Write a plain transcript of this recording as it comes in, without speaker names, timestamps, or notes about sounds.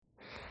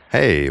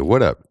Hey,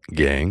 what up,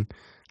 gang?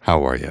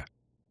 How are you?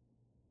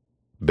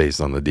 Based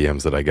on the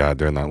DMs that I got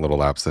during that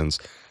little absence,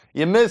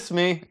 you missed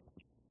me.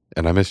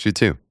 And I missed you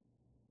too.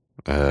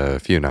 A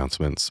few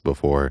announcements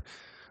before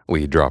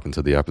we drop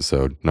into the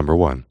episode. Number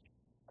one,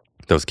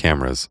 those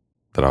cameras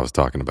that I was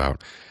talking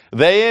about.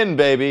 They in,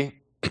 baby.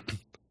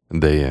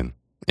 They in.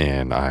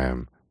 And I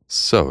am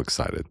so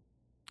excited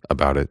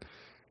about it.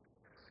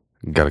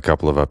 Got a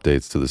couple of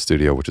updates to the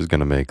studio, which is going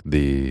to make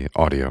the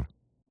audio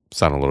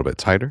sound a little bit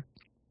tighter.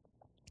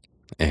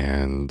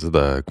 And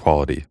the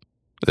quality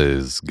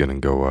is going to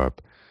go up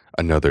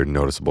another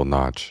noticeable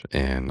notch.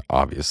 And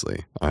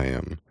obviously, I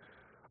am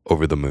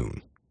over the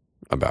moon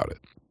about it.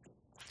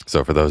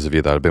 So for those of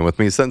you that have been with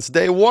me since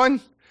day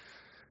one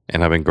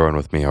and have been growing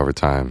with me over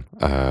time,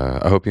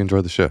 I hope you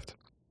enjoyed the shift.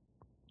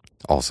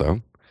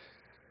 Also,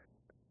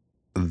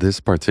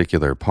 this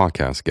particular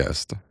podcast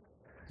guest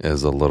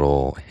is a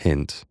little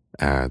hint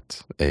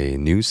at a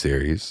new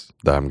series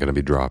that I'm going to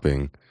be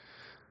dropping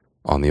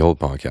on the old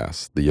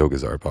podcast, the Yoga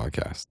Czar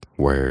podcast,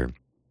 where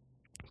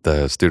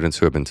the students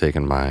who have been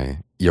taking my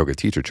yoga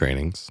teacher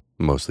trainings,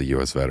 mostly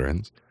U.S.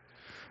 veterans,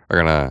 are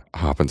going to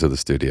hop into the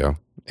studio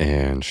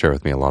and share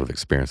with me a lot of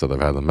experience that they've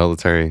had in the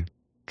military,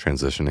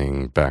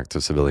 transitioning back to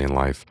civilian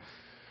life,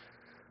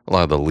 a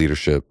lot of the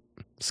leadership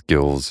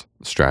skills,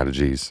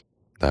 strategies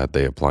that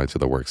they apply to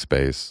the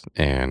workspace,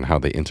 and how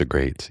they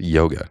integrate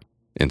yoga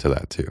into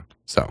that too.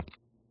 So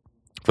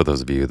for those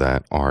of you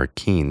that are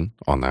keen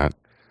on that,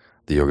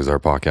 the Yoga Czar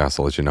podcast,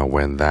 I'll let you know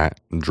when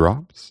that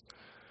drops.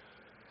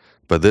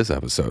 But this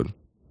episode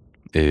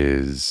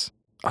is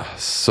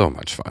so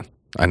much fun.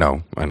 I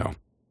know.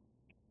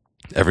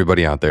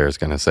 Everybody out there is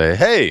going to say,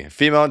 hey,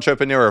 female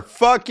entrepreneur,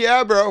 fuck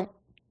yeah, bro.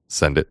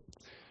 Send it.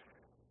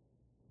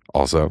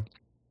 Also,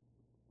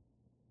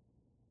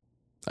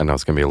 I know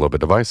it's going to be a little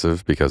bit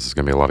divisive because there's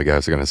going to be a lot of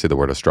guys who are going to see the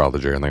word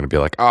astrologer and they're going to be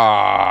like,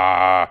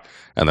 ah.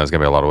 And there's going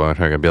to be a lot of women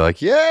who are going to be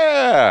like,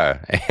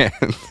 yeah.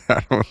 And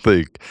I don't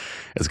think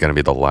it's going to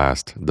be the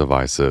last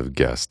divisive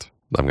guest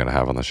that I'm going to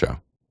have on the show.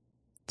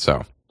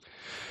 So,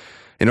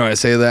 you know what I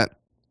say to that?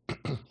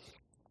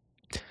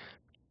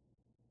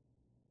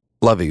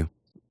 Love you.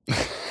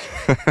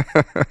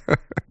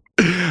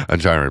 I'm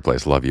trying to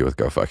replace love you with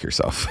go fuck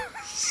yourself.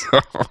 So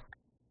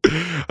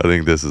I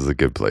think this is a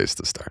good place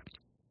to start.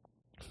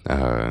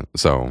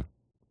 So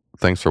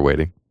thanks for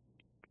waiting.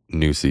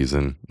 New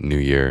season, new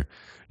year,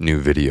 new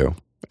video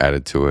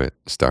added to it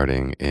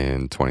starting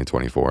in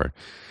 2024.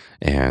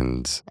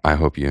 And I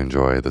hope you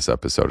enjoy this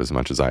episode as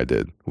much as I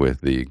did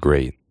with the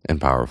great and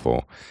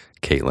powerful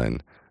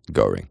Caitlin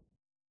Goehring.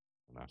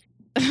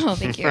 Oh,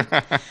 thank you.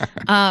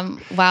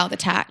 Wow, the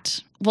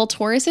tact. Well,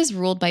 Taurus is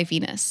ruled by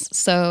Venus.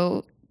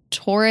 So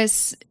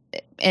Taurus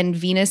and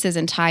Venus's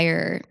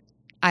entire,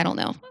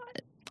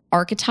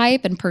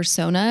 archetype and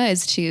persona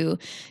is to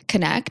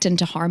connect and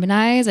to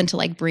harmonize and to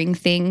like bring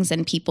things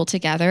and people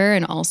together,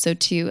 and also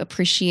to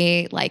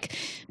appreciate like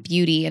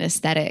beauty and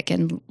aesthetic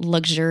and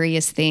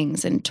luxurious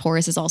things. And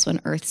Taurus is also an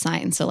earth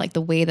sign. So like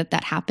the way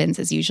that happens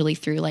is usually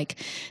through like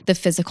the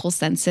physical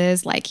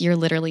senses. Like you're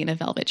literally in a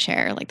velvet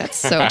chair. Like that's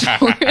so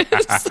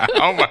Taurus.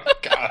 Oh my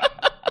God.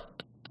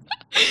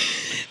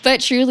 But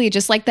truly,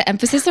 just like the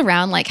emphasis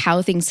around like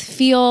how things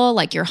feel,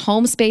 like your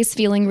home space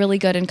feeling really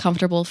good and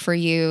comfortable for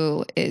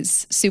you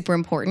is super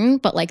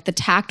important. But like the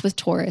tact with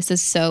Taurus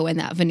is so in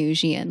that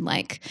Venusian,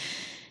 like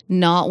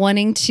not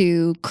wanting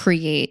to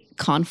create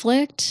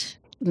conflict,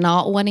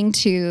 not wanting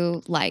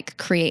to like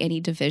create any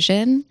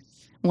division,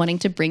 wanting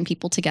to bring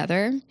people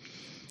together.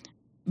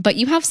 But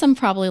you have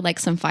probably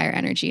some fire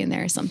energy in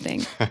there or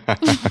something.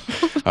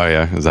 Oh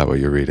yeah? Is that what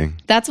you're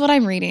reading? That's what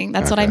I'm reading.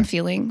 That's what I'm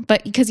feeling.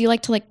 But because you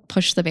like to like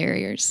push the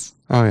barriers.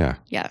 Oh yeah.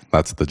 Yeah.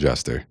 That's the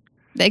jester.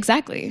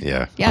 Exactly.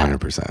 Yeah. Yeah.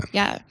 100%.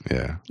 Yeah.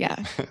 Yeah.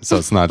 Yeah. So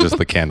it's not just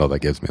the candle that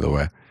gives me the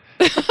way.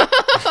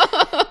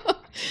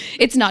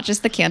 It's not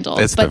just the candle,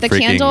 It's but the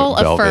candle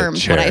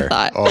affirms chair. what I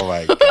thought. Oh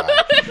my God.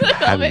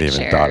 I hadn't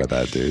even thought of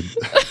that, dude.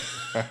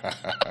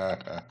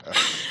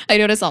 I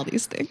notice all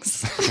these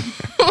things.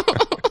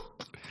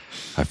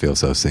 I feel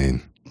so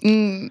seen.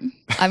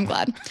 I'm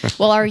glad.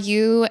 Well, are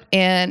you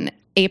an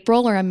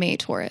April or a May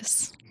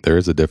Taurus? There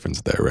is a difference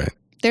there, right?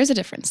 There's a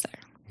difference there.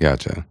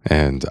 Gotcha.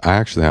 And I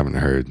actually haven't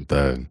heard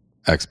the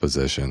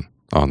exposition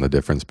on the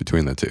difference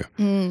between the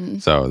two.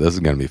 So this is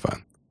going to be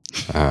fun.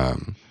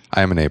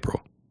 I am an April.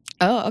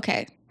 Oh,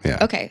 okay. Yeah.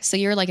 Okay. So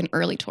you're like an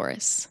early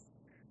Taurus.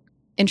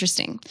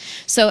 Interesting.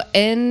 So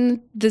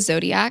in the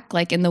zodiac,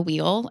 like in the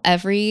wheel,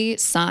 every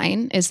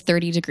sign is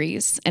 30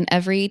 degrees, and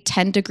every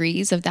 10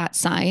 degrees of that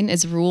sign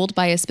is ruled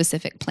by a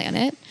specific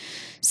planet.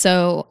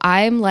 So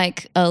I'm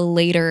like a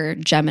later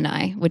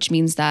Gemini, which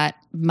means that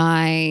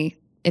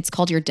it's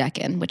called your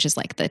decan, which is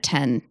like the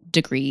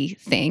 10-degree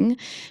thing.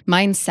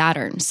 Mine's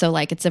Saturn. So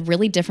like it's a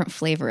really different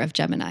flavor of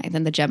Gemini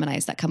than the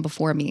Geminis that come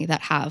before me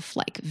that have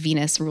like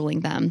Venus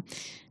ruling them.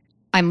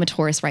 I'm a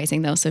Taurus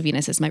rising though, so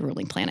Venus is my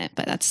ruling planet,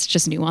 but that's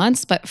just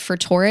nuance. But for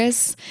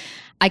Taurus,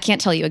 I can't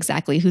tell you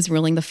exactly who's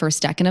ruling the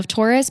first decan of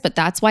Taurus, but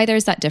that's why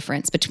there's that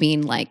difference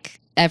between like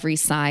every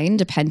sign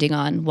depending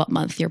on what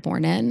month you're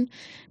born in,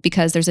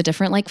 because there's a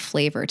different like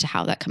flavor to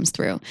how that comes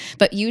through.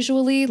 But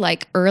usually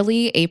like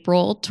early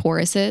April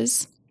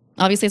Tauruses,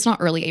 obviously it's not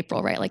early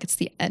April, right? Like it's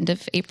the end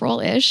of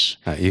April-ish.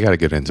 You got a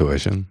good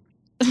intuition.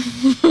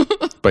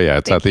 But yeah,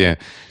 it's at the end.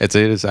 It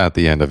is at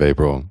the end of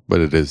April,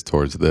 but it is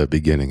towards the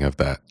beginning of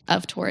that.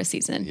 Of Taurus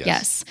season.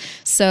 Yes.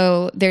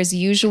 So there's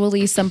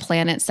usually some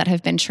planets that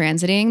have been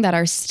transiting that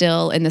are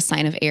still in the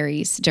sign of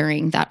Aries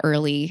during that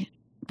early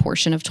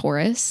portion of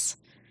Taurus.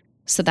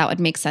 So that would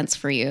make sense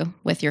for you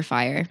with your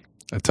fire.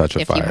 A touch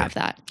of fire. If you have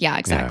that. Yeah,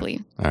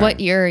 exactly. Yeah. What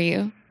year are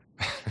you?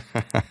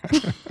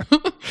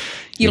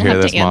 You don't hear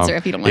have this, to answer Mom?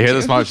 if you don't want You to. hear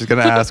this, Mom? She's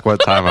going to ask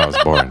what time I was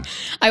born.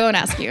 I won't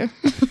ask you.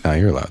 No,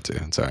 you're allowed to.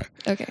 It's all right.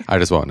 Okay. I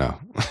just won't know.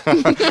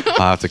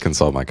 I'll have to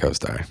consult my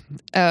co-star.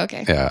 Oh,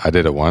 okay. Yeah, I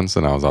did it once,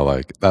 and I was all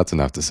like, that's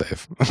enough to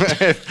save.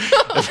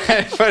 If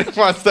anybody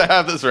wants to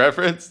have this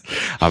reference,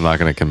 I'm not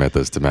going to commit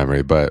this to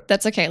memory, but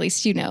That's okay. At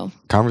least you know.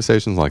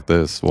 conversations like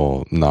this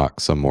will knock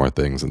some more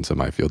things into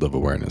my field of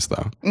awareness,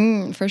 though.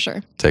 For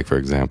sure. Take, for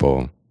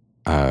example,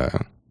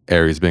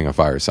 Aries being a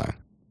fire sign.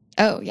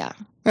 Oh, yeah.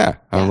 Yeah.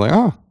 I was like,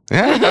 oh,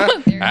 yeah.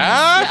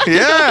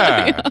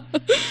 Yeah.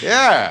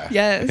 Yeah.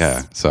 Yes.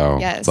 Yeah. So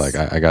Yes. it's like,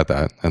 I got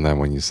that. And then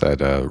when you said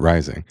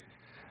rising,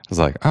 I was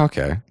like,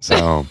 okay.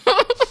 So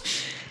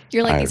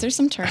You're like, these are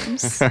some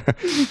terms.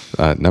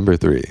 number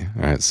 3,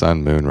 all right,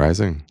 sun, moon,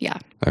 rising. Yeah.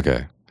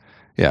 Okay.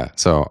 Yeah.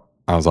 So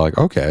I was like,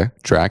 okay,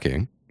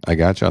 tracking. I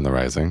got you on the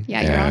rising.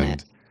 Yeah, you're on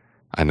it.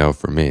 I know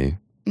for me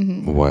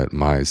what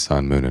my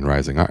sun, moon, and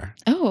rising are.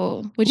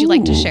 Oh, would you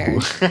like to share?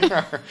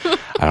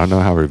 I don't know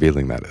how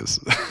revealing that is.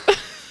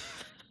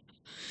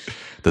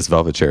 This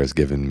velvet chair has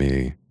given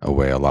me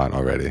away a lot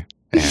already.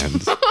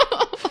 And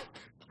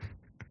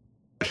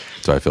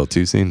do I feel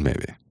too seen?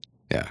 Maybe.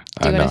 Yeah.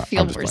 Do you want no, to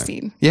feel I'm just more playing.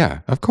 seen? Yeah,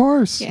 of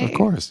course. Yay. Of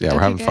course. Yeah, we're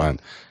Okay, having good. fun.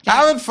 Yeah.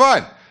 Having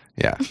fun.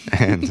 Yeah.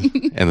 And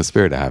in the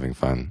spirit of having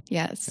fun,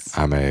 Yes.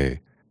 I'm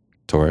a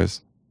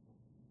Taurus,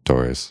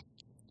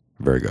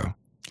 Virgo.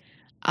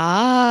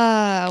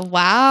 Ah,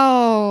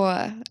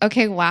 wow.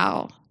 Okay,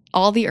 wow.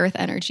 All the earth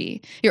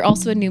energy. You're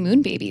also a new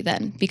moon baby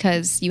then,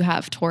 because you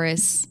have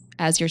Taurus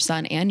as your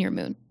sun and your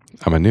moon.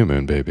 I'm a new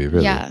moon baby,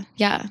 really? Yeah,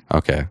 yeah.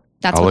 Okay.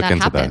 That's I'll when look that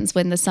into happens,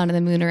 when the sun and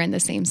the moon are in the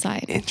same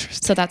sign.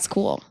 Interesting. So that's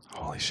cool.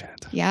 Holy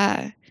shit.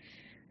 Yeah.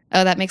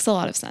 Oh, that makes a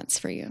lot of sense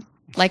for you.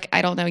 Like,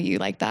 I don't know you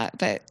like that,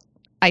 but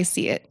I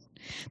see it.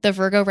 The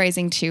Virgo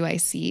rising too, I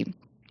see.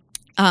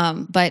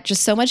 But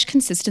just so much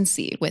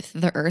consistency with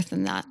the earth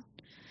and that.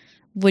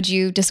 Would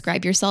you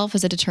describe yourself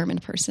as a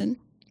determined person?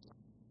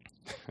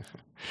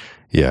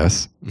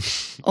 Yes.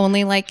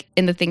 Only like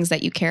in the things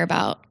that you care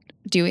about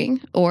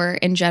doing, or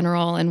in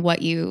general and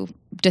what you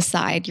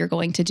decide you're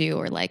going to do,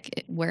 or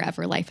like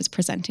wherever life is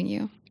presenting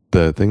you?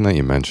 The thing that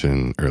you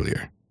mentioned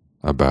earlier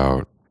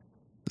about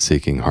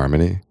seeking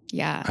harmony,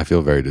 Yeah. I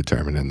feel very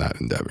determined in that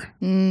endeavor.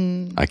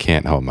 I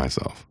can't help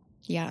myself.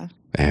 Yeah.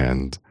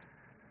 And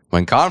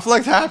when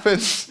conflict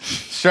happens,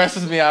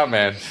 stresses me out,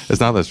 man. It's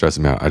not that it stresses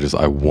me out. There's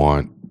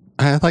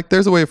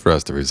a way for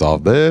us to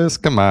resolve this.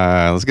 Come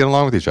on, let's get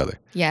along with each other.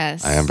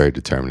 Yes. I am very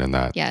determined in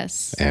that.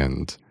 Yes.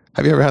 And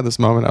have you ever had this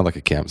moment at like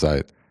a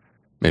campsite?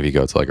 Maybe you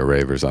go to like a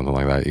rave or something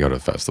like that. You go to a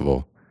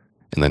festival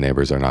and the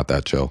neighbors are not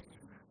that chill.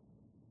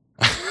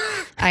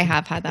 I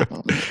have had that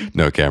moment.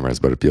 No cameras,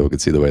 but if people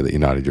could see the way that you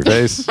nodded your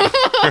face.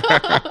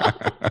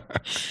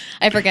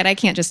 I forget I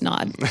can't just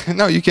nod.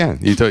 No, you can.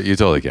 You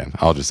totally can.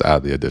 I'll just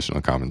add the additional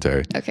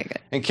commentary. Okay, good.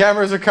 And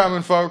cameras are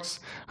coming,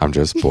 folks. I'm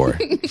just poor.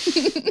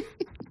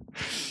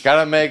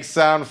 Gotta make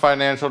sound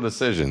financial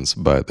decisions.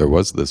 But there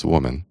was this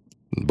woman,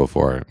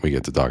 before we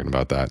get to talking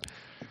about that,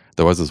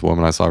 there was this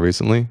woman I saw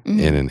recently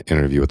in an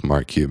interview with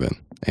Mark Cuban.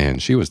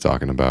 And she was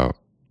talking about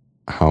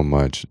how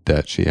much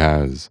debt she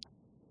has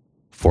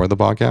for the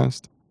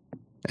podcast.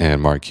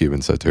 And Mark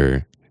Cuban said to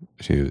her,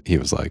 he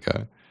was like,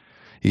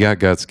 you got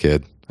guts,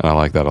 kid. And I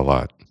like that a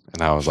lot.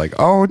 And I was like,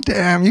 oh,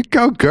 damn, you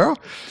go, girl.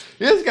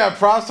 You just got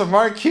props from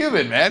Mark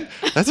Cuban, man.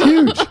 That's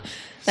huge.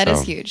 That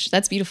is huge.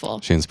 That's beautiful.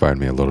 She inspired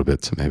me a little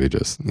bit to maybe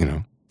just,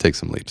 take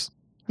some leaps.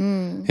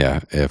 Yeah.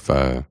 If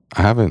I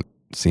haven't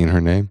seen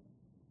her name,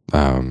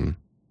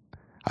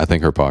 I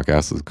think her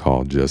podcast is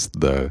called just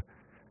the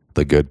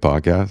Good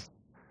Podcast.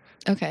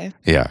 Okay.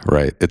 Yeah,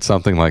 right. It's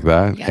something like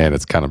that. Yeah. And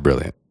it's kind of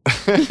brilliant.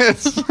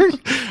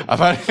 I'm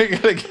not even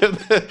gonna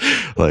give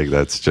it. Like,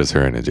 that's just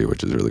her energy,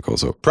 which is really cool.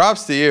 So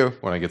props to you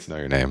when I get to know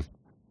your name.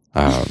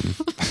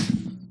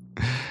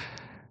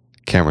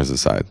 Cameras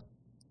aside,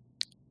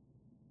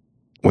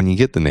 when you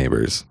get the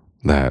neighbors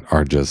that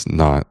are just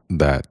not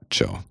that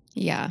chill,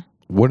 Yeah.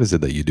 what is it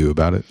that you do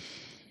about it?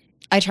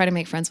 I try to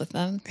make friends with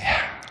them.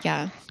 Yeah.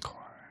 Yeah. Of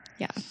course.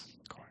 Yeah.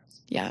 Of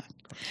course. Yeah.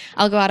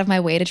 I'll go out of my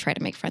way to try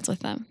to make friends with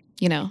them.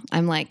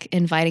 I'm like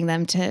inviting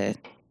them to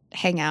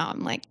hang out.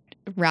 I'm like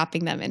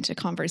wrapping them into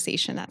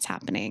conversation that's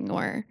happening,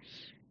 or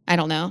I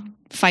don't know,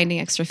 finding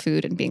extra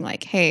food and being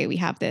like, hey, we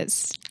have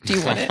this. Do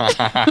you want it?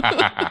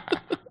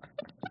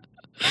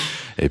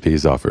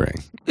 AP's offering.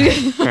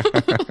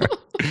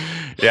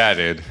 Yeah,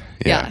 dude.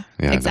 Yeah,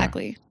 no.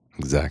 exactly.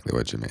 Exactly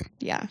what you mean.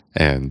 Yeah.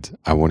 And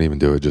I won't even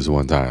do it just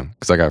one time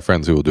because I got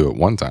friends who will do it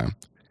one time.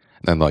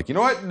 And then like, you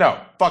know what? No,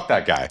 fuck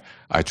that guy.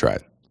 I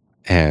tried.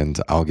 And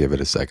I'll give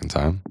it a second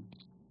time.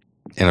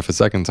 And if a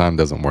second time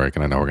doesn't work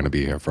and I know we're going to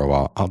be here for a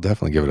while, I'll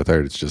definitely give it a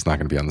third. It's just not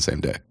going to be on the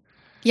same day.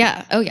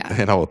 Yeah. Oh, yeah.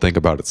 And I will think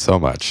about it so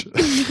much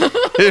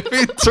in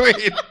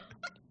between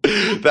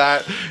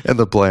that and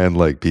the planned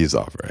like peace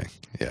offering.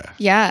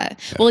 Yeah.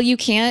 Well, you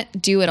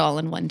can't do it all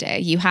in one day.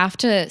 You have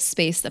to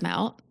space them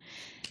out.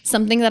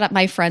 Something that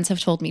my friends have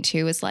told me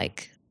too is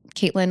like,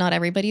 Caitlin, not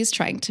everybody's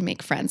trying to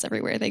make friends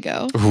everywhere they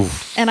go.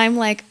 Oof. And I'm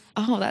like,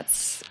 oh,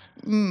 that's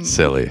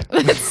silly.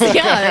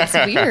 That's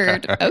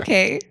weird.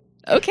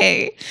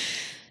 Okay.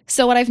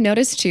 So what I've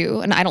noticed too,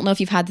 and I don't know if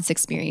you've had this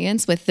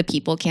experience with the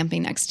people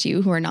camping next to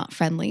you who are not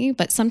friendly,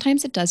 but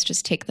sometimes it does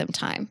just take them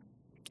time.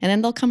 And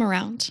then they'll come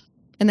around.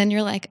 And then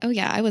you're like, oh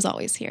yeah, I was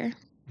always here.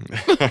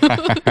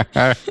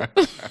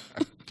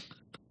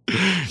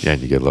 Yeah,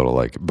 and you get little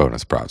like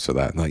bonus props for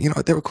that. And like, you know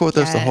what? They were cool with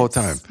us the whole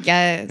time.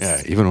 Yes.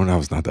 Yeah, even when I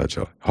was not that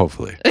chill.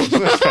 Hopefully.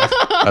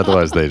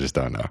 Otherwise, they just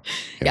don't know.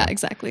 Yeah,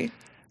 exactly. Yeah.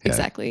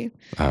 Exactly.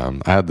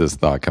 I had this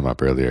thought come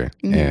up earlier,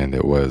 and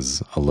it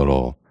was a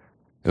little,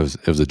 it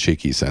was a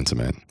cheeky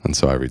sentiment, and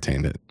so I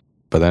retained it.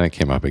 But then it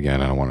came up again,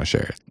 and I want to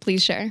share it.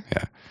 Please share.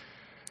 Yeah.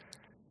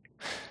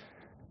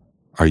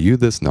 Are you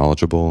this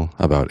knowledgeable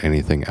about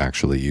anything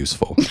actually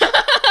useful?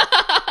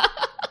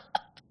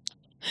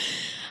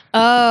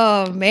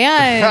 Oh,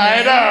 man.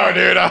 I know,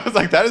 dude. I was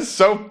like, that is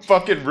so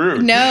fucking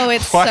rude. No,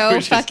 it's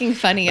so fucking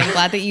funny. I'm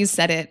glad that you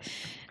said it.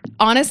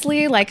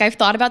 Honestly, like I've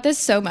thought about this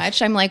so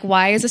much. I'm like,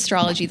 why is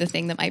astrology the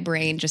thing that my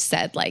brain just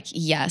said, like,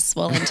 yes,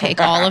 well, and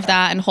take all of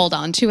that and hold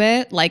on to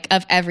it, like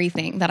of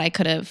everything that I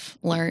could have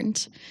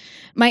learned?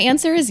 My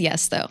answer is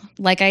yes, though.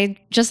 Like I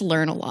just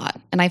learn a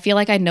lot. And I feel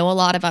like I know a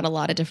lot about a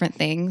lot of different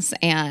things.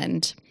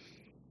 And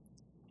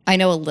I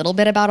know a little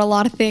bit about a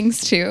lot of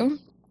things too.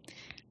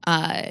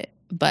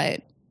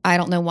 But I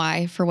don't know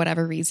why, for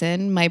whatever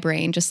reason, my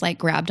brain just like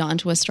grabbed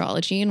onto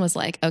astrology and was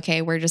like,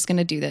 okay, we're just going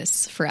to do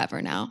this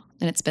forever now.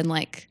 And it's been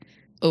like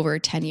over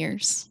 10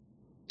 years.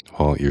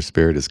 Well, your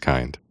spirit is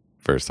kind,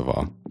 first of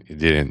all.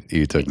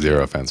 You took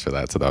zero offense for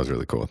that. So that was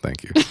really cool.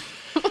 Thank you.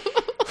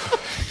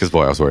 Because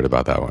boy, I was worried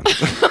about that one.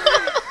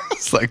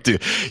 It's like,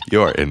 dude,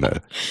 you're in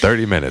the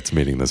 30 minutes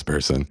meeting this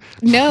person.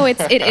 No, it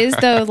is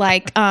though.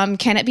 Like,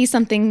 can it be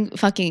something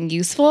fucking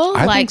useful?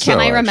 Like, can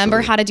I remember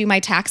how to do my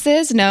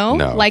taxes? No.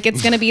 Like,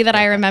 it's going to be that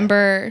I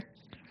remember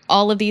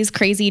all of these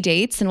crazy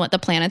dates and what the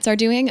planets are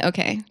doing.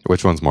 Okay.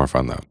 Which one's more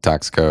fun though?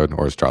 Tax code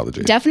or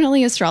astrology?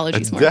 Definitely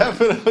astrology's more fun.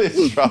 Definitely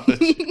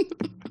astrology.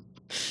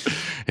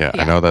 Yeah,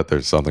 I know that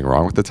there's something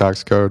wrong with the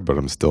tax code, but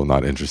I'm still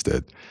not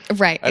interested.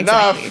 Right.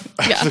 Enough.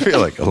 Exactly. I just feel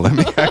like, let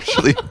me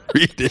actually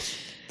read it.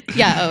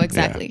 Yeah. Oh,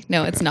 exactly. Yeah.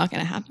 No, it's not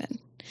going to happen.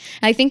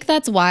 And I think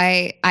that's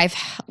why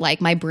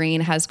my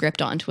brain has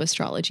gripped onto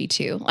astrology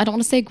too. I don't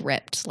want to say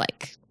gripped,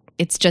 like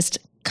it's just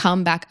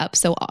come back up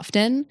so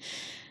often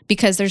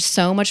because there's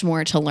so much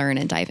more to learn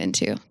and dive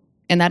into.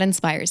 And that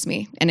inspires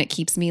me and it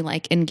keeps me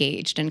like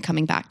engaged and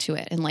coming back to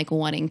it and like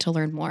wanting to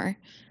learn more.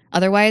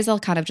 Otherwise, I'll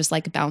kind of just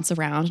like bounce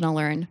around and I'll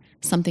learn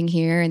something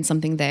here and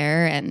something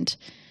there and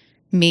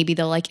maybe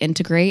they'll like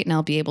integrate and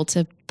I'll be able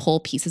to pull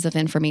pieces of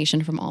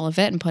information from all of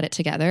it and put it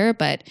together.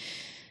 But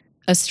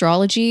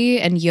astrology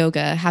and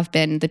yoga have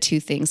been the two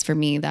things for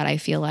me that I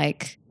feel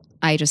like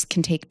I just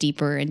can take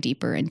deeper and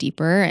deeper and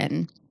deeper.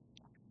 And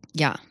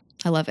yeah,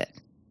 I love it.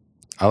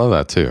 I love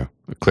that too.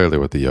 Clearly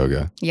with the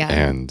yoga. Yeah.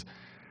 And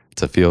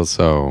to feel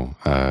so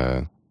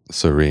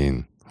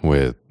serene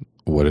with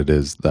what it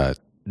is that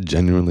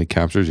genuinely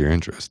captures your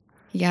interest.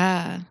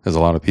 Yeah. There's a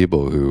lot of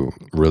people who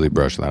really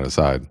brush that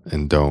aside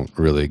and don't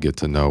really get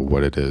to know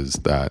what it is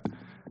that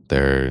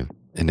they're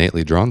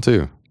innately drawn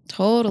to.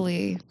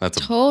 Totally.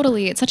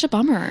 Totally. It's such a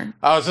bummer.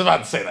 I was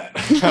about to say that.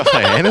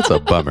 And it's a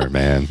bummer,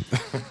 man.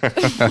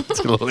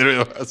 That's literally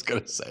what I was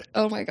going to say.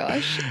 Oh my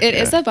gosh. It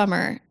is a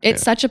bummer.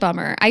 It's such a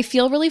bummer. I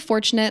feel really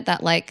fortunate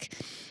that like,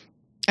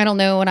 I don't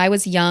know, when I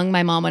was young,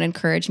 my mom would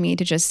encourage me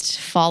to just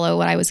follow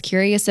what I was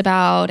curious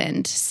about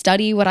and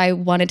study what I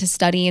wanted to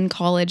study in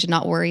college and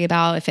not worry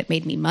about if it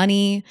made me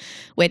money,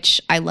 which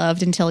I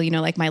loved until,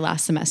 like my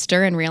last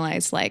semester and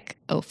realized like,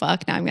 oh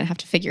fuck, now I'm going to have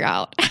to figure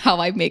out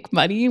how I make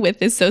money with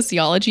this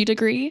sociology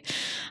degree.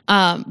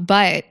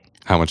 But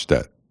how much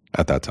debt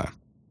at that time?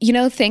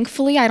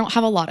 Thankfully, I don't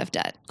have a lot of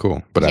debt.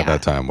 Cool. But at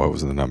that time, what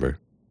was the number?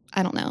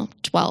 I don't know,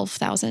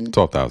 12,000.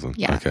 12,000.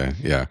 Yeah. Okay.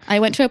 Yeah.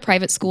 I went to a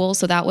private school,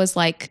 so that was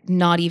like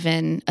not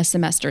even a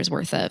semester's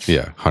worth of.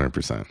 Yeah,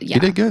 100%. Yeah. You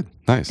did good.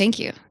 Nice. Thank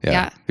you.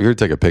 Yeah. If you were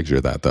to take a picture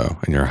of that though,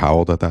 and you're how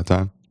old at that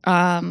time?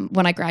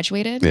 When I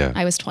graduated,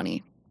 I was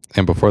 20.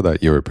 And before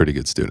that, you were a pretty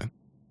good student.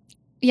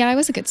 Yeah, I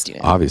was a good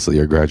student. Obviously,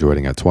 you're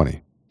graduating at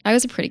 20. I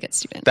was a pretty good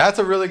student. That's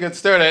a really good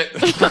student.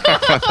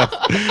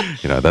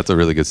 That's a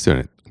really good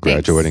student.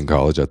 Graduating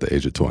college at the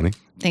age of 20.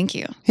 Thank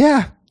you.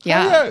 Yeah.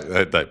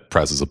 Yeah. That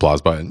presses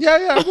applause button. Yeah.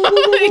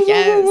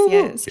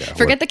 Yes. Yeah,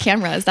 forget the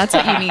cameras. That's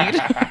what you need.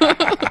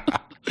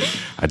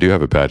 I do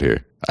have a pad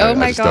here. Oh I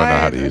my just don't know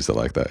how to God. use it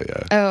like that.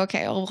 Yeah. Oh,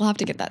 okay. Well, we'll have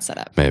to get that set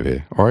up.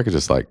 Maybe. Or I could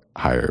just like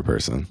hire a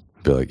person.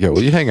 Be like, yo,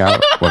 will you hang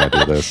out when I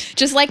do this?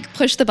 Just like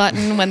push the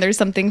button when there's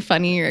something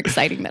funny or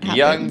exciting that happens.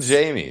 Young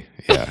Jamie.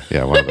 Yeah.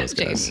 Yeah. One of those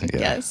guys. Jamie, Yeah.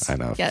 yes, I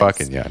know. yes.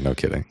 Fucking yeah. No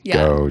kidding.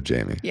 Yeah. Go,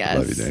 Jamie. Yes.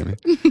 Love you, Jamie.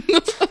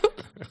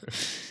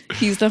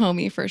 He's the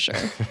homie for sure.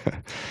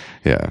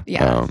 Yeah.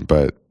 Yeah.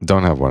 But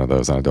don't have one of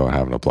those and I don't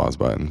have an applause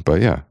button.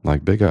 But yeah,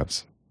 like big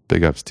ups.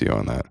 Big ups to you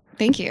on that.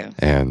 Thank you.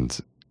 And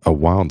a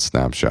wild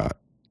snapshot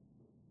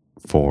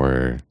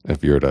for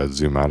if you were to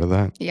zoom out of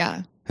that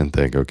Yeah. and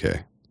think,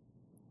 okay,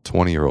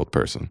 20-year-old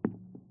person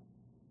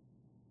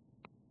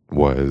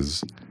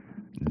was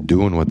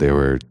doing what they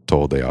were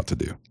told they ought to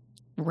do.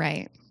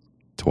 Right.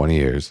 20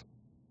 years,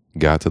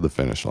 got to the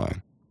finish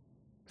line.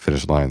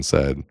 Finish line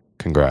said,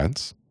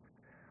 congrats,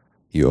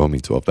 you owe me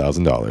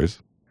 $12,000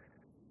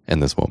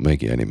 and this won't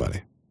make you any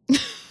money.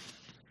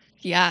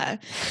 Yeah.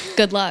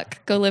 Good luck.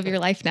 Go live your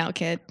life now,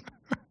 kid.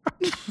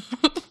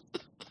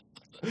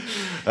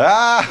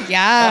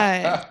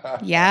 Yeah.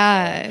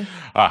 Yeah.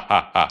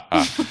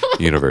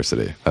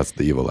 University. That's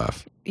the evil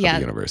laugh. Yeah.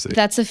 The university.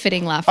 That's a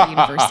fitting laugh for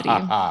university.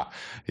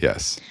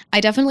 Yes.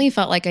 I definitely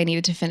felt like I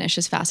needed to finish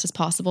as fast as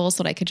possible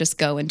so that I could just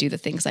go and do the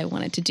things I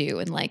wanted to do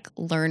and like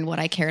learn what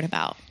I cared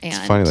about. And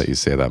It's funny that you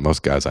say that.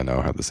 Most guys I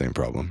know have the same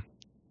problem.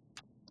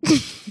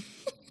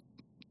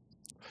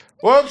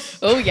 Whoops.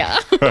 Oh yeah.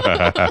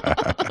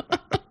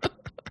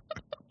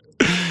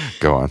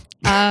 Go on.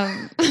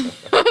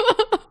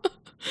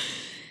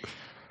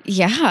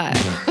 Yeah.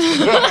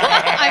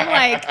 I'm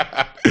like,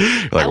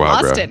 You're like, I wow,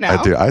 lost bro. it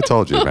now. I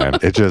told you, man.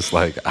 It just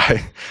like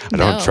I don't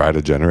No. try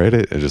to generate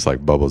it. It just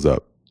like bubbles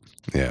up.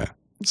 Yeah.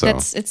 So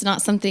it's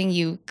not something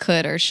you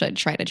could or should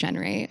try to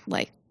generate.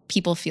 Like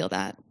people feel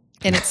that.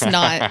 And it's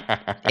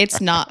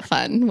not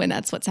fun when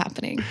that's what's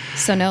happening.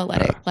 So no,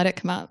 let it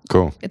come up.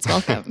 Cool. It's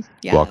welcome.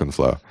 Yeah. Welcome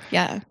flow.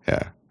 Yeah.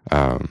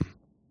 Yeah.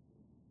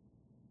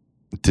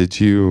 Did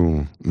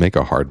you make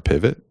a hard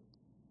pivot?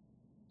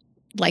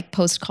 Like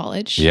post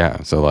college.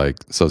 Yeah. So like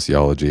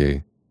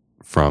sociology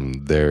from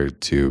there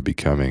to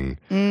becoming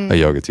a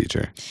yoga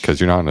teacher because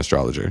you're not an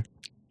astrologer.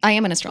 I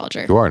am an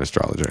astrologer. You are an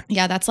astrologer.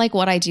 Yeah, that's like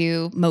what I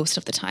do most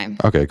of the time.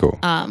 Okay, cool.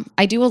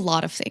 I do a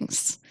lot of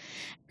things.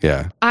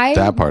 Yeah.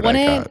 That part I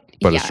got.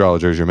 But yeah.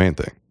 astrologer is your main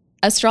thing.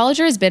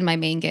 Astrologer has been my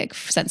main gig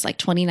since like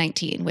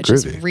 2019, which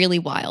Groovy. is really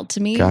wild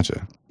to me.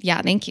 Gotcha.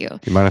 Yeah, thank you.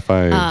 You mind if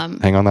I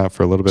hang on that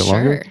for a little bit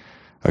longer? Sure.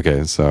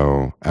 Okay,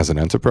 so as an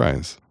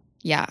enterprise.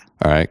 Yeah.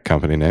 All right,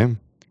 company name?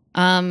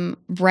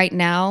 Right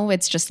now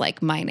it's just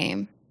like my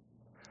name.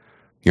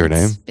 Your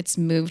name? It's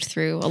moved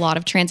through a lot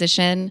of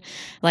transition.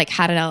 Like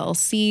had an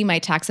LLC. My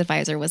tax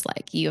advisor was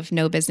like, you have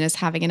no business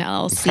having an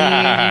LLC.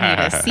 You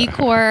need a C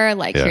Corp.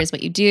 Like, Yeah. here's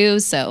what you do.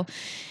 So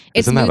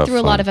it's Isn't that moved through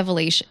a lot fun?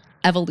 of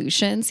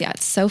evolutions. Yeah,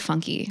 it's so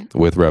funky.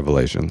 With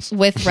revelations.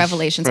 With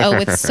revelations. Oh,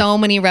 with so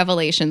many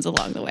revelations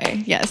along the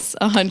way. Yes,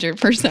 100%.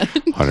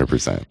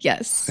 100%.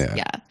 Yes. Yeah.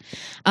 Yeah.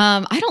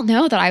 I don't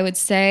know that I would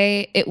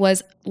say it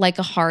was like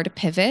a hard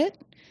pivot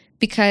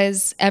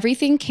because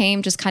everything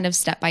came just kind of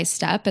step by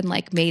step and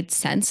like made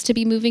sense to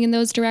be moving in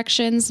those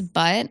directions.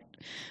 But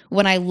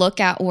when I look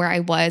at where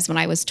I was when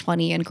I was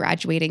 20 and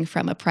graduating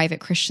from a private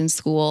Christian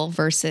school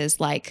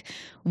versus like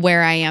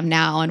where I am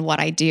now and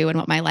what I do and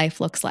what my life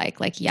looks like,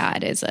 yeah,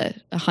 it is a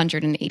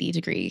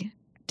 180-degree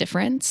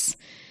difference.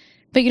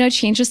 But,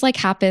 change just like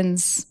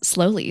happens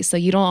slowly. So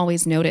you don't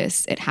always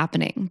notice it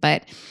happening.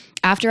 But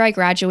after I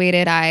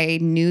graduated, I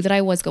knew that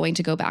I was going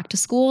to go back to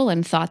school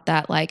and thought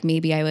that like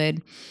maybe I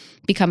would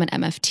become an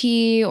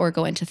MFT or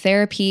go into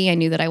therapy. I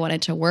knew that I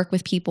wanted to work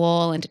with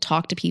people and to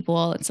talk to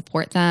people and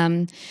support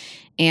them.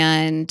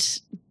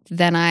 And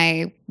then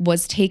I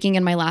was taking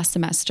in my last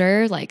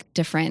semester like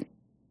different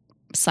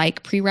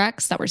psych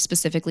prereqs that were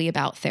specifically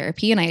about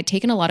therapy. And I had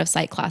taken a lot of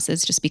psych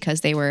classes just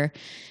because they were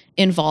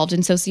involved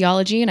in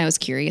sociology and I was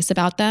curious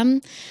about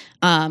them.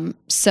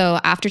 So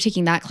after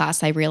taking that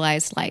class, I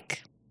realized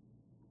like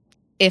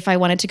if I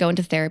wanted to go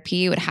into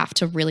therapy, it would have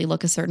to really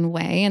look a certain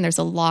way. And there's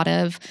a lot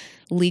of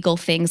legal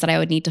things that I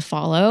would need to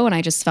follow. And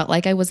I just felt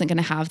like I wasn't going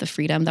to have the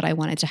freedom that I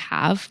wanted to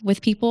have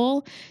with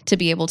people to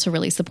be able to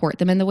really support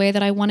them in the way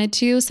that I wanted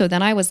to. So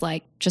then I was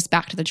like just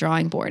back to the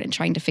drawing board and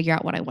trying to figure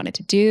out what I wanted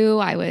to do.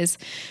 I was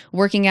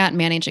working at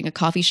managing a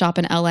coffee shop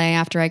in LA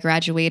after I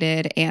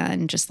graduated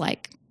and just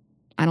like,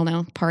 I don't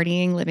know,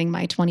 partying, living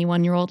my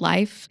 21-year-old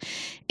life.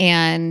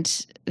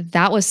 And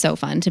that was so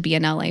fun to be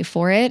in LA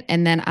for it.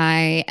 And then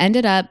I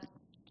ended up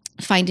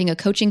finding a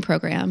coaching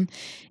program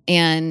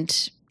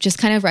and just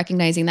kind of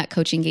recognizing that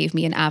coaching gave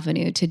me an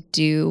avenue to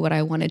do what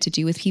I wanted to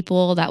do with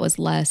people that was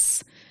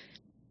less,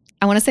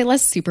 I want to say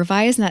less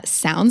supervised, and that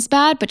sounds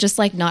bad, but just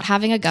like not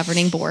having a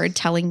governing board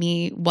telling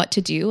me what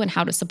to do and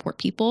how to support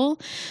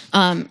people.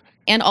 And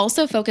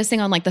also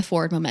focusing on like the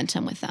forward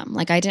momentum with them.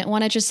 Like I didn't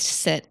want to just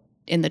sit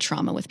in the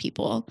trauma with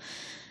people.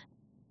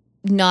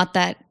 Not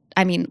that,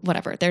 I mean,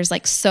 whatever. There's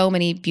like so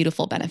many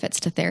beautiful benefits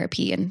to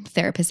therapy and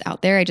therapists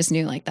out there. I just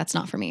knew like that's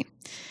not for me.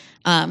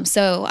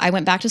 So I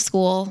went back to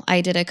school.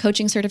 I did a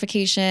coaching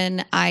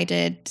certification. I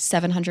did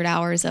 700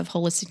 hours of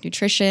holistic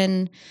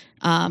nutrition.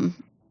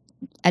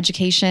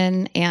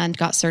 education and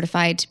got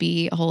certified to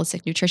be a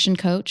holistic nutrition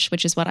coach,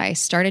 which is what I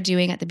started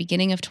doing at the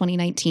beginning of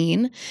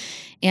 2019.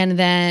 And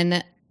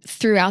then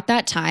throughout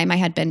that time, I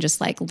had been just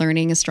like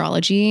learning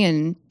astrology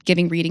and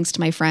giving readings to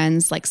my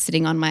friends, like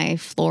sitting on my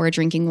floor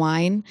drinking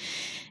wine.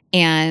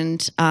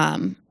 And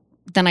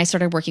then I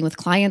started working with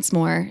clients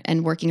more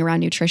and working around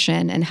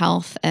nutrition and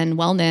health and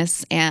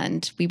wellness.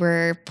 And we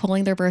were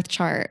pulling their birth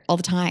chart all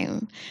the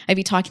time. I'd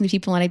be talking to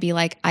people and I'd be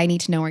like, I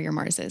need to know where your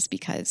Mars is,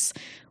 because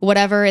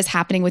whatever is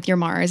happening with your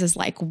Mars is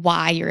like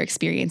why you're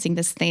experiencing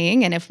this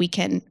thing. And if we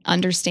can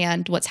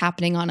understand what's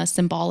happening on a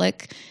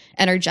symbolic,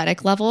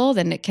 energetic level,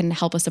 then it can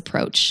help us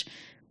approach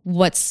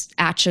what's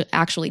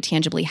actually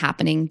tangibly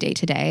happening day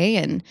to day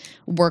and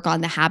work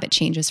on the habit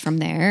changes from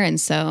there. And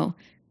so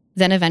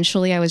then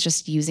eventually I was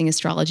just using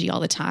astrology all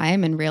the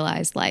time and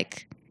realized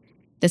like,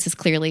 this is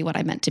clearly what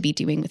I meant to be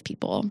doing with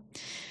people.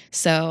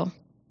 So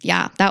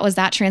yeah, that was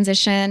that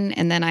transition.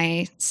 And then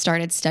I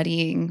started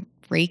studying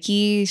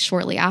Reiki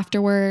shortly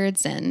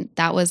afterwards. And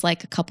that was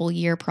like a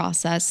couple-year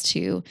process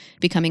to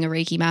becoming a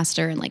Reiki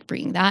master and like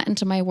bringing that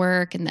into my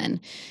work. And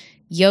then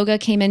yoga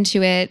came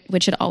into it,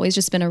 which had always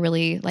just been a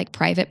really like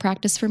private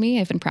practice for me.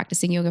 I've been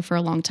practicing yoga for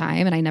a long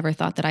time and I never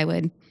thought that I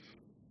would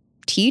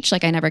teach.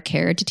 Like I never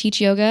cared to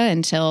teach yoga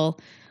until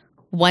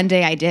one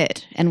day I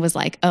did and was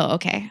like, oh,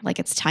 okay, like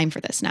it's time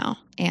for this now.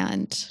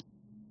 And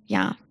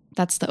yeah,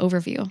 that's the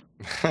overview.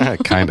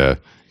 Kinda.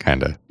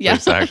 Yeah.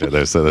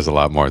 There's a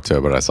lot more to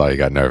it, but I saw you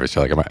got nervous.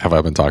 You're like, have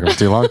I been talking for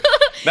too long?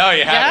 No,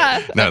 you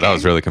haven't. Yeah, no, okay. That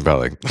was really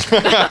compelling.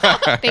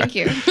 Thank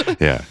you.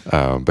 Yeah.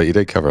 But you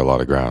did cover a lot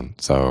of ground.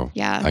 So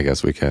yeah, I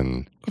guess we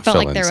can it felt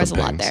fill like in there was some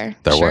a lot things. there.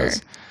 There Sure.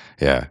 was.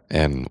 Yeah.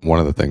 And one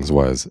of the things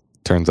was,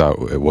 turns out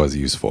it was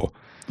useful.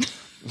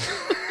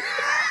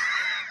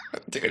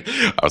 Dude,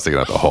 I was thinking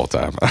that the whole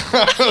time.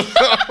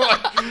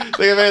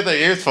 Think of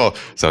anything useful.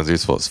 Sounds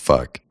useful as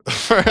fuck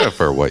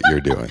for what you're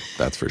doing.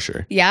 That's for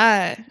sure.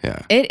 Yeah.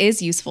 Yeah. It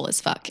is useful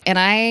as fuck. And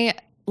I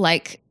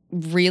like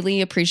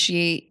really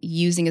appreciate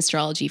using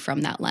astrology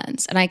from that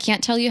lens. And I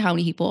can't tell you how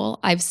many people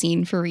I've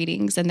seen for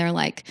readings and they're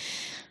like,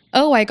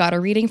 oh, I got a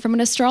reading from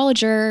an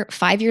astrologer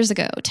 5 years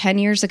ago, 10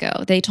 years ago.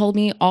 They told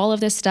me all of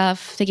this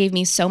stuff. They gave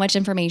me so much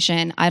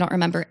information. I don't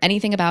remember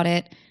anything about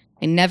it.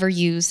 I never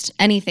used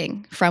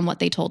anything from what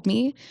they told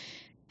me.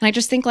 And I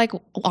just think like,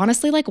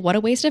 honestly, like what a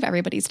waste of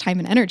everybody's time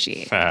and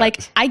energy. Fact.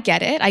 Like I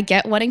get it. I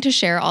get wanting to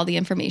share all the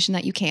information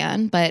that you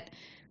can, but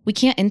we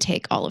can't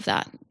intake all of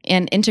that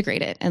and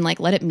integrate it and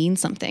like let it mean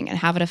something and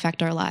have it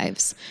affect our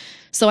lives.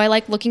 So I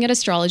like looking at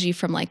astrology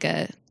from like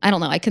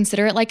I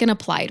consider it like an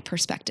applied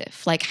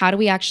perspective. Like how do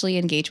we actually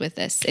engage with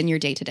this in your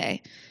day to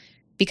day?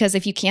 Because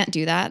if you can't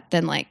do that,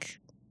 then like,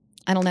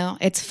 I don't know,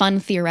 it's fun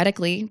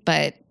theoretically,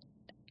 but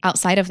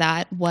outside of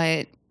that,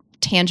 what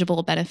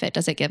tangible benefit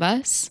does it give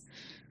us?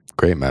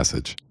 Great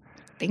message.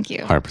 Thank you.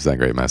 100%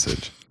 great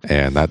message.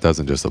 And that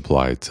doesn't just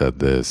apply to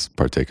this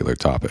particular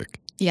topic.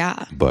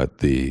 Yeah. But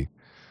the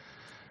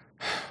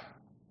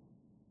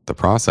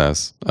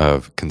process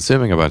of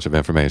consuming a bunch of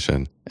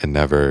information and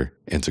never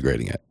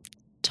integrating it.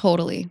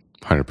 Totally.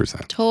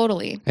 100%.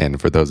 Totally.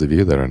 And for those of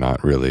you that are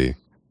not really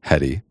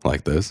heady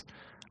like this,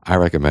 I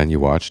recommend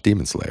you watch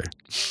Demon Slayer.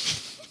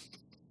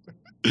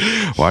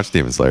 Watch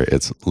Demon Slayer.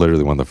 It's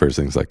literally one of the first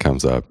things that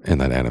comes up in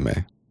that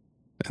anime.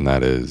 And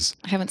that is...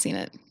 I haven't seen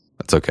it.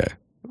 That's okay.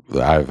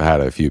 I've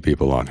had a few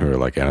people on who are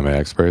like anime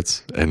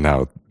experts, and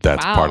now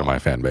that's Wow. part of my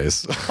fan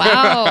base.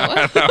 Wow.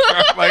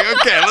 I'm like,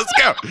 okay,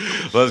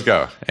 let's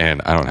go.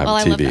 And I don't have Well,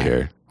 I a love TV that.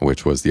 here,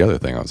 which was the other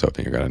thing I was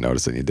hoping you're going to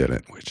notice, and you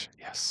didn't, which,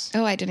 yes.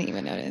 Oh, I didn't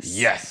even notice.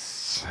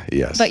 Yes.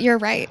 But you're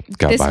right.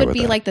 Got This by would with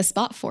be that. like the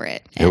spot for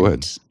it. It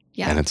would.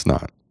 Yeah. And it's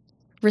not.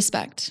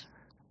 Respect.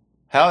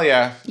 Hell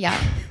yeah.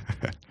 Yeah.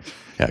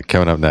 Yeah,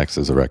 coming up next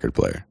is a record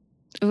player,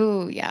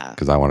 Ooh, yeah.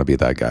 because I want to be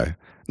that guy.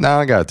 Now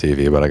I got a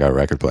TV, but I got a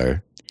record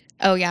player.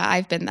 Oh, yeah.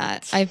 I've been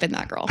that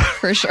girl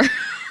for sure.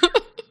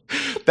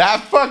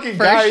 That fucking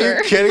For guy, sure. are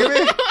you kidding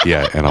me?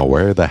 Yeah, and I'll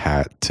wear the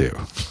hat too.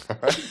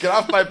 Get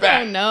off my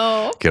back. Oh,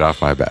 no. Get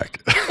off my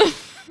back.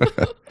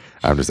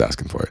 I'm just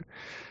asking for it.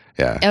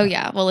 Yeah. Oh,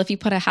 yeah. Well, if you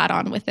put a hat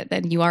on with it,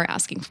 then you are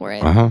asking for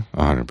it.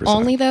 100%.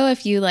 Only though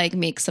if you like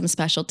make some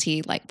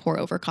specialty, like pour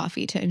over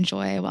coffee to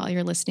enjoy while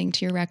you're listening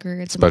to your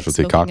records.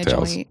 Specialty and, like, smoking a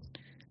cocktails. joint.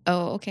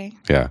 Oh, okay.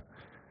 Yeah.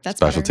 That's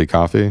Specialty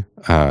coffee?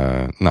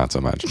 Not so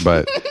much.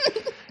 But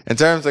in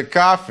terms of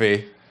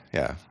coffee,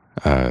 yeah.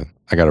 I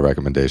got a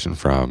recommendation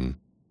from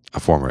a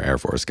former Air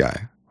Force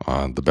guy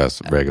on the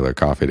best regular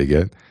coffee to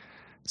get.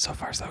 So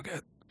far, so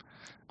good.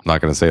 I'm not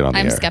going to say it on the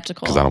I'm air.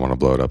 skeptical. Because I don't want to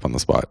blow it up on the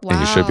spot. And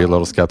you should be a Wow.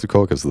 little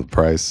skeptical because the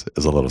price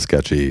is a little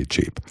sketchy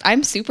cheap.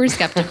 I'm super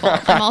skeptical.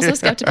 I'm also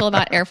skeptical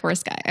about Air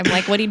Force guy. I'm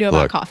like, what do you know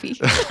about Look. coffee?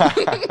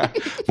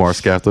 More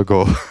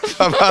skeptical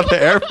about the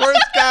Air Force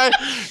guy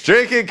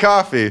drinking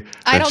coffee.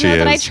 I than don't she know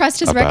that I is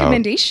trust his about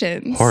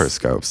recommendations.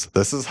 Horoscopes.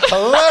 This is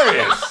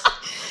hilarious.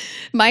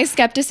 My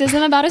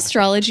skepticism about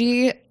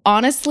astrology,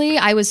 honestly,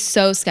 I was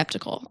so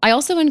skeptical. I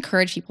also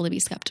encourage people to be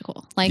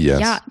skeptical. Like, Yes.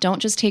 yeah,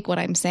 don't just take what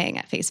I'm saying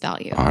at face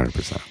value.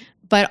 100%.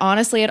 But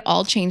honestly, it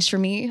all changed for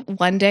me.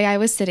 One day I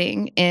was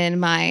sitting in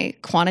my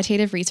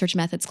quantitative research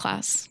methods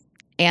class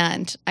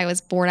and I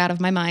was bored out of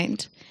my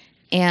mind.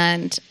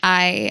 And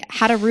I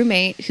had a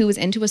roommate who was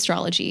into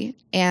astrology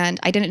and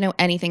I didn't know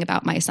anything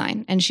about my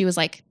sign. And she was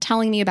like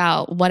telling me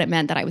about what it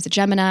meant that I was a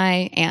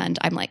Gemini. And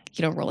I'm like,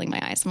 rolling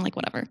my eyes. I'm like,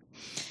 whatever.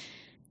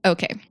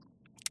 Okay.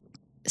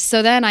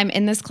 So then I'm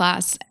in this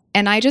class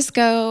and I just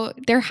go,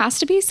 there has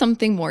to be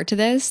something more to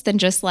this than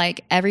just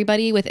like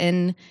everybody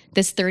within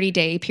this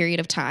 30-day period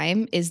of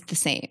time is the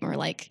same or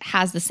like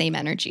has the same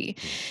energy.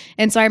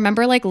 And so I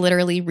remember like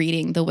literally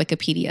reading the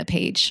Wikipedia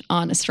page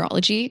on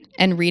astrology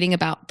and reading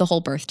about the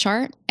whole birth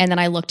chart. And then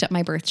I looked at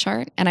my birth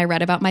chart and I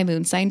read about my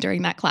moon sign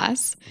during that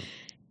class.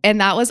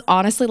 And that was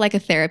honestly like a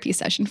therapy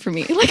session for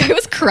me. Like I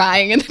was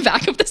crying in the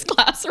back of this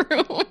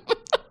classroom.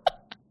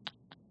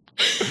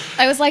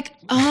 I was like,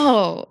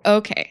 oh,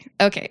 okay.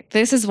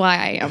 This is why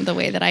I am the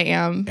way that I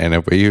am. And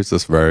if we use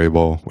this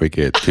variable, we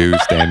get 2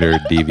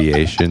 standard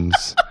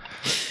deviations.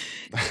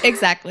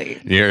 Exactly.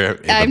 You're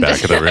in the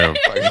back of the room.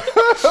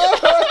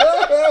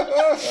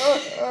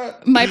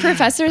 My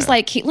professor's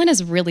like, Caitlin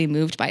is really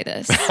moved by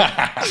this.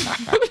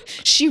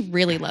 She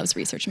really loves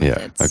research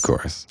methods. Yeah, of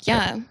course.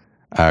 Yeah.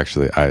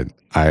 Actually, I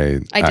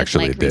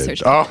actually like did.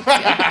 Research Oh.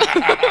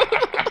 yeah.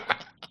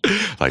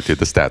 Like, dude,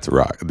 the stats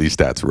rock. These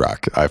stats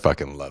rock. I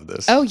fucking love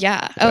this. Oh,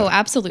 yeah. Oh,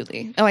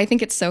 absolutely. Oh, I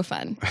think it's so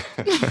fun.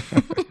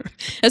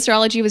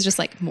 Astrology was just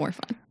like more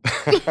fun.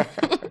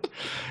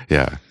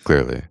 Yeah,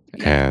 clearly.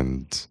 Yeah.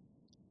 And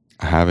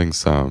having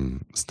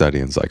some study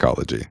in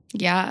psychology.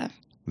 Yeah.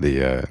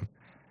 There's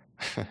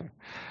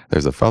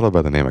a fellow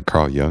by the name of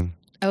Carl Jung.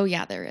 Oh,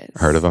 yeah, there is.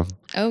 Heard of him?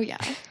 Oh, yeah.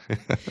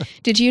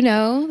 Did you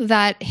know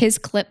that his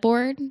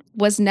clipboard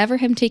was never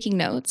him taking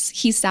notes?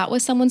 He sat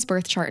with someone's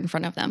birth chart in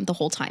front of them the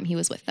whole time he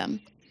was with them.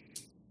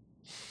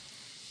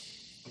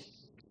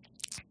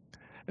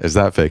 Is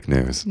that fake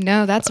news?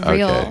 No, that's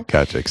real. Okay,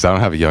 gotcha. Because I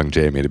don't have a young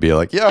Jamie to be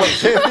like, yo,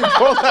 Jamie,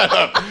 pull that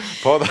up.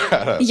 Pull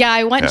that up. Yeah,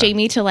 I want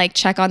Jamie to like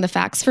check on the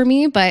facts for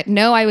me. But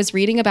no, I was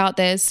reading about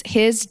this.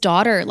 His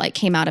daughter like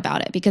came out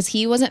about it because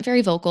he wasn't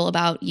very vocal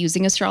about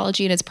using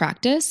astrology in his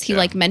practice. He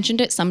like mentioned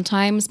it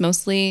sometimes,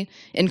 mostly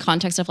in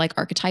context of like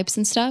archetypes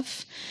and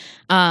stuff.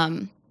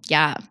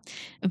 Yeah.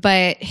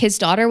 But his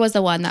daughter was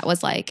the one that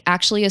was like,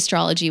 actually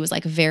astrology was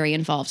like very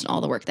involved in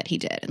all the work that he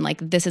did. And like,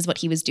 this is what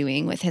he was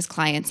doing with his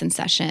clients in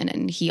session.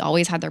 And he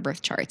always had their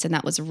birth charts. And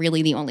that was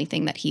really the only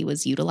thing that he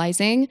was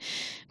utilizing.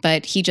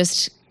 But he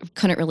just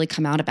couldn't really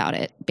come out about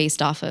it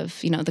based off of,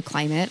 the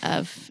climate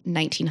of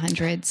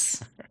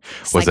 1900s.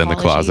 Was in the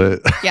closet.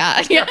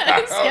 Yeah.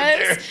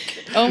 Yes.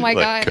 Oh my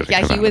God.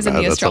 Yeah. He was in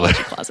the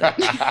astrology closet.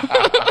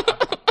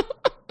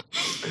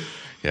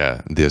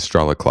 Yeah. The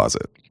astrologer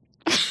closet.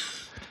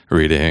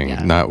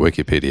 Reading, not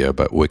Wikipedia,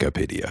 but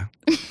Wikipedia.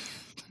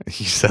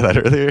 You said that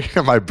earlier?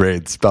 My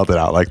brain spelled it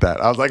out like that.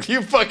 I was like,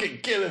 you fucking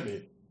kidding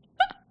me.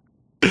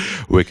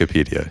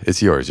 Wikipedia.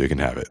 It's yours. You can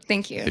have it.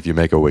 Thank you. If you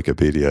make a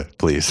Wikipedia,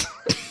 please.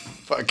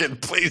 Fucking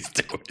please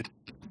do it.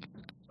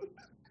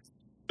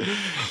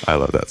 I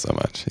love that so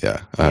much.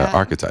 Yeah.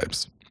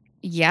 Archetypes.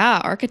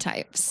 Yeah,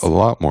 archetypes. A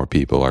lot more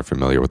people are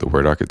familiar with the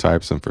word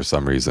archetypes. And for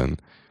some reason,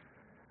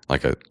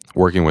 like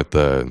working with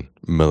the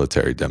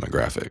military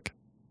demographic,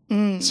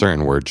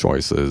 certain word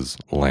choices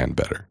land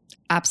better.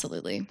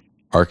 Absolutely.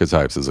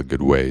 Archetypes is a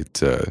good way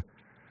to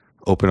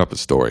open up a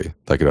story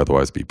that could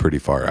otherwise be pretty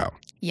far out.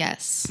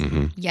 Yes.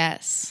 Mm-hmm.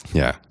 Yes.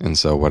 Yeah. And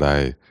so what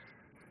I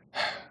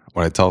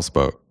tell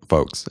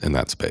folks in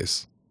that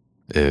space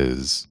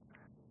is,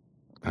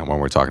 and when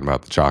we're talking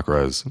about the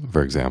chakras,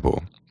 for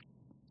example,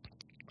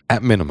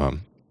 at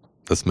minimum,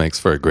 this makes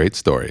for a great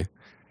story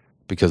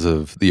because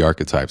of the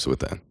archetypes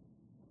within.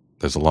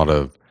 There's a lot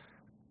of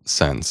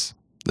sense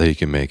that you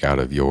can make out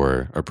of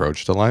your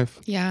approach to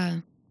life. Yeah.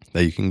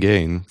 That you can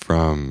gain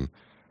from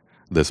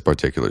this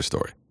particular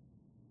story.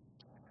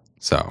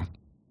 So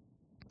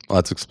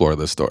let's explore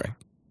this story.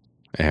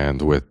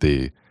 And with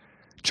the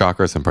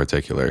chakras in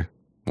particular,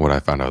 what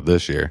I found out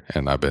this year,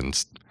 and I've been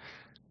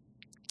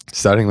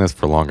studying this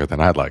for longer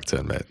than I'd like to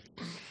admit.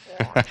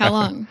 How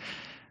long?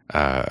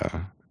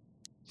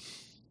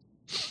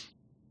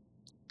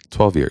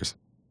 12 years.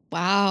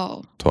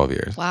 Wow. 12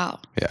 years. Wow.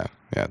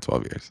 Yeah,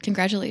 12 years.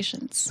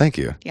 Congratulations. Thank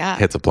you. Yeah.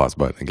 Hits applause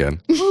button again.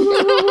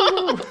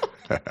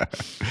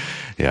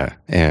 Yeah.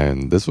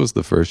 And this was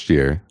the first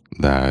year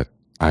that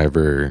I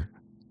ever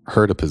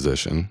heard a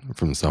position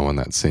from someone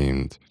that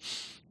seemed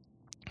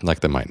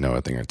like they might know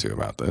a thing or two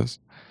about this,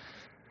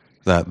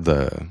 that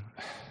the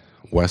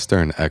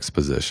Western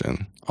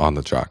exposition on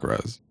the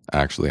chakras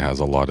actually has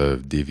a lot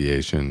of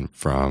deviation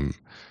from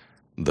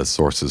the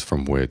sources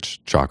from which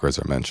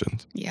chakras are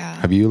mentioned. Yeah.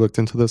 Have you looked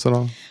into this at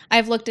all?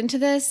 I've looked into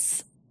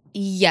this,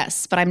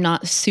 yes, but I'm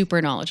not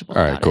super knowledgeable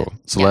all about right, cool.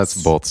 it. So Yes.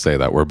 let's both say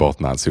that we're both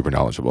not super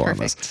knowledgeable on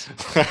this.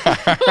 Perfect.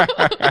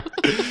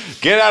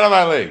 Get out of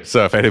my league.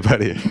 So if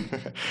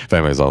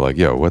anybody's all like,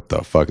 yo, what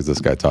the fuck is this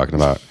guy talking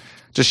about?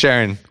 Just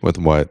sharing with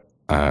what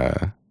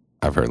I've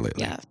heard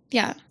lately. Yeah.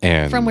 Yeah.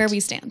 And From where we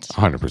stand.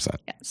 100%.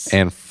 Yes.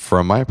 And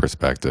from my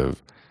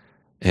perspective,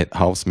 it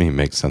helps me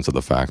make sense of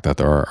the fact that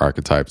there are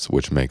archetypes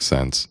which make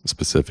sense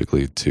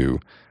specifically to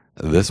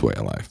this way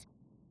of life.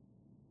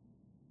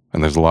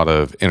 And there's a lot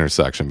of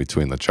intersection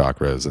between the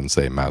chakras and,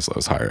 say,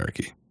 Maslow's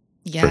hierarchy,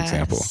 Yes. for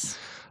example.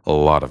 A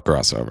lot of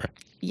crossover.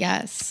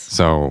 Yes.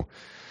 So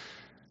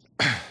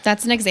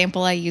that's an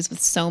example I use with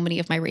so many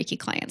of my Reiki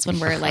clients when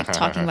we're like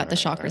talking about the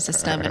chakra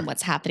system and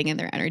what's happening in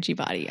their energy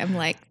body. I'm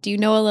like, do you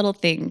know a little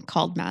thing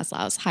called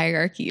Maslow's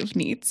hierarchy of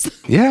needs?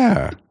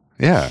 Yeah.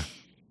 Yeah.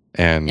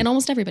 And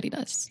almost everybody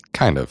does.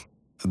 Kind of.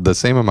 The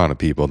same amount of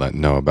people that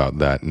know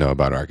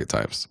about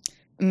archetypes.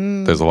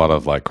 There's a lot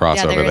of like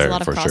crossover there is there, a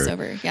lot of for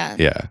crossover. sure. Yeah.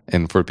 Yeah.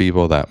 And for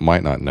people that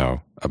might not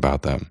know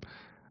about them,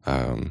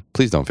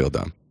 please don't feel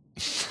dumb.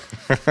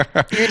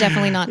 You're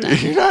definitely not dumb.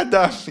 You're not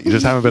dumb. You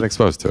just haven't been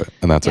exposed to it.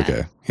 And that's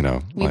okay. You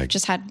know, we've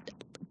just had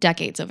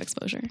decades of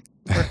exposure,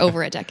 or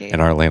over a decade.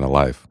 In our lane of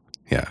life.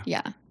 Yeah.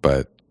 Yeah.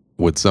 But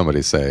would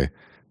somebody say,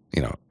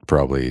 you know,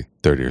 probably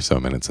 30 or so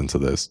minutes into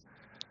this,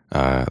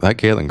 that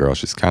Caitlin girl,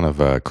 she's kind of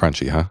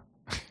crunchy, huh?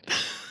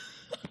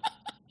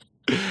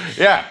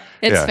 Yeah.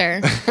 It's fair.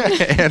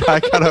 And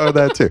I kind of owe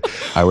that too.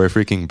 I wear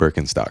freaking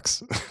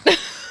Birkenstocks,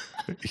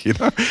 you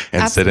know,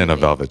 and sit in a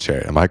velvet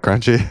chair. Am I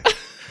crunchy?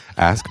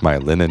 Ask my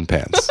linen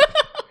pants.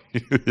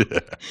 Yeah.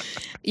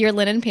 Your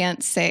linen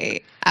pants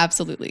say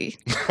absolutely.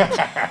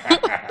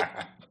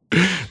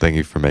 Thank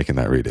you for making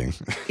that reading.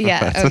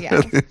 Yeah. Oh, yeah.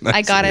 Really nice.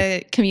 I got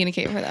to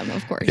communicate for them,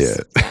 of course.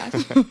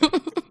 Yeah.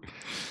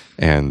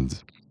 And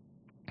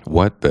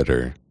what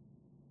better,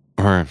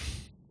 or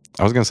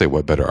I was going to say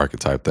what better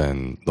archetype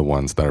than the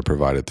ones that are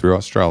provided through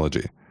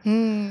astrology.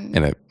 And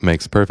it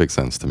makes perfect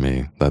sense to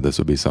me that this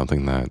would be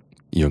something that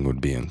Jung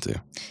would be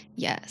into.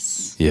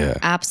 Yes. Yeah.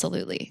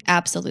 Absolutely.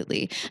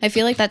 Absolutely. I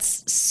feel like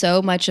that's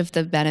so much of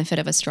the benefit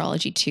of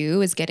astrology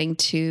too, is getting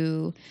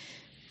to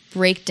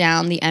break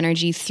down the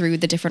energy through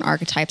the different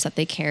archetypes that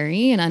they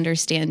carry and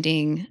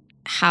understanding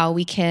how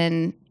we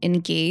can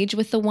engage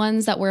with the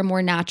ones that we're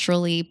more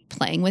naturally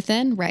playing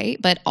within,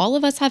 right? But all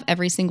of us have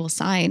every single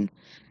sign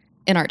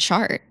in our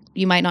chart.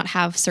 You might not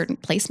have certain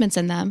placements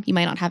in them. You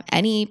might not have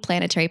any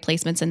planetary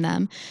placements in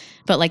them,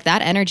 but like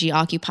that energy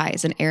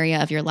occupies an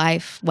area of your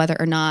life, whether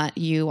or not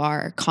you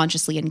are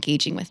consciously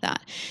engaging with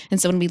that. And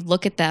so when we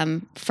look at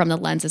them from the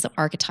lenses of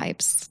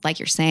archetypes, like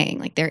you're saying,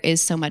 like there is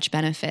so much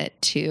benefit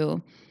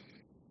to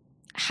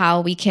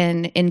how we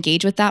can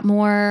engage with that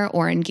more,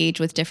 or engage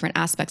with different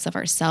aspects of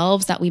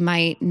ourselves that we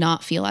might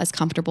not feel as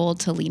comfortable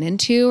to lean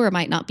into, or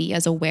might not be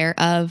as aware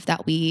of,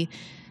 that we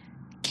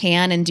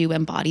can and do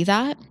embody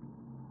that.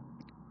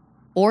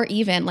 Or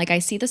even, like I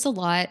see this a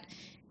lot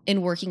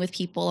in working with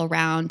people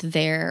around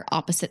their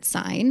opposite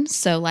sign.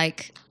 So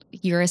like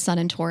you're a sun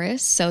in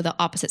Taurus, so the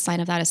opposite sign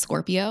of that is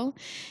Scorpio.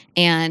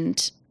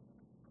 And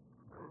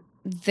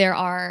there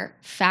are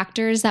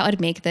factors that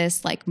would make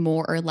this like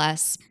more or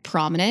less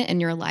prominent in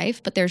your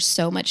life, but there's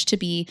so much to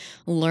be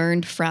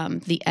learned from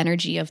the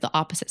energy of the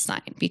opposite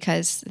sign,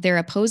 because they're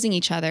opposing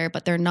each other,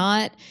 but they're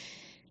not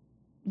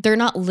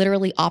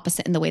literally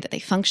opposite in the way that they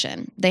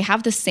function. They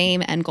have the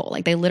same end goal.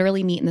 Like they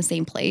literally meet in the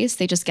same place.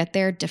 They just get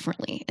there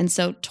differently. And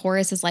so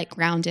Taurus is like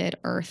grounded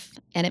earth,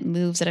 and it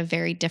moves at a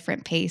very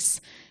different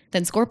pace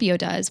than Scorpio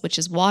does, which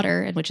is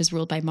water and which is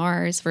ruled by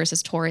Mars,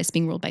 versus Taurus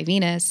being ruled by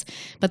Venus.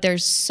 But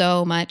there's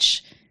so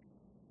much,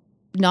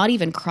 not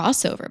even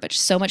crossover, but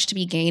so much to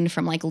be gained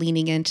from like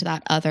leaning into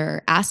that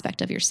other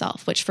aspect of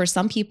yourself, which for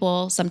some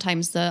people,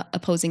 sometimes the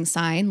opposing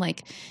sign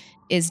like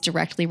is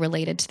directly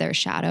related to their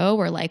shadow,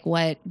 or like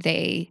what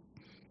they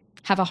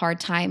have a hard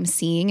time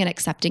seeing and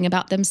accepting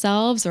about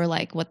themselves, or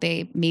like what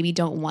they maybe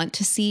don't want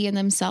to see in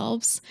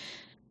themselves.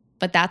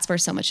 But that's where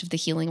so much of the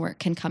healing work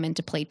can come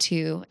into play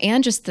too,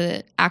 and just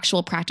the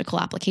actual practical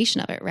application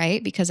of it,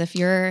 right? Because if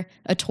you're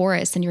a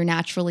Taurus and you're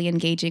naturally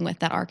engaging with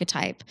that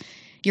archetype,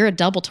 you're a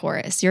double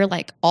Taurus. You're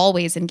like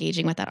always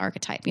engaging with that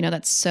archetype. You know,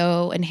 that's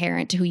so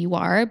inherent to who you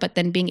are, but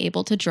then being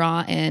able to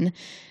draw in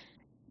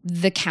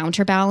the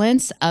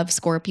counterbalance of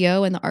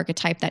Scorpio and the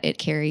archetype that it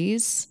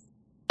carries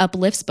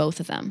uplifts both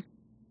of them.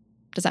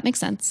 Does that make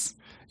sense?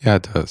 Yeah,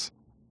 it does.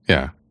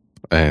 Yeah.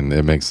 And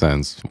it makes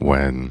sense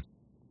when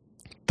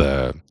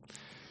the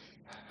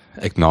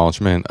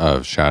acknowledgement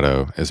of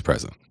shadow is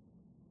present.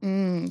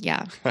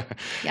 Yeah. Yeah.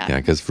 Yeah,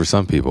 because for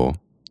some people,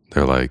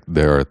 they're like,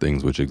 there are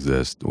things which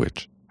exist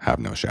which have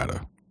no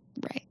shadow.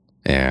 Right.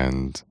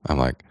 And I'm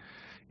like,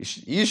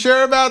 you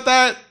sure about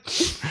that?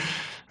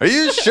 Are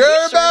you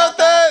sure about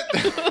that?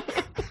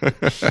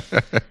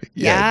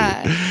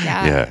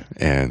 Yeah.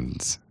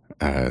 And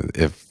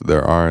if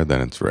there are, then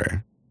it's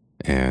rare.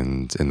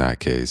 And in that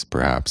case,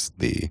 perhaps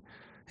the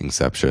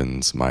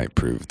exceptions might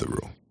prove the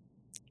rule.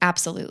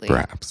 Absolutely.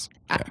 Perhaps.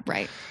 Yeah.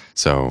 Right.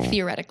 So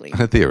theoretically.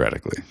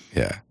 Theoretically,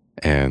 yeah.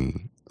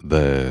 And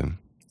the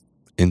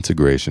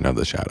integration of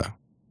the shadow,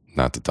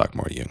 not to talk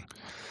more Jung.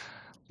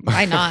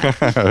 Why not?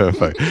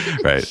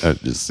 Right.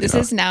 This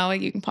is now a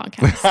Jung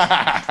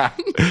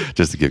podcast.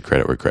 Just to give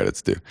credit where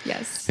credit's due.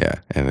 Yes. Yeah.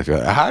 And if you're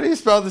like, how do you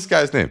spell this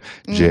guy's name?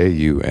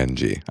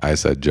 Jung. I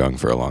said Jung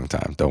for a long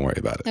time. Don't worry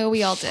about it. Oh,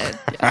 we all did.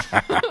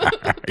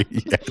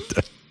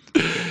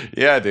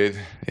 Yeah, dude.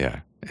 Yeah.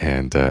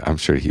 And I'm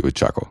sure he would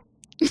chuckle.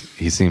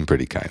 He seemed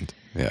pretty kind.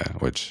 Yeah,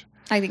 which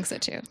I think so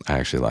too. I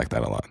actually like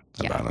that a lot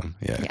Yeah. about him.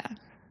 Yeah. Yeah.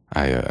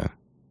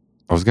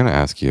 I was going to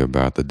ask you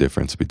about the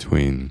difference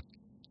between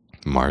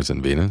Mars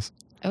and Venus.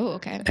 Oh,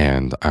 okay.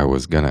 And I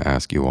was going to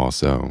ask you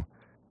also,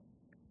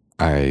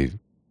 I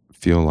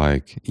feel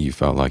like you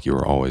felt like you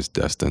were always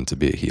destined to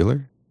be a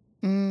healer.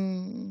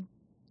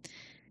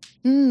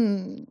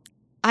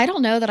 I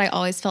don't know that I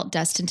always felt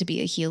destined to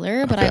be a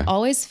healer, but I Okay.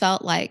 always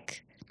felt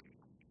like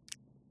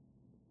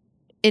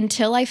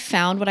until I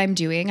found what I'm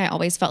doing, I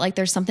always felt like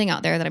there's something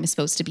out there that I'm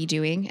supposed to be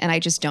doing, and I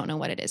just don't know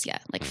what it is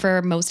yet. Like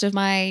for most of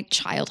my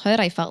childhood,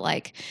 I felt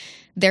like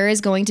there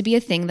is going to be a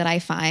thing that I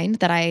find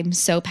that I'm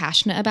so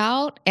passionate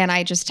about, and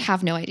I just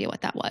have no idea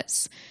what that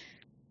was.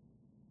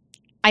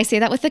 I say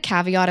that with the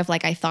caveat of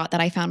like, I thought that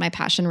I found my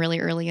passion really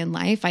early in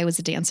life. I was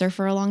a dancer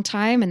for a long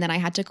time, and then I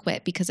had to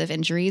quit because of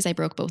injuries. I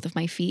broke both of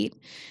my feet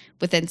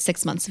within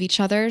 6 months of each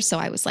other. So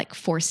I was like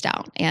forced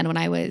out. And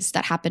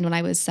that happened when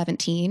I was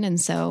 17. And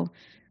so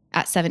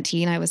at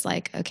 17, I was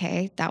like,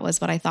 okay, that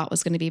was what I thought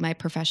was going to be my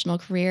professional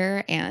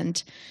career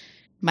and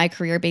my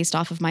career based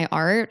off of my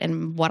art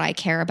and what I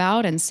care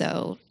about. And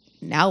so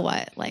now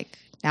what? Like,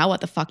 now what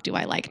the fuck do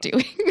I like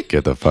doing?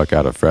 Get the fuck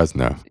out of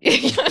Fresno.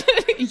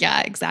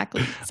 Yeah,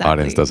 exactly.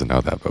 Audience doesn't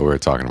know that, but we were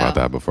talking about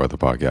that before the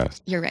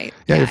podcast. You're right.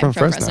 Yeah, you're from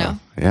Fresno.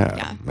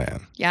 Yeah,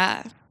 man.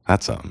 Yeah.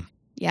 That's something.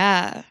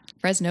 Yeah.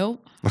 Fresno.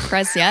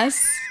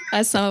 Yes,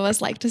 as some of us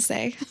like to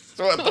say.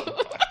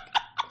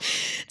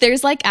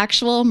 There's like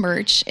actual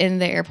merch in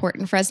the airport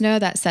in Fresno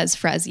that says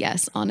Fres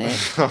Yes on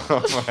it.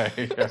 Oh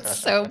my God. It's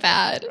so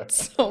bad.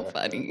 It's so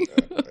funny.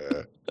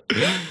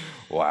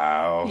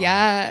 Wow.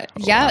 Yeah. Oh,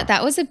 Yeah. wow.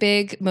 That was a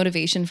big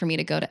motivation for me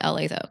to go to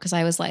LA though. Cause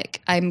I was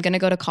like, I'm going to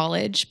go to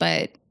college,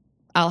 but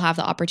I'll have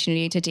the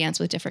opportunity to dance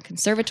with different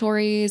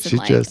conservatories and She's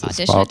like just a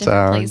audition small at different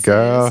town places.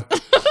 girl.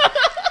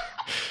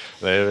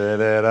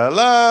 Living in a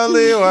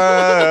lonely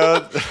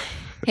world.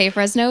 Hey,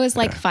 Fresno is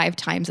like 5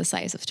 times the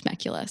size of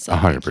Temecula. So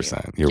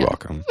 100%. You're Yeah.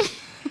 welcome.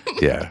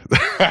 Yeah.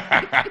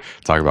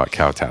 Talk about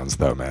cow towns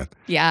though, man.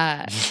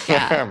 Yeah.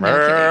 Yeah.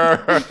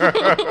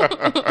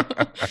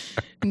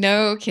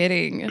 No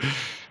kidding.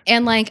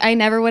 And like, I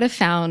never would have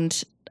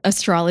found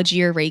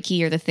astrology or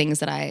Reiki or the things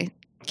that I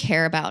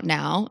care about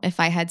now if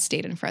I had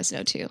stayed in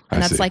Fresno too. And I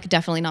that's see. like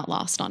definitely not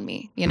lost on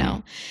me, you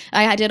know?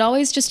 I did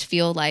always just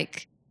feel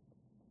like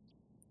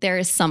there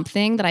is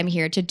something that I'm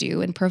here to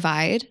do and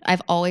provide.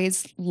 I've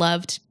always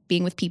loved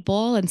being with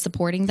people and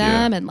supporting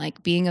them and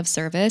like being of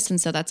service.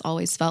 And so that's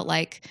always felt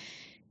like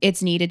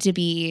it's needed to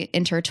be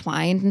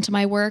intertwined into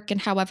my work and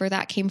however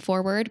that came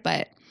forward.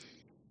 But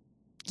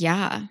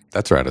yeah.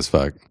 That's right as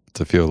fuck.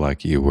 To feel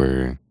like you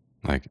were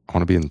like, I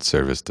want to be in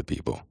service to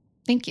people.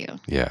 Thank you.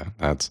 Yeah.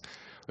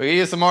 We can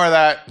use some more of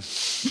that.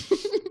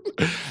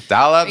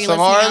 Dial up Are you some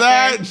more of listening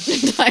out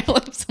that. there? Dial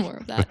up some more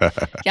of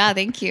that. Yeah,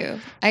 thank you.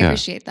 I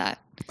appreciate that.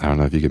 I don't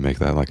know if you could make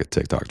that like a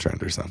TikTok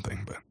trend or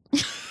something, but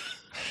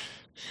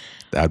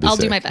that'd be I'll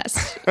sick. do my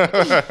best.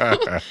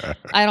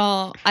 I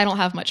don't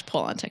have much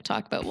pull on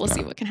TikTok, but we'll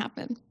see what can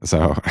happen.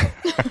 So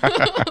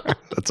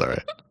that's all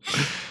right.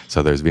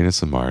 So there's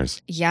Venus and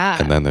Mars. Yeah.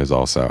 And then there's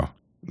also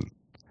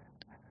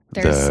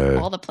There's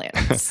all the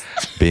planets.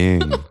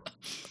 being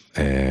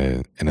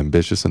an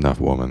ambitious enough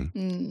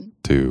woman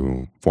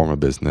to form a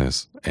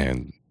business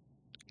and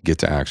get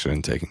to action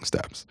and taking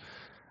steps.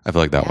 I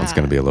feel like that one's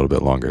going to be a little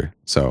bit longer.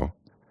 So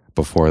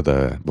before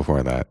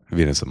that,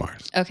 Venus and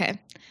Mars. Okay.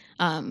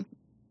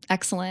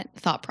 Excellent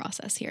thought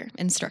process here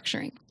in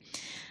structuring.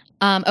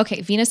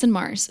 Okay, Venus and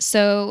Mars.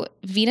 So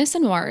Venus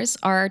and Mars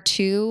are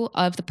 2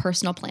 of the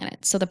personal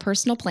planets. So the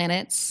personal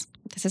planets,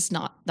 this is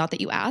not that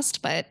you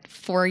asked, but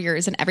for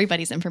yours and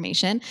everybody's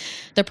information,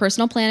 the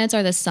personal planets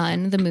are the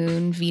Sun, the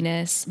Moon,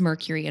 Venus,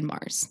 Mercury, and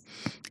Mars.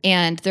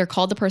 And they're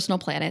called the personal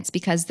planets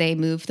because they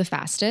move the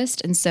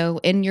fastest. And so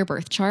in your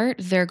birth chart,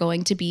 they're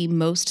going to be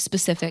most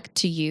specific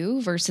to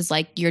you versus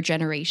like your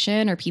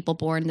generation or people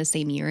born the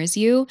same year as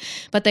you.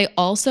 But they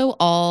also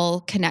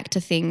all connect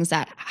to things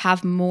that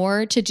have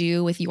more to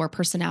do with your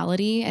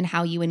personality and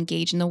how you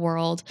engage in the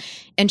world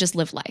and just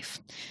live life.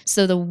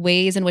 So the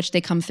ways in which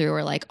they come through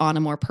are like on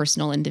a more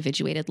personal,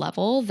 individuated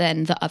level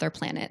than the other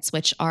planets,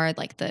 which are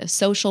like the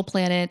social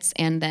planets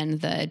and then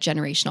the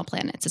generational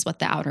planets is what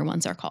the outer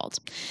ones are called.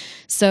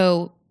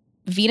 So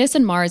Venus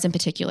and Mars in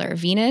particular,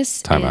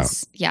 Venus Time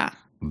is, out.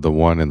 The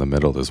one in the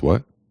middle is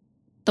what?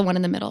 The one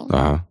in the middle.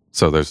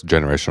 So there's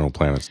generational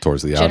planets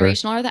towards the outer.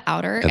 Generational are the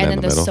outer, and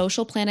then the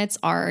social planets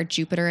are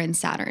Jupiter and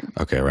Saturn.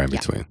 Okay, right in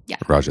between. Yeah,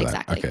 Roger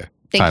exactly. that. Okay.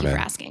 Thank you for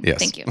asking. Yes.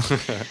 Thank you.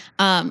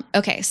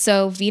 Okay,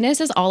 so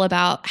Venus is all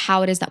about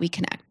how it is that we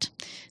connect.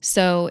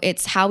 So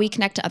it's how we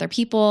connect to other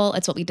people.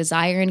 It's what we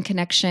desire in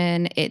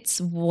connection. It's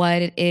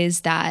what it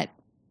is that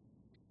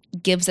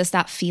gives us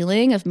that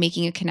feeling of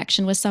making a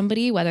connection with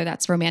somebody, whether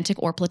that's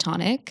romantic or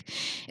platonic.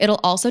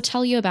 It'll also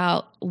tell you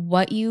about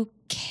what you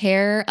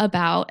care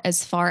about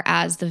as far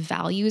as the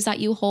values that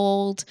you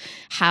hold,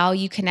 how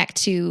you connect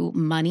to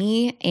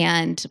money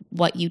and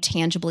what you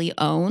tangibly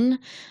own.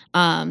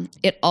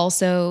 It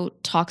also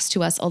talks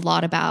to us a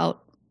lot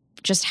about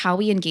just how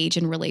we engage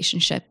in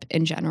relationship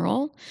in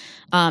general,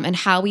 and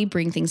how we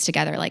bring things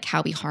together, like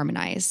how we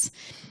harmonize.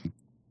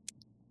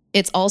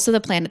 It's also the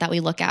planet that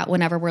we look at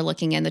whenever we're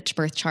looking in the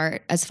birth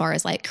chart as far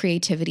as like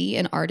creativity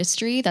and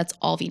artistry. That's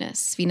all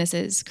Venus. Venus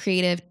is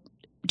creative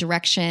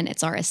direction.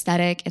 It's our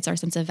aesthetic. It's our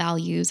sense of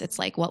values. It's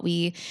like what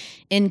we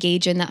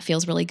engage in that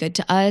feels really good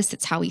to us.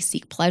 It's how we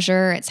seek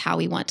pleasure. It's how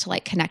we want to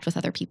like connect with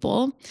other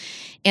people.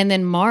 And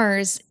then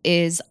Mars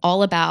is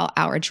all about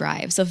our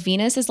drive. So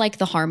Venus is like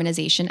the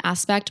harmonization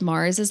aspect.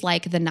 Mars is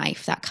like the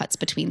knife that cuts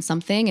between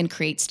something and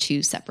creates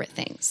two separate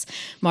things.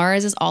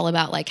 Mars is all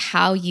about like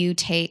how you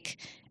take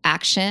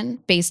action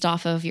based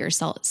off of your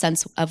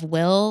sense of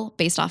will,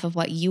 based off of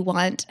what you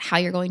want, how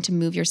you're going to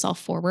move yourself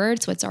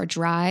forward. So it's our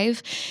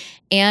drive.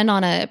 And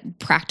on a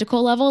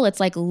practical level, it's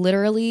like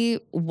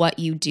literally what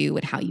you do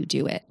and how you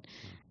do it.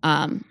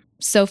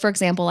 So for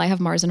example, I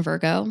have Mars in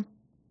Virgo.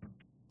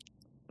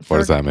 What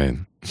does that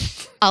mean?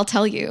 I'll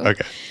tell you.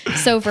 Okay.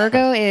 So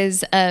Virgo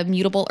is a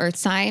mutable earth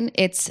sign.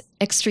 It's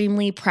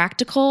extremely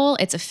practical.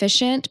 It's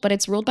efficient, but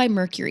it's ruled by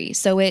Mercury.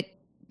 So it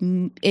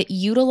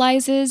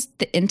utilizes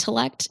the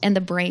intellect and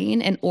the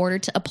brain in order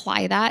to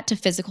apply that to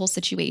physical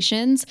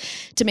situations,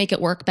 to make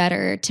it work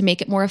better, to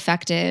make it more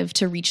effective,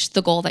 to reach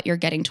the goal that you're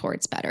getting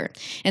towards better.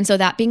 And so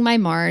that being my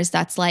Mars,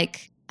 that's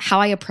like how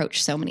I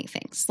approach so many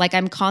things. Like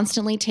I'm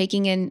constantly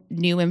taking in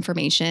new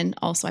information.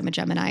 Also, I'm a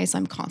Gemini, so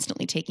I'm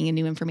constantly taking in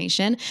new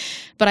information,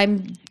 but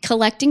I'm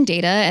collecting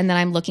data and then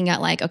I'm looking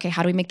at like, okay,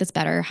 how do we make this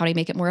better? How do I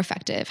make it more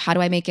effective? How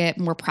do I make it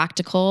more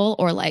practical?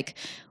 Or like,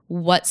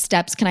 what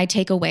steps can I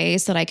take away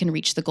so that I can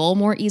reach the goal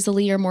more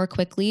easily or more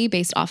quickly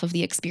based off of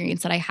the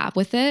experience that I have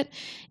with it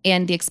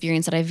and the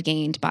experience that I've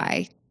gained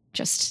by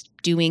just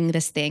doing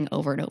this thing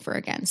over and over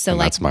again. So And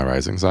like that's my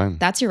rising sign?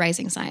 that's your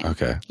rising sign.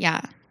 Okay.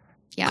 Yeah.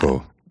 Yeah.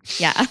 Cool.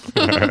 Yeah.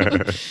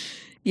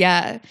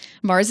 Yeah.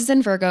 Mars is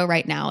in Virgo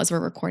right now as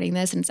we're recording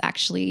this, and it's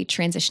actually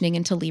transitioning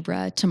into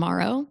Libra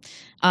tomorrow.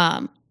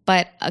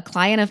 But a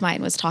client of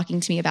mine was talking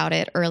to me about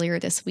it earlier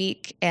this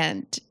week,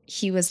 and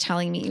he was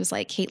telling me, he was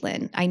like,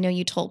 Caitlin, I know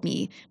you told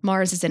me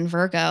Mars is in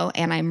Virgo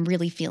and I'm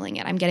really feeling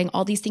it. I'm getting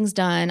all these things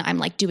done. I'm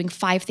like doing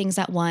 5 things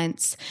at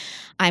once.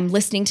 I'm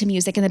listening to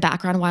music in the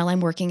background while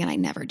I'm working, and I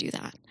never do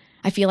that.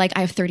 I feel like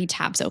I have 30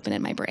 tabs open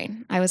in my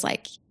brain. I was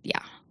like,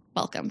 yeah,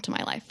 welcome to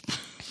my life.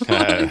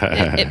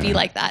 It be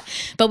like that.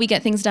 But we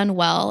get things done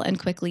well and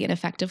quickly and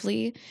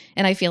effectively.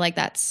 And I feel like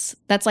that's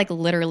like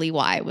literally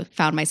why I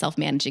found myself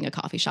managing a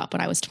coffee shop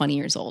when I was 20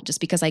 years old, just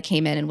because I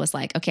came in and was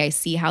like, okay, I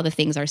see how the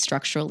things are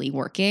structurally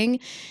working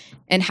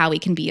and how we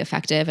can be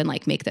effective and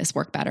like make this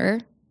work better.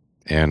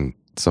 And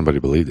somebody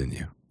believed in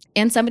you.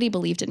 And somebody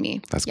believed in me.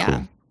 That's yeah.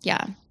 cool.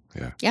 Yeah.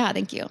 Yeah. Yeah.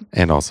 Thank you.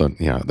 And also,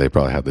 they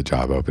probably had the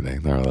job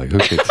opening. They were like,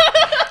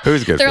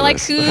 who's good They're for like,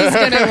 this? who's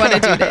going to want to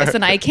do this?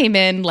 And I came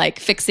in like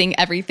fixing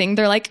everything.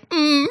 They're like,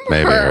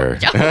 Maybe her.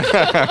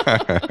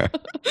 Yeah.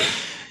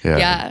 Yeah.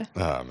 Yeah.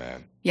 Oh,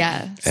 man.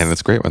 Yeah. And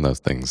it's great when those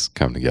things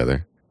come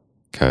together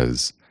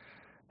because,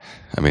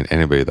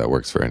 anybody that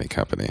works for any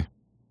company,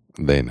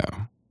 they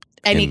know.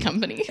 Any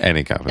company.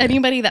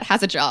 Anybody that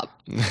has a job.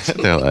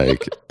 They're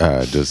like,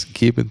 just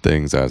keeping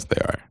things as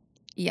they are.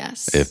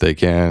 Yes. If they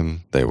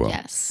can, they will.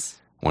 Yes.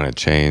 When a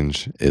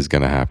change is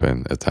going to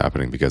happen, it's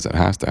happening because it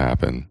has to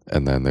happen.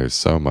 And then there's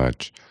so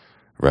much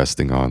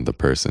resting on the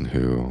person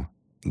who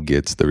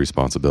gets the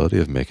responsibility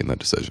of making the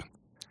decision.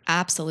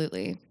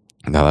 Absolutely.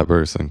 Now that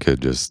person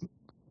could just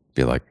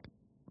be like,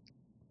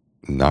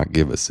 not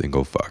give a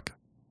single fuck.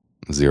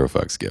 0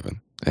 fucks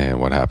given. And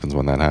what happens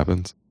when that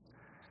happens?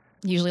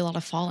 Usually a lot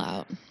of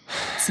fallout.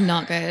 It's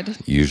not good.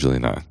 Usually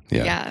not.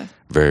 Yeah.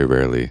 Very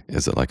rarely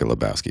is it like a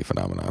Lebowski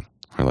phenomenon.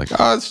 We're like,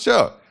 oh, it's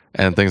chill.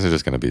 And things are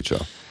just going to be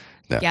chill.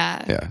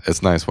 Yeah.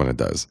 It's nice when it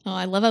does. Oh,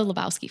 I love a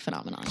Lebowski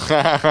phenomenon.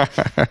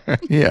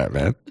 Yeah,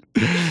 man.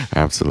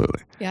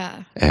 Absolutely.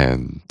 Yeah.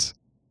 And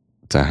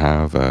to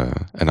have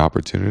an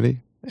opportunity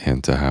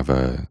and to have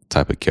a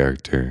type of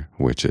character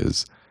which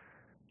is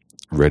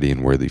ready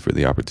and worthy for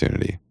the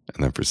opportunity.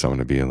 And then for someone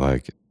to be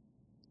like,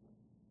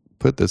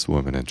 put this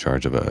woman in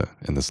charge of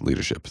in this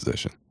leadership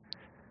position.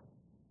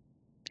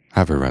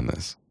 Have her run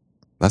this.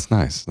 That's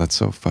nice. That's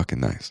so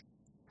fucking nice.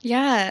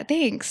 Yeah,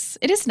 thanks.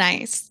 It is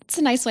nice. It's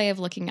a nice way of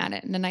looking at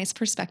it and a nice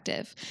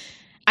perspective.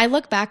 I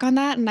look back on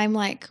that and I'm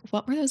like,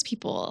 what were those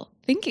people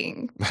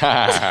thinking? Not this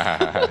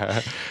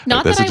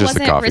that I is just a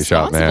wasn't coffee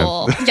shop, man.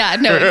 responsible. Yeah,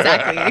 no,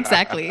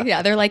 exactly.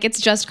 Yeah, they're like, it's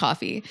just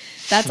coffee.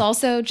 That's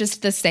also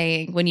just the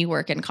saying when you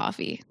work in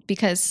coffee,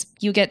 because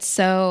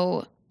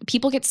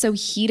people get so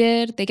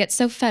heated. They get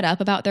so fed up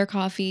about their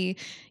coffee.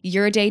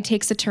 Your day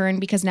takes a turn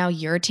because now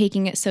you're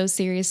taking it so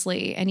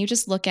seriously. And you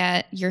just look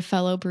at your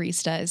fellow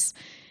baristas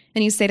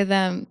and you say to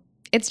them,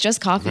 it's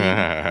just coffee.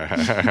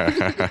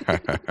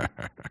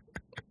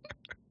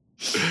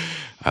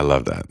 I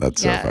love that.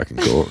 That's so fucking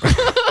cool.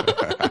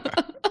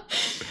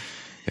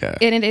 Yeah.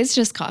 And it is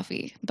just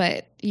coffee,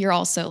 but you're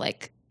also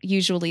like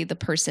usually the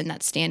person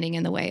that's standing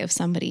in the way of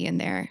somebody in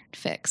their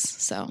fix.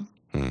 So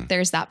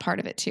there's that part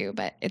of it too,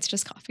 but it's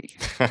just coffee.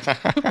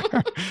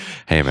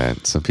 Hey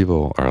man, some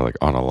people are like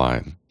on a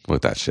line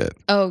with that shit.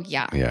 Oh,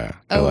 yeah. Yeah.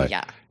 They're Oh, like,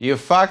 yeah. you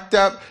fucked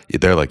up.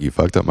 They're like, you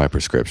fucked up my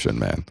prescription,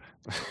 man.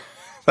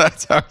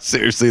 That's how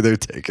seriously they're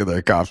taking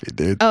their coffee,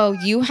 dude. Oh,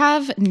 you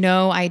have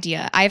no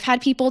idea. I've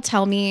had people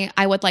tell me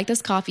I would like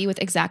this coffee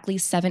with exactly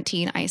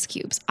 17 ice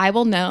cubes. I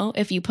will know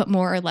if you put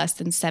more or less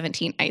than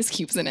 17 ice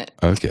cubes in it.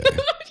 Okay.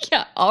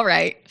 Yeah. All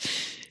right.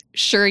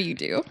 Sure you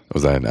do.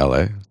 Was that in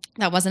LA?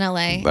 That was in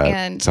LA. That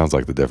And sounds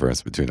like the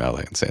difference between LA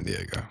and San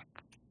Diego.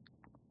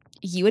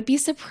 you would be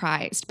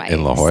surprised by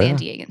In La Jolla? San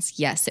Diegans.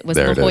 Yes, it was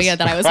There La it Jolla is.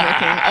 that I was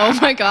working. Oh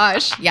my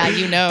gosh. Yeah,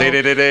 you know. Ding,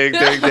 ding, ding,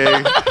 ding,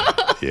 ding.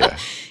 Yeah.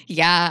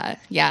 Yeah,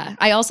 yeah.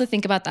 I also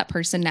think about that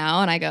person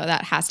now and I go,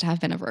 that has to have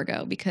been a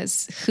Virgo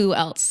because who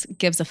else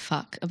gives a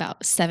fuck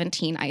about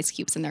 17 ice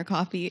cubes in their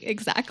coffee?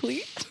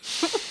 Exactly.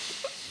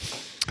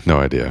 No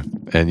idea.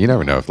 And you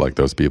never know if like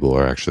those people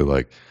are actually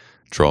like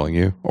trolling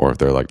you or if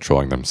they're like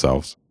trolling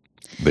themselves.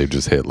 They've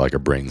just hit like a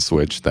brain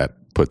switch that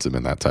puts them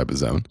in that type of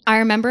zone. I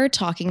remember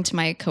talking to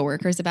my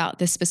coworkers about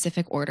this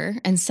specific order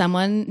and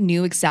someone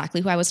knew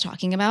exactly who I was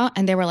talking about.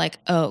 And they were like,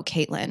 oh,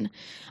 Caitlin,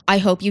 I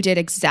hope you did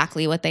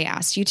exactly what they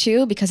asked you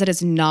to because it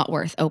is not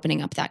worth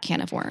opening up that can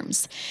of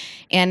worms.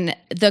 And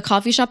the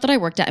coffee shop that I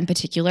worked at in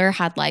particular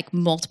had like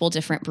multiple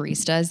different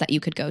baristas that you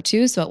could go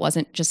to. So it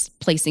wasn't just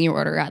placing your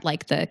order at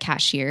like the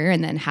cashier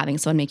and then having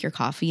someone make your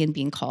coffee and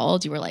being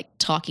called. You were like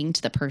talking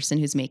to the person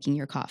who's making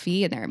your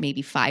coffee. And there are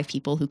maybe 5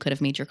 people who could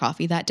have made your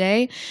coffee that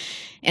day.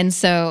 And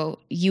so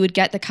you would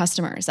get the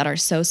customers that are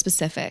so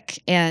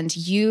specific and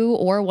you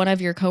or one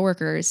of your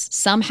coworkers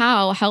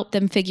somehow help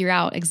them figure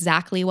out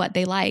exactly what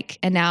they like.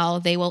 And now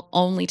they will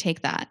only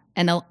take that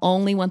and they'll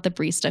only want the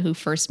barista who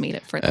first made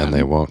it for them. And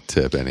they won't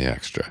tip any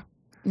extra.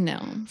 No.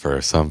 For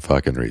some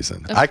fucking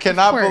reason. Of I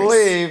cannot course.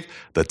 believe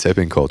the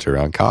tipping culture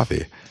on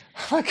coffee.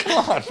 Like,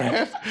 come on,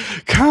 man.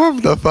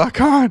 Come the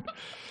fuck on.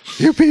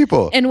 You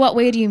people. In what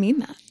way do you mean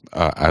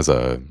that? As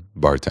a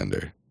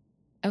bartender,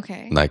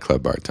 Okay.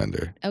 nightclub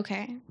bartender.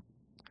 Okay.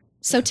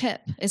 So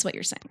tip is what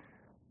you're saying.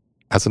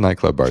 As a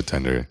nightclub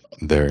bartender,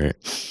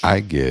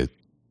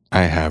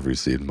 I have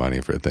received money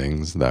for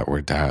things that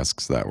were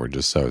tasks that were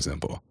just so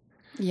simple.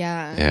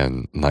 Yeah.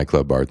 And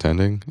nightclub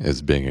bartending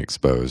is being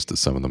exposed to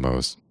some of the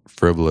most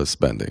frivolous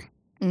spending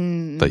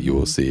that you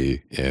will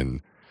see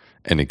in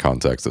any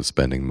context of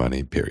spending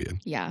money, period.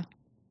 Yeah.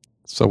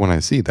 So when I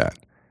see that,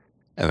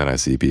 and then I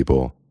see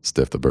people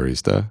stiff the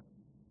barista,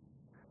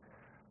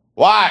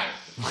 why?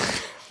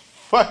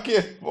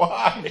 Fucking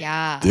why?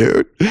 Yeah.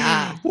 Dude.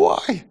 Yeah.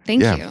 Why?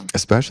 Thank you.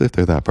 Especially if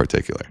they're that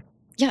particular.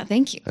 Yeah.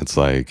 Thank you. It's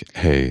like,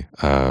 hey,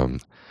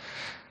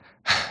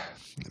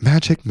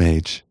 magic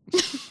mage,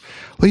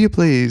 will you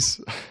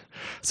please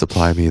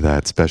supply me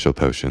that special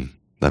potion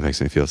that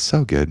makes me feel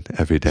so good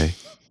every day?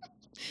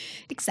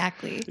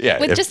 Exactly. Yeah,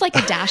 With just like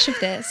a dash of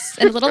this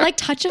and a little like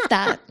touch of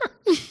that.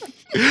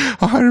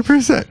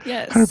 100%.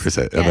 Yes.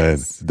 100%. And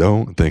Yes. then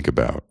don't think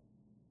about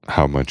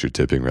how much you're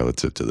tipping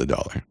relative to the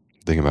dollar.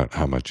 Think about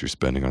how much you're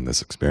spending on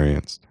this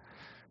experience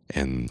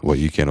and what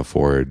you can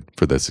afford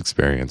for this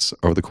experience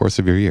over the course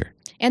of your year.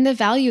 And the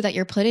value that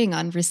you're putting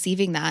on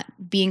receiving that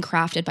being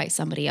crafted by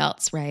somebody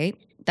else, right?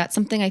 That's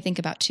something I think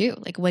about too.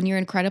 Like when you're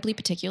incredibly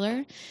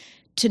particular,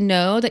 to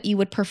know that you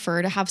would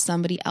prefer to have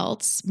somebody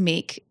else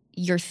make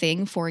your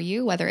thing for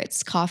you, whether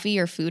it's coffee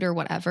or food or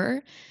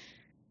whatever,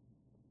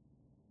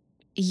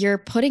 you're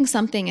putting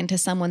something into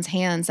someone's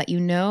hands that you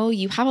know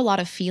you have a lot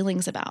of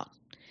feelings about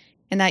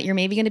and that you're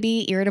maybe going to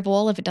be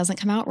irritable if it doesn't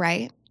come out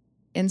right.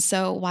 And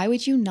so why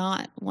would you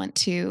not want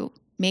to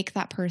make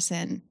that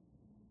person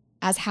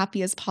as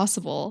happy as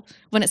possible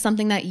when it's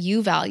something that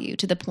you value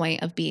to the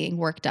point of being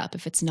worked up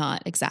if it's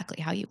not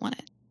exactly how you want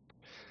it?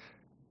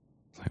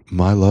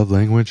 My love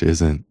language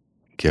isn't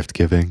gift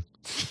giving.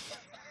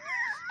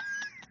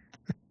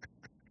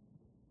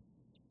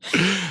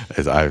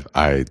 As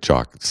I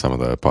chalk some of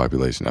the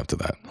population up to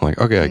that. I'm like,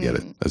 okay, I get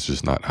it. That's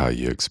just not how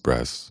you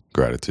express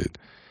gratitude.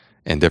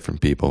 And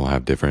different people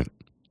have different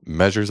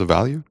measures of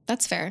value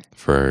That's fair.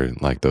 for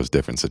like those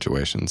different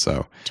situations.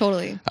 So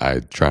Totally. I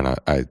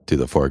do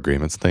the 4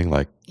 agreements thing,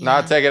 like Yeah.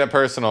 not taking it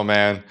personal,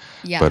 man.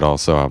 Yeah. But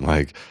also I'm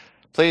like,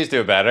 please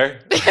do better.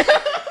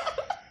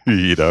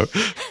 You know?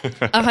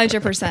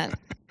 100%.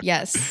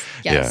 Yes.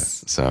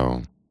 Yes. Yeah.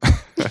 So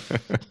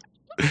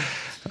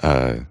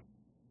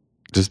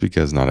just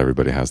because not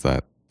everybody has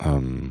that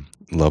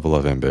level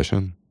of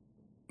ambition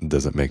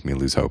doesn't make me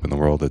lose hope in the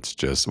world. It's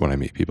just when I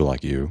meet people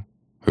like you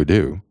who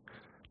do,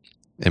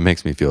 it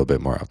makes me feel a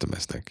bit more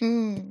optimistic,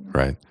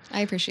 right?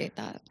 I appreciate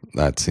that.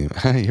 That seems,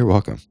 you're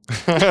welcome.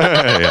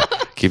 Yeah.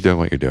 Keep doing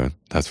what you're doing.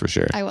 That's for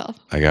sure. I will.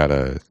 I got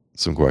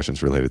some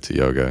questions related to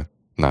yoga,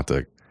 not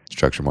to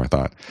structure more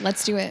thought.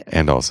 Let's do it.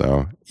 And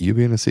also, you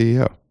being a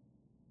CEO,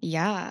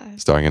 Yeah.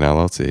 starting an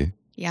LLC,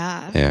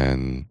 Yeah.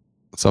 and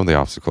some of the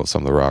obstacles,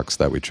 some of the rocks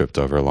that we tripped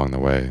over along the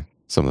way,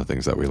 some of the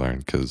things that we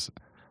learned, because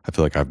I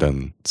feel like I've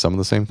done some of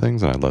the same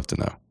things, and I'd love to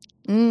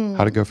know.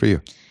 How'd it go for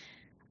you?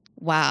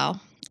 Wow.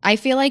 I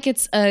feel like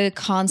it's a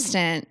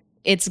constant,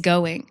 it's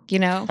going, you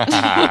know?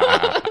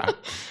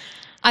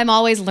 I'm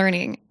always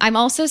learning. I'm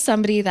also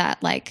somebody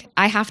that like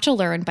I have to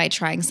learn by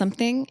trying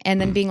something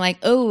and then being like,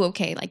 oh,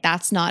 okay, like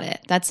that's not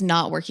it. That's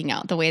not working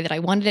out the way that I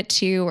wanted it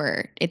to,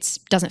 or it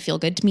doesn't feel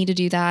good to me to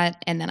do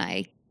that. And then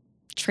I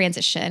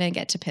transition and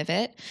get to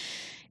pivot.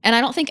 And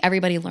I don't think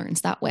everybody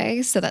learns that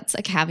way. So that's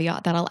a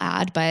caveat that I'll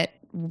add. But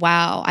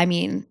wow, I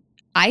mean,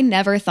 I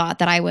never thought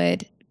that I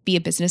would be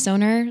a business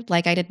owner.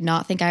 Like I did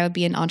not think I would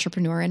be an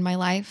entrepreneur in my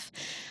life.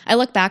 I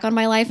look back on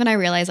my life and I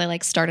realize I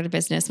like started a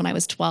business when I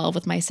was 12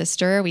 with my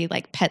sister. We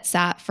like pet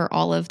sat for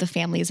all of the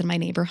families in my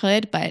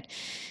neighborhood, but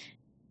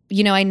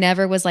you know, I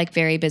never was like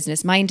very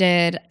business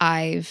minded.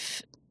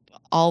 I've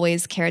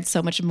always cared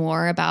so much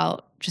more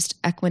about just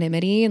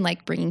equanimity and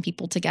like bringing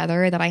people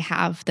together that I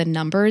have the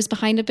numbers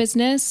behind a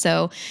business.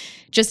 So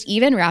just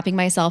even wrapping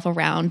myself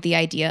around the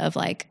idea of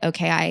like,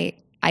 okay,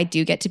 I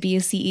do get to be a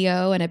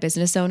CEO and a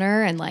business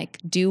owner and like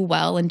do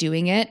well in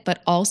doing it,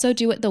 but also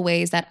do it the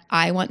ways that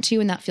I want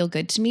to and that feel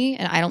good to me.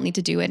 And I don't need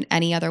to do it in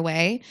any other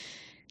way,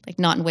 like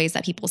not in ways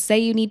that people say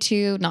you need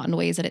to, not in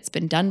ways that it's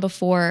been done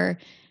before,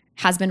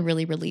 has been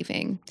really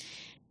relieving.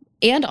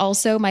 And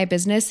also my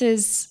business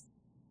is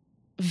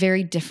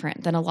very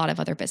different than a lot of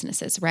other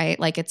businesses, right?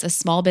 Like it's a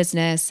small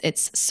business,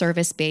 it's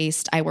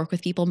service-based. I work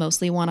with people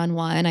mostly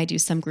one-on-one. I do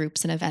some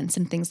groups and events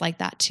and things like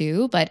that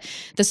too. But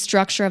the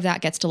structure of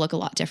that gets to look a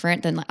lot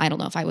different than, I don't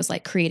know, if I was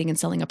like creating and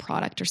selling a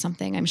product or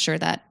something. I'm sure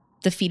that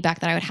the feedback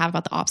that I would have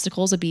about the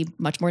obstacles would be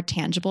much more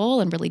tangible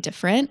and really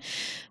different.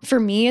 For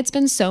me, it's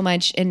been so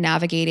much in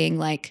navigating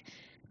like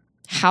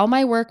how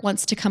my work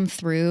wants to come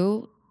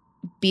through,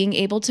 being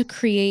able to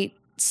create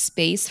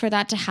space for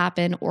that to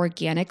happen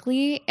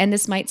organically. And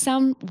this might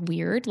sound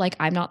weird, like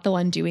I'm not the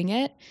one doing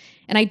it.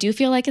 And I do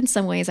feel like in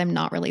some ways I'm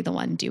not really the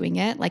one doing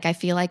it. Like I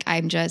feel like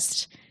I'm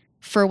just,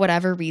 for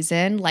whatever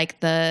reason,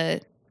 like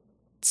the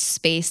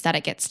space that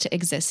it gets to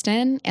exist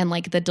in and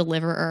like the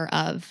deliverer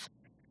of,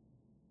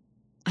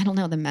 I don't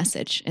know, the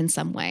message in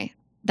some way.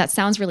 That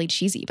sounds really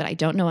cheesy, but I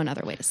don't know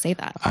another way to say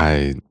that.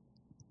 I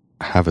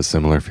have a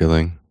similar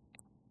feeling,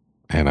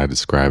 and I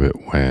describe it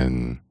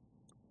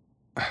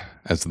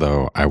as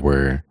though I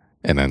were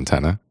an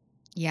antenna.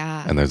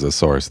 Yeah. And there's a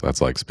source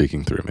that's like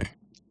speaking through me.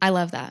 I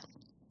love that.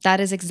 That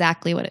is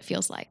exactly what it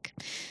feels like.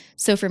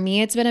 So for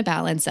me, it's been a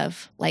balance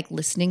of like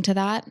listening to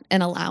that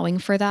and allowing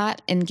for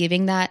that and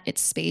giving that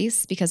its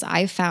space, because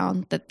I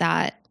found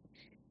that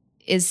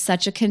is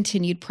such a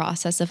continued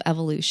process of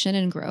evolution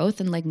and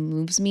growth and like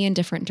moves me in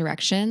different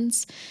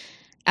directions.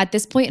 At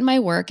this point in my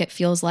work, it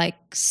feels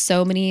like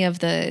so many of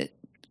the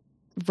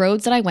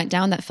roads that I went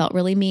down that felt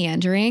really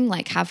meandering,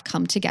 like have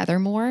come together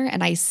more,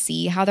 and I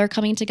see how they're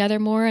coming together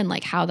more and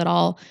like how that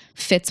all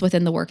fits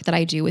within the work that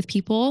I do with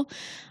people.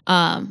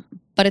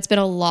 But it's been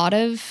a lot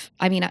of,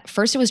 I mean, at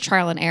first it was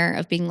trial and error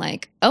of being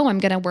like, oh, I'm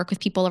going to work with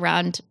people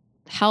around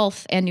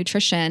health and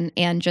nutrition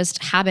and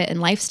just habit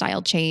and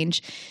lifestyle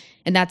change.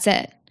 And that's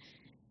it.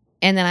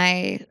 And then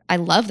I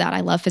love that.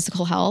 I love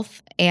physical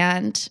health,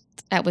 and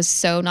that was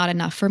so not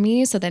enough for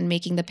me. So then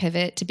making the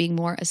pivot to being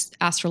more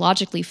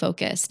astrologically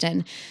focused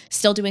and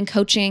still doing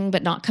coaching,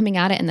 but not coming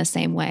at it in the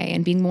same way,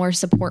 and being more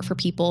support for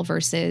people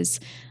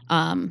versus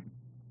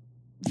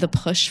the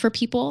push for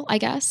people, I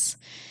guess.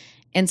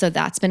 And so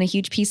that's been a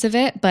huge piece of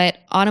it. But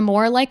on a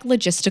more like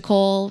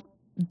logistical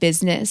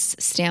business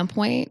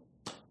standpoint,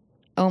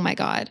 oh my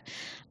God.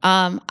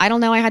 I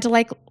don't know. I had to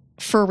like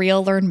for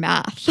real learn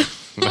math.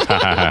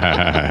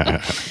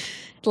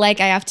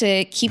 Like I have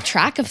to keep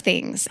track of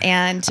things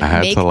and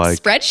make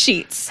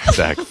spreadsheets.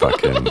 Zach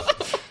fucking.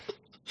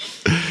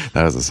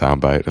 That was a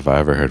soundbite if I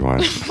ever heard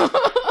one.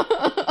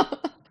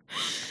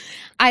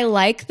 I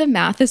like the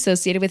math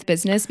associated with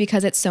business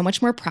because it's so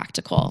much more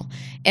practical.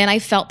 And I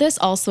felt this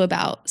also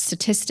about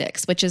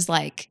statistics, which is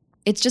like,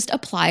 it's just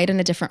applied in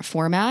a different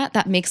format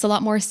that makes a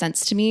lot more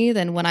sense to me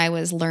than when I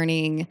was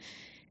learning,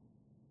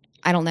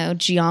 I don't know,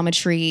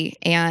 geometry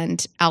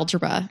and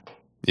algebra.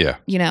 Yeah.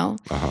 You know?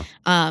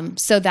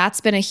 So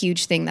that's been a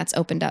huge thing that's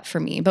opened up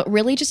for me. But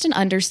really just an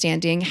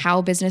understanding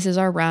how businesses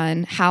are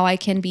run, how I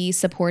can be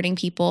supporting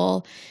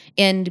people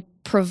and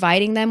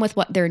providing them with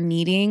what they're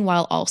needing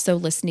while also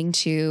listening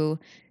to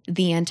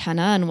the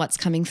antenna and what's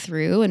coming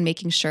through and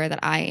making sure that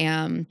I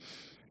am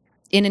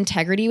in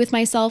integrity with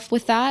myself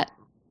with that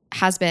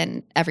has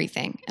been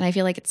everything. And I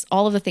feel like it's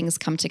all of the things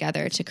come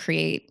together to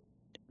create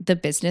the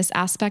business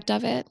aspect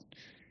of it.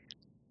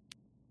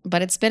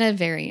 But it's been a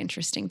very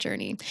interesting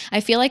journey.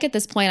 I feel like at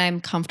this point I'm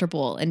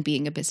comfortable in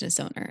being a business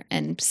owner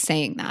and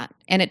saying that.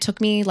 And it took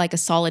me like a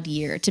solid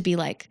year to be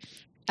like,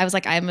 I was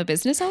like, I'm a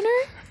business owner.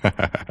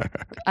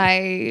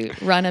 I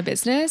run a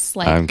business.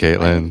 Like I'm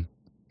Caitlin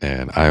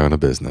and I own a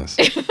business.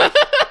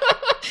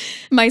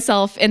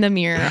 Myself in the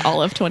mirror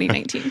all of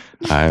 2019.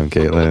 I am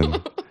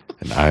Caitlin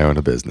and I own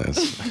a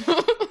business.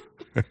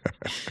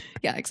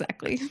 Yeah,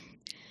 exactly.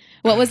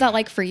 What was that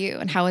like for you,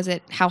 and how has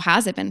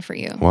it been for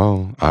you?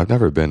 Well, I've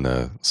never been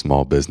a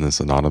small business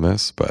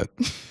anonymous, but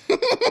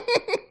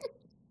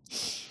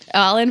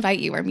I'll invite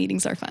you. Our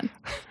meetings are fun.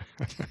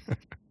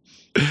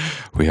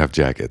 We have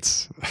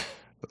jackets.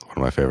 One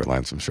of my favorite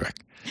lines from Shrek.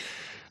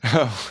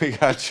 We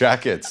got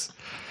jackets.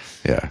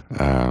 Yeah.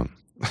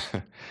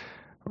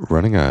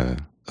 Running a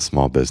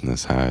small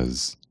business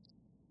has,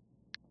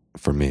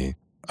 for me,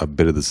 a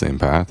bit of the same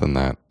path in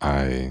that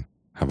I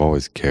have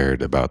always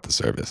cared about the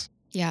service.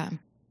 Yeah,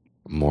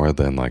 More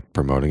than like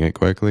promoting it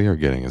quickly or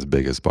getting as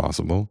big as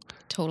possible,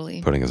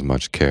 totally. putting as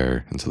much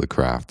care into the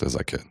craft as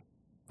I could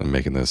and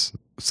making this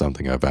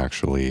something of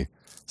actually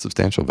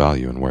substantial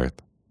value and worth.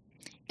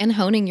 And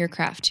honing your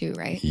craft too,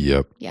 right?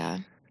 Yep. Yeah.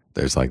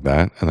 There's like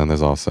that. And then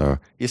there's also,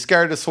 you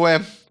scared to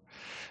swim?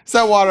 Is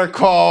that water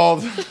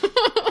cold?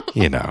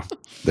 You know,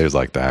 there's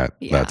like that,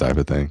 Yeah. that type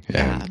of thing.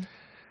 Yeah. And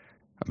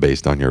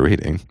based on your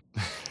reading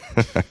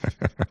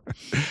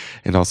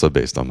and also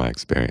based on my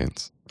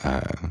experience,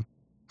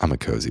 I'm a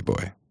cozy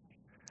boy.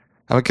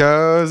 I'm a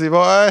cozy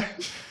boy.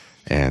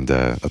 And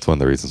that's one of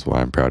the reasons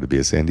why I'm proud to be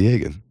a San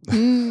Diegan.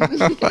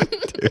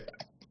 Dude.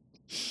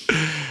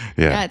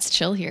 Yeah, it's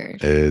chill here.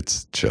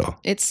 It's chill.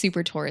 It's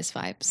super Taurus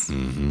vibes.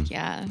 Mm-hmm.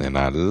 Yeah. And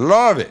I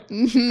love it.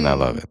 Mhm. And I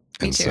love it.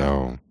 Me And too.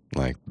 so,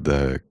 like,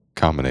 the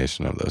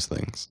combination of those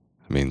things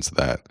means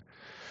that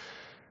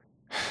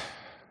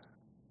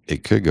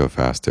it could go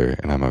faster,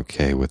 and I'm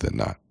okay with it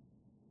not.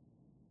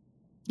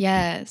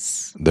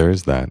 Yes.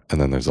 There's that. And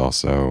then there's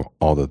also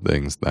all the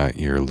things that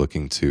you're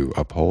looking to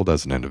uphold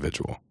as an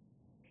individual.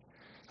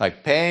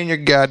 Like paying your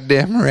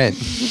goddamn rent,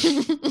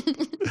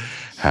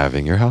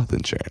 having your health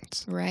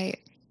insurance, Right.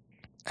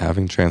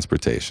 having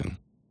transportation,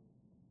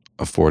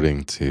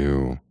 affording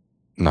to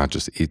not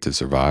just eat to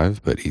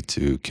survive, but eat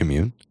to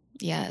commune,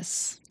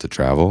 Yes. to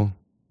travel,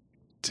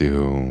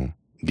 to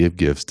give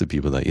gifts to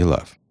people that you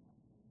love.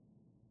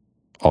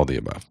 All the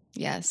above.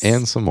 Yes.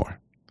 And some more.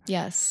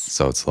 yes.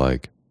 So it's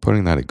like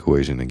putting that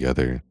equation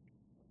together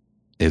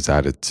is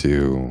added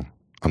to,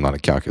 I'm not a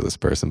calculus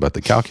person, but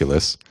the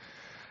calculus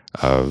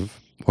of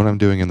what I'm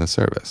doing in the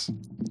service.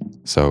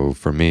 So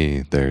for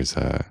me, that's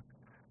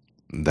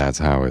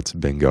how it's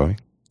been going.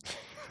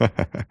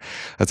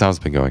 That's how it's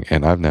been going.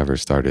 And I've never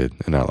started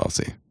an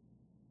LLC.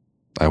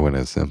 I went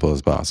as simple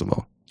as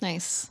possible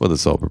Nice. with a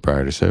sole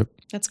proprietorship.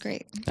 That's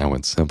great. I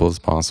went simple as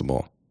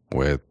possible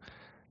with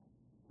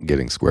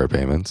getting square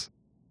payments.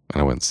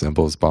 And I went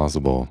simple as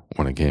possible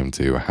when it came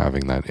to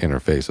having that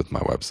interface with my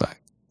website.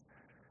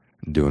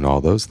 Doing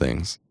all those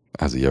things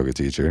as a yoga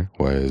teacher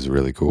was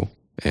really cool.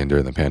 And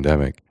during the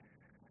pandemic,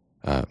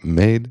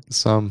 made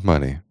some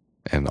money.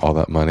 And all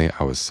that money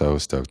I was so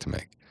stoked to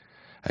make.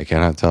 I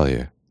cannot tell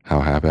you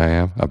how happy I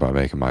am about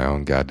making my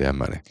own goddamn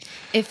money.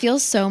 It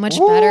feels so much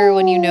better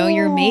when you know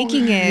you're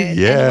making it.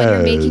 Yeah,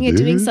 and when you're making it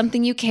doing dude.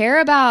 something you care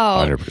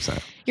about.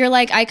 100%. You're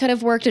like, I could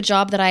have worked a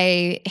job that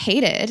I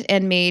hated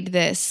and made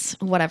this,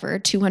 whatever,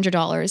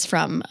 $200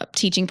 from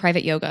teaching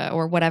private yoga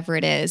or whatever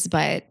it is.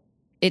 But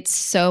it's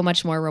so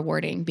much more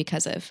rewarding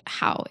because of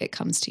how it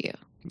comes to you.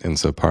 And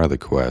so part of the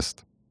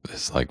quest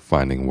is like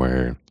finding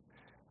where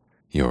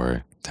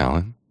your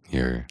talent,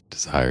 your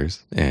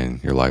desires,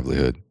 and your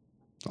livelihood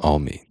all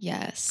meet.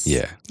 Yes.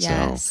 Yeah.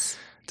 Yes. So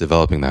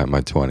developing that in my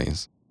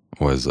 20s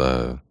was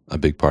a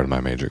big part of my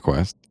major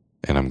quest.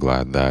 And I'm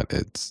glad that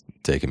it's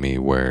taken me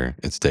where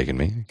it's taken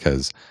me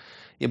because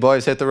you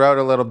boys hit the road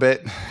a little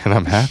bit. And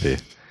I'm happy.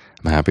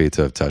 I'm happy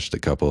to have touched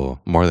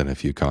more than a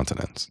few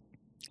continents.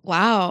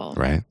 Wow.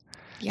 Right?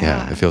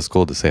 Yeah. It feels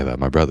cool to say that.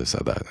 My brother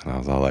said that. And I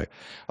was all like,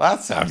 well,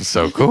 that sounds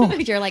so cool.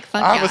 You're like,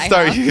 fuck I'm yeah, going to I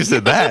start have.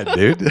 using that,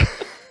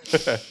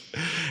 dude.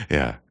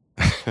 Yeah.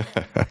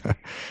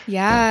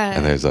 Yeah.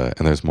 And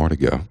there's more to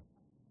go.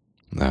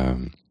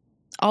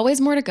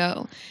 Always more to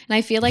go. And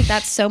I feel like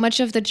that's so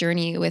much of the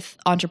journey with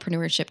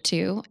entrepreneurship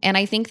too. And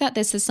I think that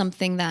this is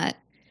something that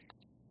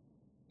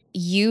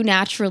you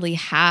naturally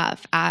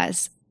have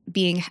as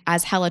being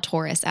as hella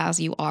Taurus as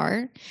you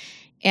are.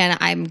 And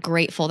I'm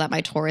grateful that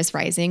my Taurus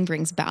rising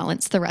brings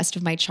balance to the rest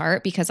of my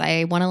chart because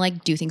I want to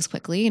like do things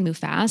quickly and move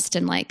fast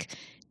and like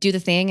do the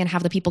thing and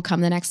have the people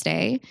come the next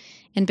day.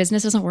 And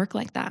business doesn't work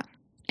like that.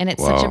 And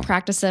it's such a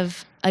practice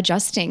of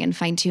adjusting and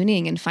fine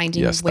tuning and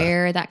finding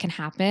where that can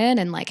happen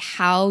and like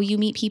how you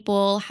meet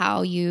people,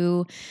 how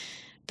you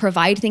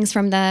provide things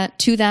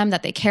to them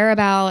that they care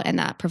about and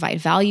that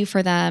provide value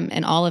for them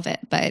and all of it.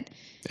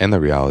 And the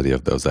reality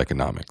of those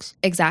economics.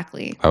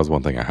 Exactly. That was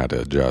one thing I had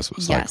to adjust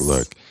was like,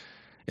 look,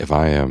 if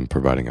I am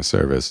providing a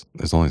service,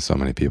 there's only so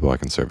many people I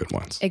can serve at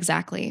once.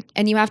 Exactly.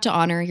 And you have to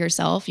honor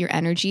yourself, your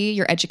energy,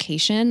 your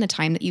education, the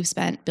time that you've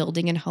spent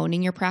building and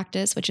honing your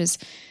practice, which is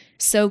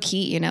so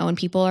key. When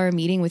people are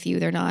meeting with you,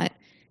 they're not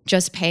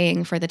just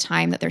paying for the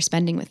time that they're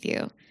spending with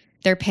you.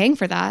 They're paying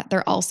for that.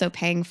 They're also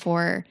paying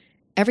for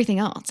everything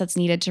else that's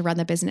needed to run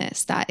the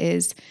business. That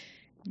is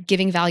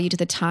giving value to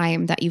the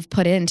time that you've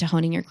put into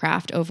honing your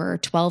craft over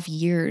 12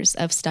 years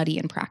of study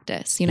and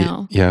practice,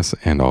 Yes,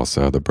 and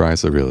also the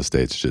price of real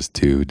estate's just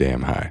too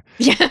damn high.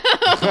 Yeah.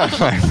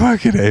 Like,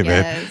 fucking A, man.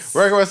 Yes.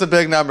 Working with the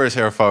big numbers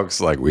here, folks.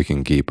 Like, we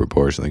can keep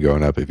proportionally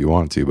going up if you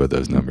want to, but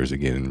those numbers are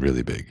getting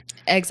really big.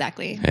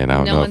 Exactly. And I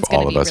don't know if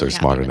all of us are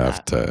smart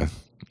enough to...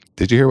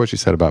 Did you hear what she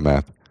said about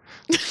math?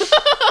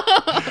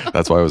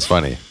 That's why it was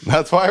funny.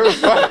 That's why it was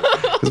funny.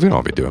 Because we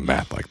don't be doing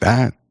math like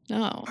that.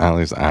 No. At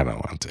least I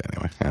don't want to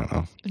anyway. I don't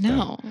know.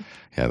 No.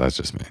 Yeah, that's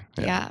just me.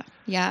 Yeah.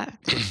 Yeah.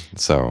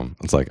 So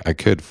it's like I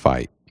could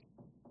fight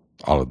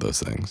all of those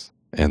things.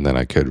 And then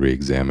I could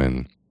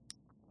re-examine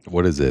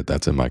what is it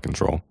that's in my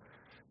control.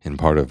 And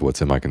part of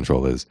what's in my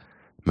control is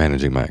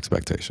managing my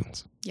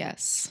expectations.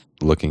 Yes.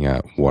 Looking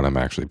at what I'm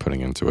actually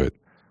putting into it,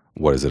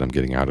 what is it I'm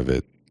getting out of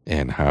it,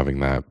 and having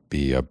that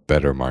be a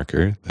better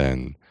marker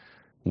than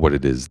what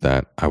it is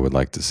that I would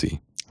like to see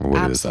or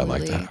what it is I'd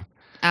like to have.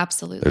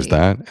 Absolutely. There's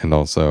that, and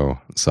also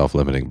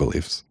self-limiting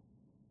beliefs.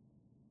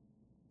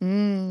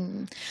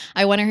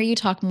 I want to hear you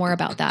talk more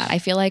about that. I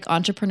feel like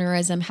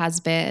entrepreneurism has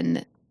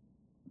been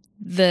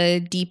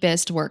the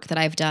deepest work that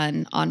I've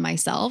done on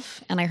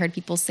myself. And I heard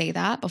people say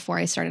that before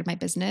I started my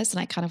business. And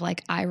I kind of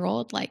like eye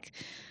rolled, like,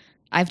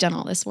 I've done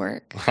all this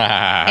work.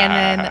 And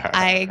then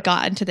I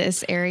got into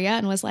this area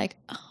and was like,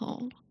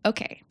 oh,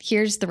 okay,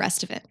 here's the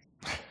rest of it.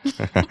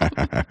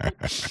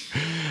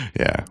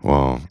 Yeah,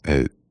 well,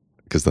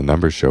 because the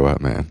numbers show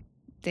up, man.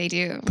 They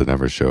do. The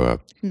numbers show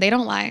up. They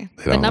don't lie.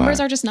 They don't numbers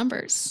lie. are just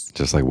numbers.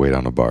 Just like weight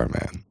on a bar,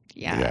 man.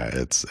 Yeah.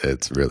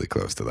 It's really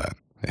close to that.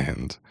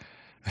 And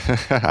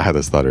I had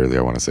this thought earlier.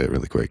 I want to say it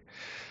really quick.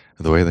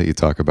 The way that you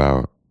talk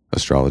about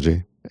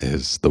astrology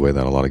is the way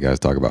that a lot of guys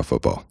talk about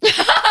football.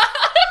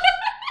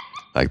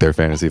 Like their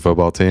fantasy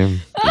football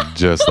team,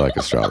 just like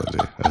astrology.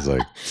 It's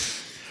like,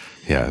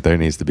 yeah, there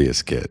needs to be a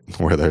skit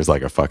where there's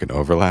like a fucking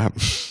overlap.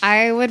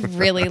 I would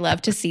really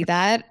love to see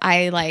that.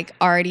 I like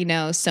already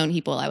know so many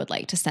people I would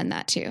like to send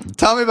that to.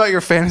 Tell me about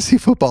your fantasy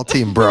football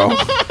team, bro.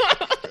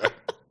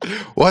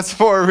 What's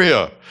more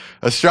real?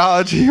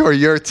 Astrology or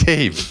your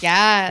team?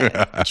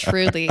 Yeah,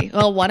 truly.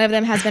 Well, one of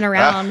them has been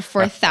around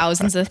for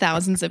thousands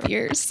of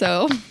years.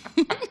 So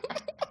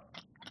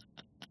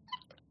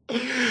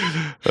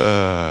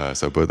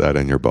so put that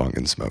in your bong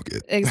and smoke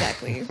it.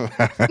 exactly.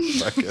 I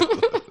fucking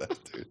love that,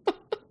 dude.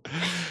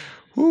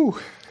 Whew.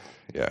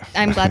 Yeah.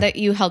 I'm glad that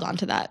you held on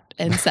to that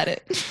and said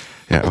it.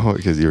 Yeah, oh,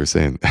 because you were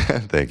saying,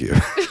 thank you.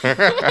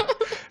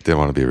 Didn't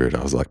want to be rude.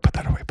 I was like, put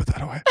that away, put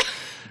that away.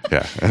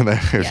 Yeah, and then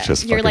it was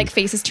just your like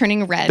face is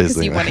turning red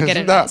because you want to get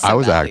it out. I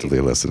was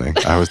actively listening.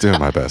 I was doing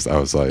my best. I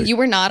was like, you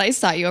were not. I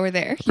saw you over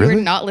there. You Really?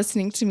 were not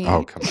listening to me.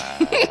 Oh, come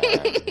on.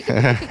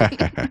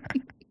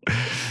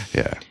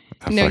 Yeah.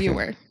 No, you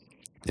were.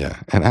 Yeah,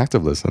 and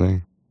active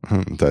listening.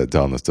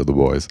 Telling this to the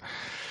boys.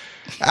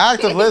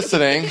 Active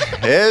listening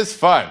is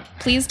fun.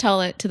 Please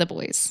tell it to the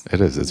boys. It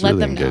is. It's Let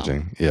really them know.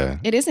 engaging. Yeah.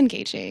 It is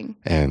engaging.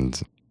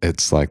 And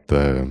it's like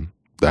the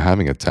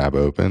having a tab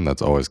open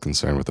that's always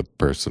concerned with a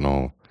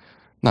personal,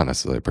 not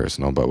necessarily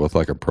personal, but with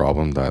like a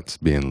problem that's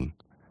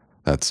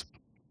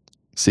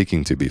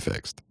seeking to be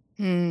fixed.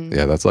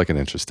 Yeah, that's like an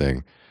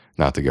interesting,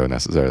 not to go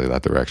necessarily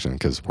that direction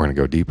because we're going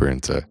to go deeper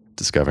into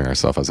discovering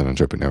ourselves as an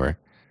entrepreneur.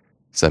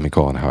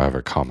 Semicolon,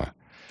 however, comma.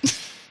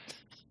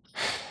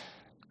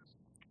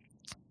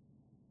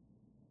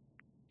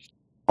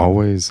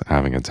 Always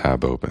having a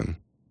tab open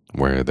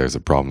where there's a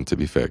problem to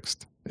be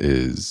fixed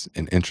is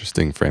an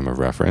interesting frame of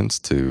reference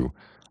to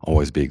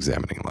always be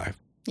examining life.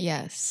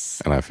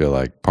 Yes. And I feel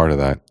like part of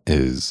that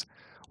is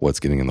what's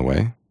getting in the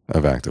way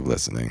of active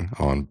listening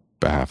on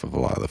behalf of a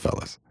lot of the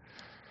fellas.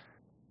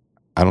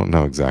 I don't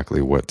know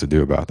exactly what to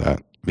do about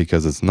that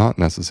because it's not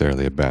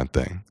necessarily a bad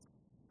thing.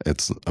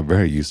 It's a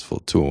very useful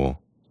tool,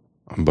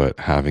 but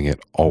having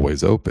it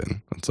always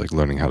open, it's like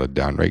learning how to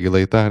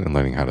downregulate that and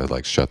learning how to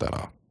like shut that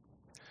off.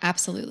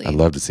 Absolutely. I'd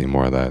love to see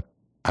more of that.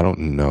 I don't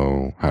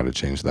know how to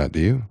change that. Do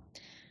you?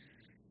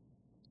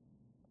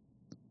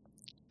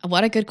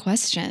 What a good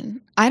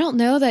question. I don't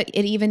know that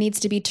it even needs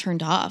to be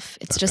turned off.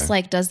 It's just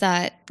like, does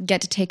that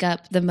get to take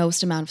up the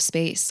most amount of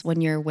space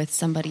when you're with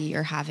somebody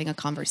or having a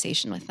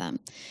conversation with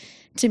them?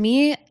 To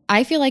me,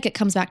 I feel like it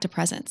comes back to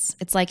presence.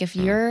 It's like if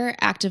you're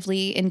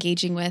actively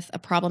engaging with a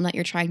problem that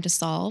you're trying to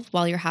solve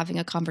while you're having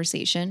a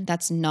conversation,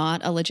 that's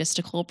not a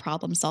logistical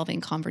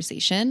problem-solving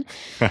conversation,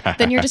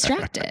 then you're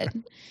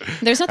distracted.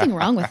 There's nothing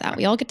wrong with that.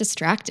 We all get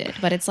distracted,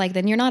 but it's like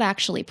then you're not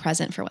actually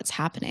present for what's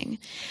happening.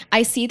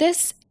 I see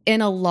this in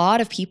a lot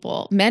of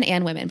people, men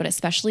and women, but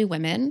especially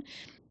women,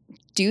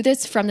 do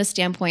this from the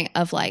standpoint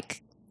of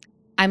like,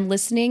 I'm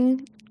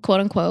listening, quote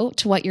unquote,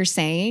 to what you're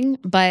saying,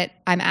 but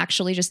I'm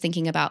actually just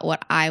thinking about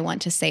what I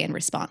want to say in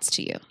response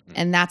to you.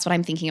 And that's what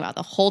I'm thinking about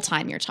the whole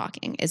time you're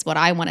talking is what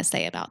I want to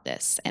say about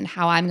this and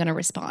how I'm going to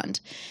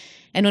respond.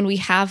 And when we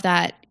have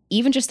that,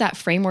 even just that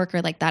framework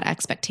or like that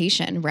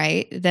expectation,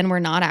 right, then we're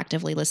not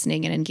actively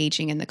listening and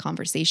engaging in the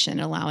conversation,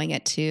 allowing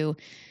it to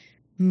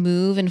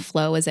move and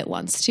flow as it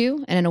wants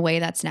to and in a way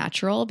that's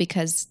natural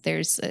because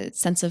there's a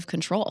sense of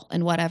control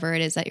in whatever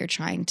it is that you're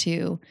trying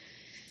to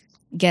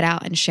get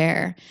out and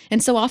share.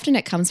 And so often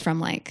it comes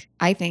from like,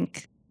 I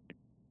think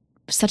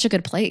such a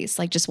good place,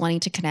 like just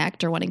wanting to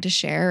connect or wanting to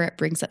share. It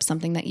brings up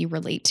something that you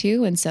relate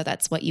to. And so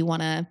that's what you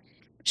want to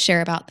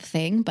share about the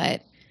thing,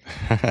 but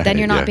then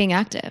you're not being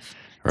active.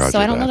 Roger so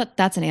I don't that. know that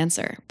that's an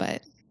answer,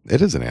 but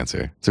It is an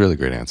answer. It's a really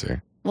great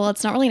answer. well,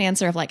 it's not really an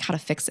answer of like how to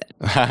fix it.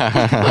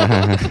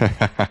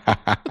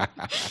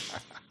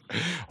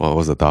 Well, it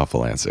was a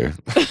thoughtful answer.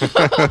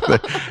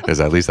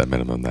 There's at least at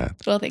minimum that.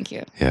 Well, thank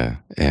you. Yeah.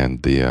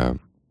 And the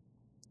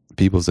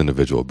people's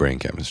individual brain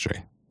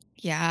chemistry.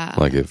 Yeah.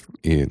 Like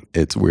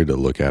it's weird to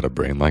look at a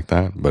brain like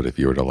that, but if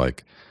you were to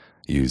like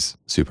use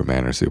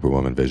Superman or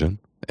Superwoman vision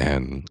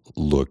and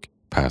look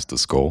past the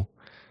skull,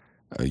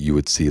 you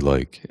would see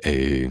like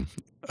a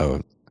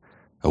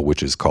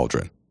witch's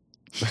cauldron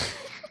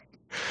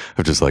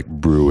of just like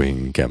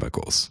brewing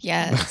chemicals.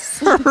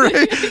 Yes.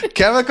 Right?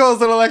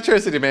 Chemicals and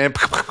electricity, man.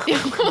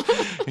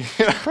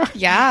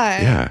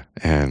 Yeah. Yeah,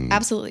 and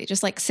Absolutely.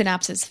 Just like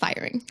synapses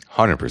firing.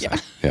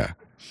 100%. Yeah.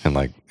 And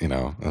like,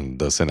 and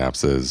the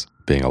synapses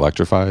being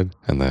electrified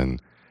and then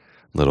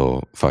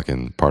little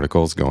fucking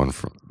particles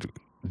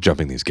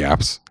jumping these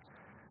gaps.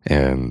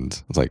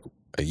 And it's like,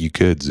 you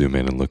could zoom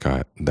in and look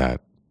at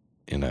that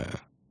in a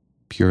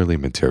purely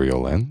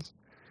material lens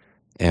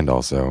and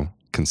also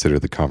consider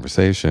the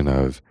conversation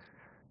of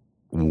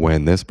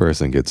when this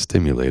person gets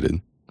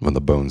stimulated, when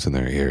the bones in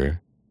their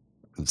ear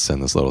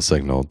send this little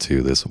signal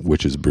to this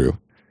witch's brew.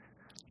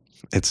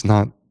 It's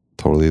not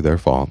totally their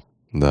fault.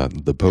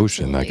 The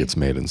potion that gets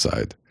made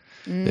inside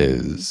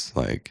is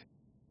like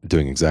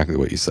doing exactly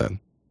what you said.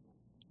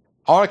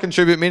 I want to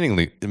contribute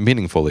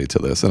meaningfully to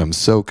this, and I'm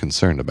so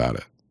concerned about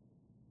it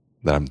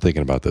that I'm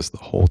thinking about this the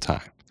whole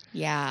time.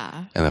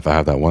 Yeah. And if I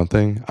have that one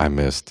thing, I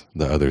missed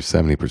the other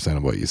 70%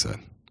 of what you said.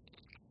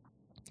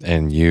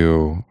 And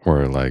you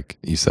were like,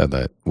 you said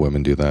that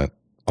women do that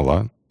a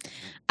lot.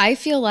 I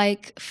feel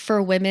like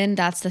for women,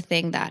 that's the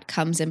thing that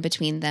comes in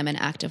between them and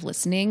active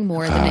listening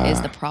more than it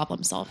is the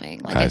problem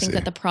solving. Like I think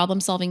that the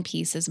problem solving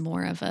piece is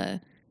more of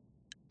a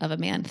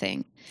man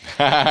thing.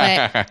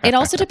 But it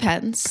also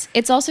depends.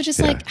 It's also just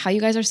like how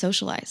you guys are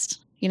socialized,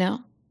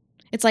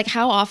 It's like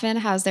how often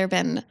has there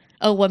been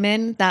a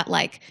woman that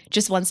like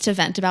just wants to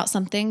vent about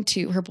something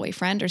to her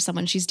boyfriend or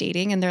someone she's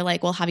dating, and they're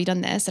like, well, have you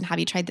done this and have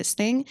you tried this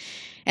thing?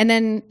 And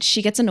then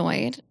she gets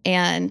annoyed,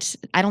 and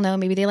I don't know,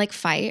 maybe they like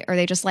fight or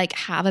they just like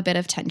have a bit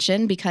of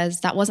tension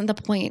because that wasn't the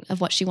point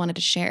of what she wanted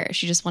to share.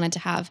 She just wanted to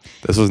have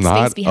this was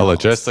not a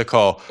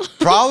logistical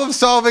problem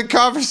solving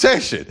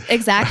conversation.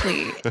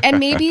 Exactly. And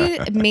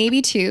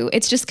maybe too,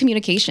 it's just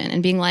communication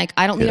and being like,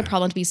 I don't need a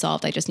problem to be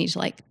solved. I just need to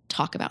like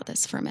talk about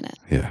this for a minute.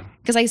 Yeah.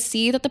 Because I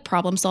see that the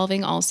problem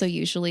solving also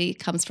usually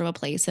comes from a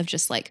place of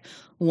just like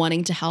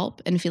wanting to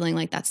help and feeling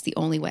like that's the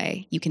only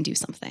way you can do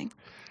something.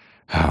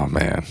 Oh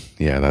man.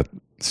 Yeah, that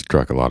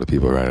struck a lot of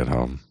people right at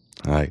home.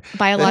 Like,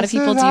 by a lot of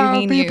people, do you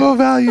mean people you?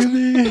 Value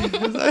me.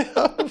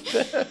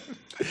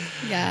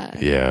 Yeah.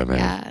 Yeah,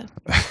 man.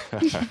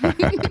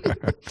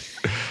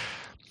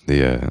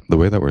 Yeah. The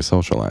way that we're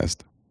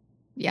socialized.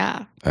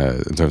 Yeah.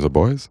 In terms of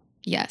boys?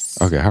 Yes.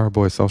 Okay, how are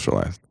boys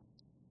socialized?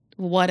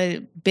 What a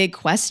big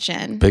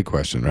question. Big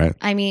question, right?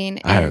 I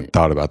mean, I hadn't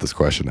thought about this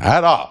question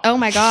at all. Oh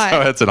my God.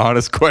 So that's an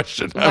honest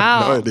question. Wow. I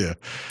have no idea.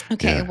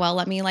 Okay, well,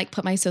 let me like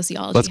put my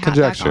sociology Let's hat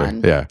conjecture.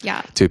 back on.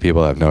 Yeah. Two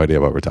people have no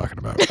idea what we're talking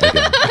about.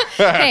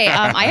 Hey,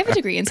 I have a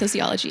degree in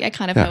sociology. I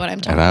kind of know what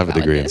I'm talking about. And I have a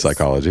degree in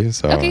psychology.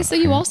 So okay, so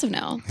you also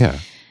know. Yeah.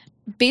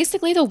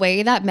 Basically, the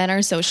way that men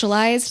are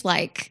socialized,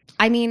 like,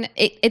 I mean,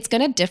 it's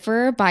going to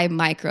differ by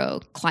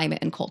microclimate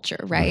and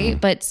culture, right? Mm-hmm.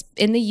 But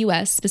in the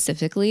US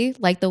specifically,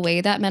 like the way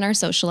that men are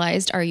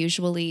socialized are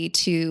usually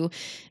to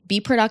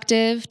be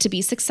productive, to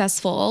be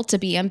successful, to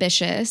be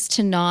ambitious,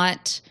 to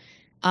not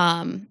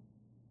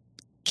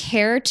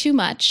care too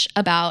much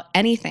about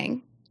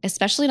anything,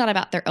 especially not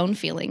about their own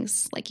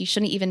feelings. Like you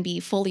shouldn't even be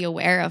fully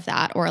aware of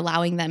that or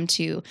allowing them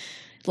to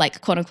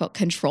like quote unquote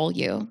control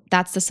you.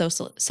 That's the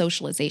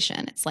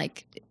socialization. It's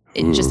like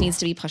it just needs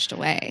to be pushed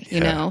away, you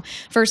know,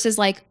 versus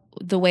like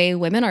the way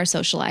women are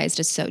socialized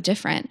is so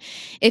different.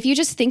 If you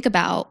just think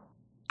about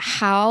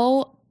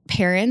how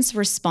parents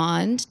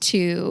respond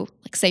to,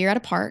 like, say you're at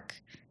a park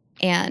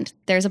and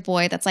there's a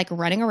boy that's like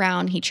running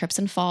around, he trips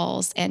and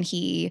falls and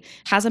he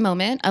has a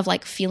moment of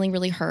like feeling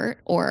really hurt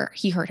or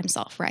he hurt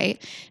himself,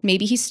 right?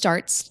 Maybe he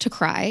starts to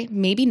cry,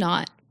 maybe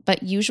not,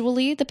 but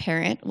usually the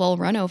parent will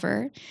run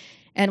over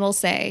and will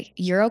say,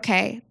 you're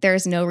okay.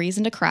 There's no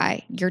reason to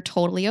cry. You're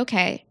totally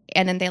okay.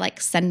 And then they like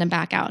send him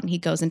back out and he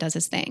goes and does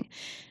his thing.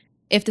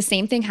 If the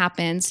same thing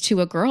happens to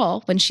a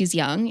girl when she's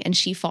young and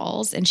she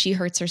falls and she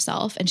hurts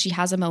herself and she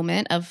has a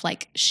moment of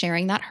like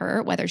sharing that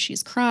hurt, whether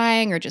she's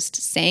crying or just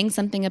saying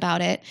something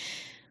about it,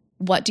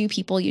 what do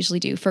people usually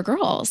do for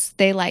girls?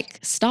 They like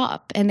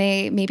stop and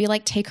they maybe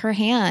like take her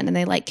hand and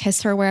they like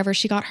kiss her wherever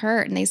she got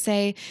hurt. And they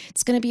say,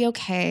 it's going to be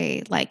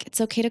okay. Like, it's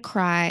okay to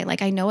cry.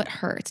 Like, I know it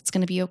hurts. It's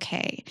going to be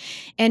okay.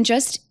 And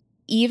just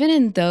even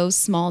in those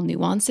small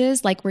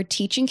nuances, like we're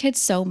teaching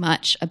kids so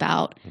much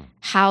about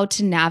how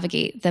to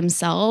navigate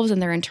themselves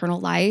and their internal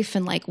life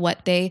and like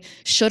what they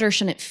should or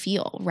shouldn't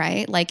feel,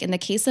 right? Like in the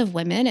case of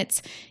women,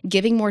 it's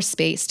giving more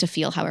space to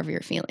feel however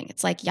you're feeling.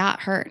 It's like, yeah, it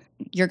hurt.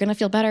 You're going to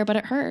feel better, but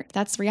it hurt.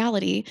 That's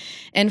reality.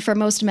 And for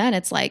most men,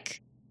 it's like,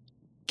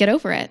 get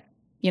over it,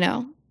 you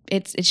know?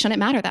 It shouldn't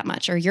matter that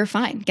much, or you're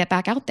fine, get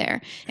back out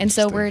there. And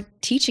so we're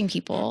teaching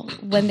people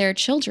when they're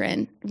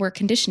children, we're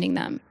conditioning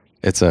them.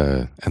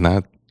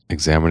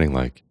 Examining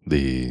like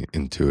the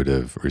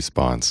intuitive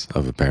response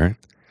of a parent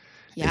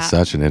is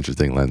such an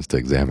interesting lens to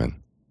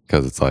examine,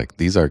 because it's like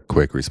these are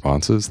quick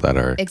responses that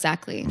are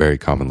exactly very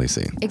commonly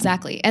seen.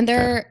 Exactly. And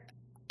they're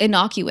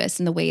innocuous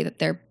in the way that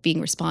they're being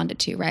responded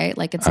to, right?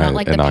 Like it's not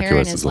like the parent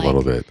innocuous is a like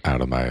little bit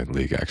out of my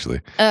league,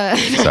 actually.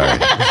 Sorry.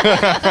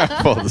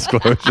 Full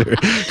disclosure.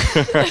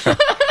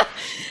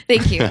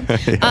 Thank you.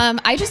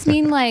 I just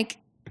mean like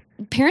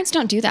parents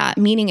don't do that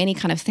meaning any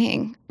kind of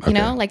thing, you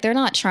know, like they're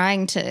not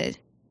trying to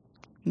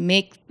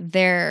make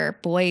their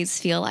boys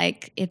feel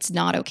like it's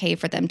not okay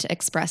for them to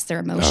express their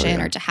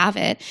emotion or to have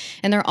it.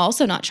 And they're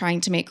also not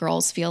trying to make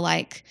girls feel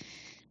like,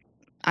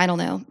 I don't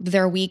know,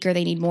 they're weak or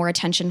they need more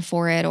attention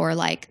for it, or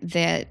like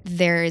that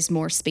there is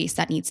more space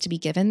that needs to be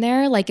given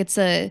there. Like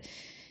I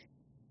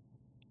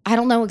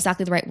don't know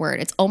exactly the right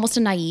word. It's almost a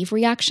naive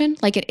reaction.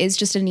 Like it is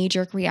just a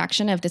knee-jerk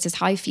reaction of this is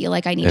how I feel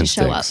like I need to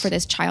show up for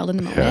this child in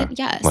the moment.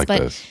 Yes. Like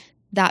but this.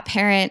 That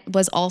parent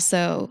was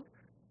also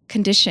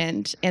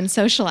conditioned and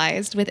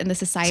socialized within the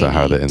society. So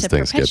how the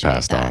instincts get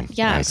passed on.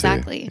 Yeah,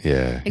 exactly.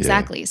 Yeah.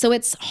 Exactly. Yeah. So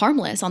it's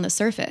harmless on the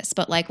surface,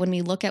 but like when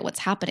we look at what's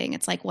happening,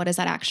 it's like, what is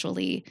that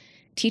actually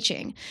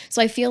teaching?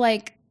 So I feel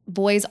like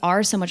boys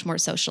are so much more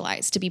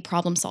socialized to be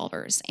problem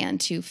solvers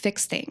and to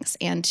fix things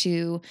and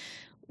to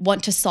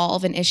want to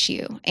solve an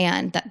issue.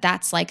 And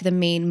that's like the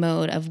main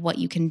mode of what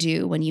you can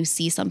do when you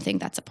see something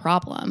that's a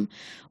problem.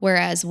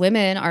 Whereas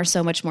women are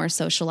so much more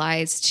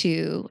socialized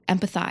to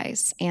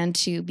empathize and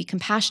to be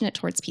compassionate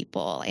towards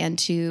people and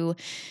to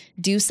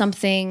do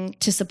something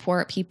to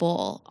support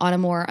people on a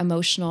more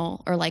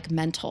emotional or like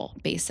mental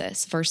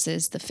basis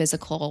versus the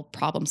physical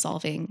problem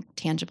solving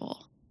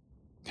tangible.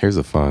 Here's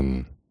a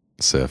fun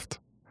sift.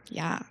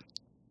 Yeah.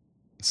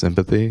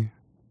 Sympathy,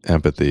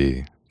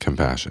 empathy,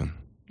 compassion.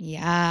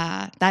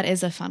 Yeah, that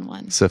is a fun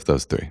one. Sift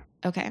those three.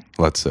 Okay.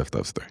 Let's sift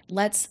those three.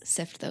 Let's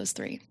sift those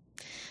three.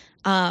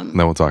 Then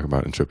we'll talk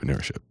about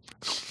entrepreneurship.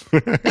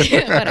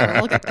 Whatever,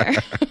 we'll get there.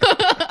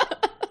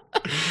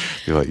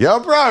 You're like,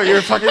 yo, bro,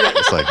 you're fucking...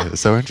 It's like,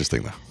 it's so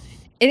interesting, though.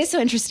 It is so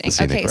interesting.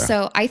 Okay, bro.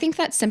 so I think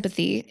that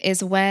sympathy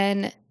is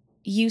when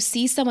you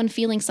see someone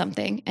feeling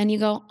something and you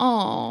go,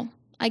 oh,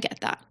 I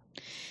get that.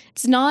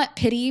 It's not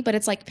pity, but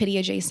it's like pity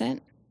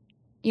adjacent.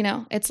 You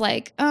know, it's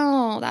like,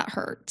 oh, that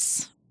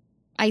hurts.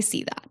 I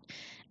see that.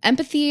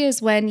 Empathy is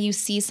when you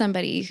see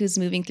somebody who's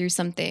moving through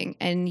something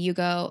and you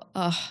go,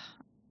 oh,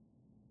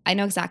 I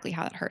know exactly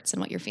how that hurts and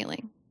what you're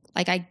feeling.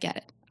 Like, I get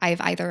it.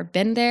 I've either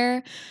been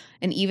there,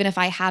 and even if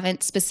I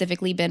haven't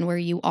specifically been where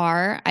you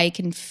are, I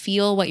can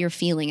feel what you're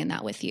feeling in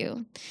that with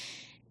you.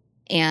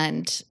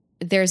 And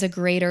there's a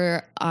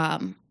greater,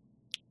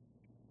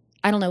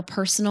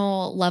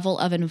 personal level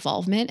of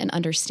involvement and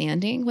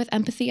understanding with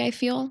empathy, I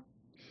feel.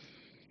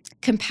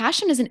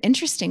 Compassion is an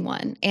interesting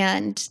one.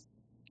 And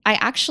I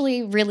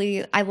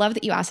love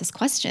that you asked this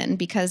question,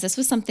 because this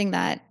was something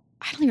that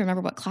I don't even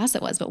remember what class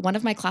it was, but one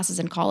of my classes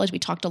in college, we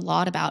talked a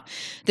lot about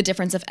the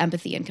difference of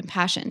empathy and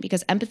compassion,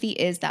 because empathy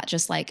is that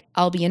just like,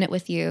 I'll be in it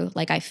with you.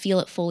 Like I feel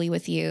it fully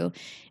with you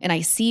and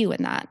I see you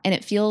in that. And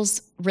it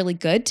feels really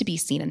good to be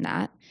seen in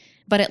that,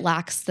 but it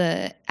lacks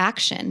the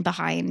action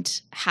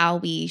behind how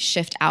we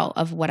shift out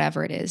of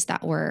whatever it is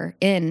that we're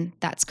in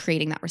that's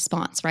creating that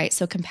response, right?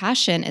 So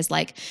compassion is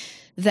like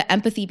the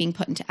empathy being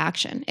put into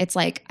action. It's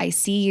like, I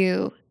see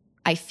you,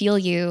 I feel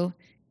you,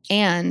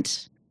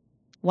 and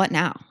what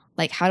now?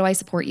 Like, how do I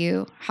support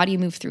you? How do you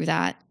move through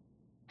that?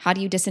 How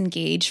do you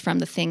disengage from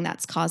the thing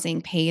that's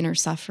causing pain or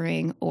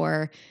suffering,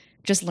 or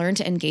just learn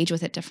to engage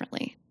with it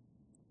differently?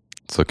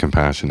 So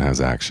compassion has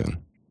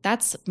action.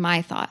 That's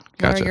my thought.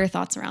 Gotcha. What are your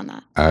thoughts around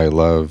that? I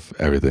love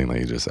everything that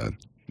you just said.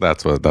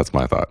 That's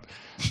my thought.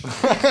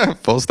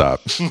 Full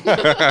stop.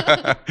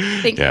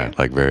 Thank you. Yeah,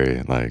 like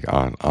very like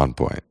on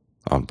point.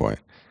 On point.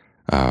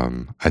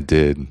 I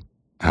did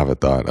have a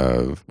thought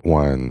of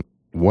one,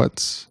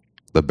 what's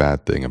the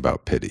bad thing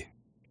about pity?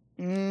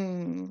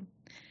 Because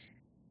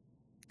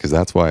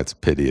that's why it's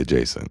pity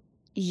adjacent.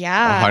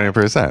 Yeah.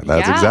 100%.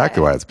 That's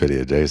exactly why it's pity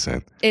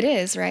adjacent. It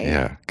is, right?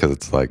 Yeah. Because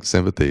it's like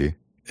sympathy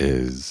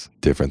is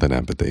different than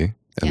empathy,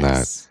 and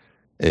that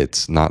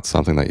it's not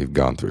something that you've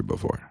gone through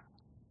before.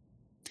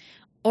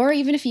 Or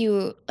even if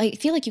you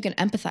feel like you can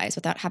empathize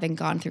without having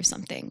gone through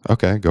something.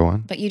 Okay, go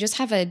on. But you just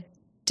have a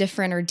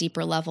different or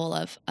deeper level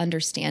of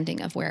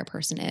understanding of where a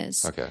person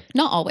is. Okay.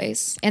 Not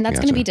always. And that's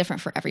going to be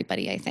different for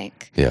everybody, I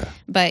think. Yeah.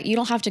 But you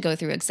don't have to go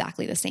through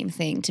exactly the same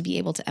thing to be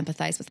able to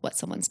empathize with what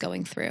someone's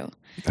going through.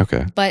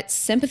 Okay. But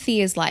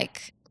sympathy is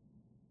like,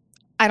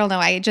 I don't know,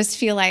 I just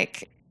feel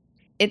like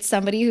it's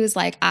somebody who's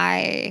like,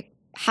 I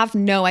have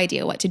no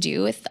idea what to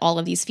do with all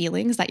of these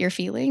feelings that you're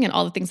feeling and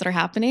all the things that are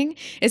happening.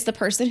 It's the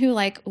person who,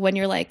 like, when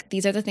you're like,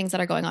 these are the things that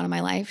are going on in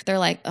my life, they're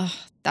like, oh,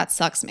 that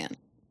sucks, man.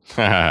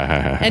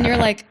 And you're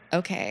like,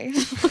 okay,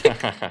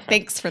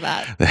 thanks for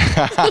that.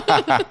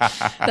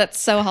 That's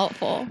so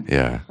helpful.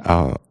 Yeah.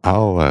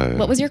 I'll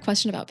what was your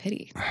question about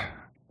pity?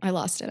 I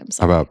lost it. I'm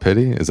sorry. About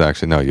pity is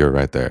actually, no, you're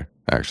right there.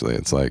 Actually,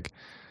 it's like,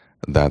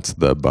 that's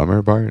the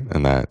bummer part.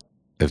 And that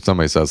if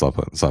somebody says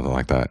something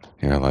like that,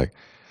 you're like,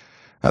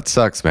 that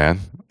sucks, man.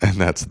 And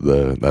that's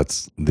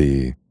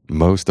the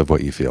most of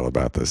what you feel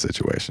about this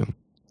situation.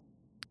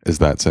 Is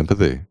that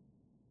sympathy?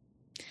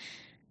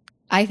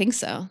 I think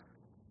so.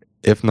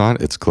 If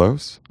not, it's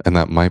close. And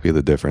that might be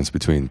the difference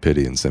between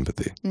pity and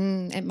sympathy.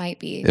 It might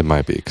be. It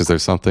might be, because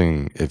there's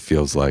something, it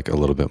feels like a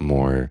little bit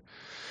more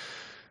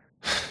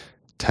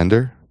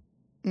tender.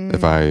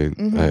 If I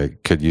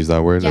could use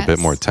that word, a bit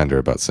more tender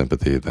about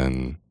sympathy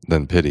than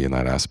pity in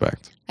that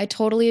aspect. I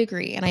totally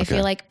agree. And I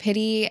feel like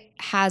pity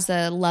has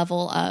a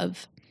level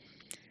of,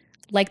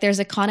 like, there's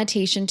a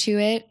connotation to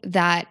it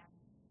that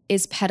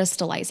is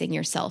pedestalizing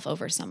yourself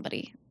over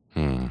somebody.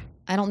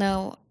 I don't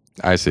know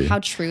I see how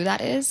true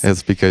that is.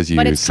 It's because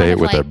you say it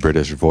with a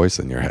British voice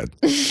in your head.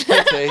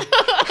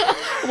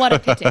 What a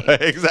pity.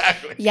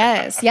 Exactly.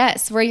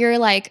 Yes. Where you're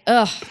like,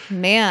 oh,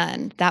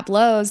 man, that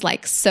blows.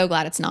 Like, so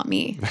glad it's not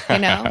me. You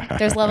know,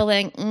 there's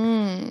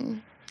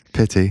leveling.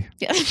 Pity.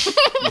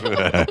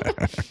 Yeah.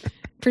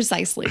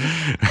 Precisely.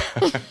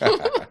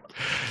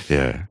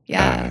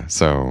 Yeah.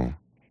 So,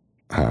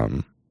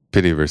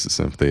 pity versus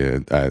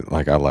sympathy. I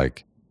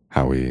like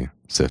how we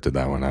sifted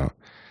that one out.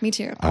 Me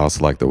too. I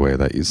also like the way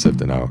that you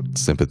sifted out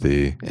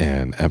sympathy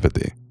and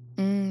empathy.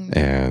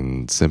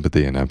 And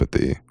sympathy and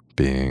empathy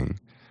being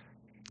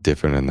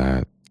different in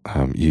that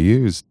you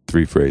used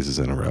 3 phrases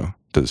in a row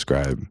to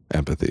describe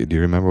empathy. Do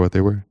you remember what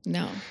they were?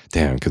 No.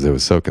 Damn, because it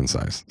was so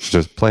concise.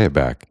 Just play it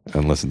back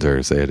and listen to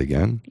her say it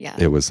again. Yeah.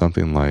 It was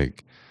something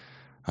like,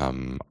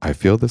 I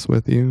feel this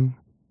with you.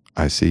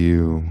 I see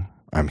you.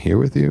 I'm here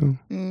with you.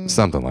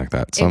 Something like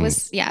that.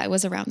 It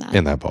was around that.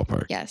 In that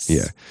ballpark. Yes.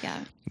 Yeah.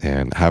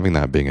 And having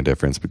that being a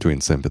difference between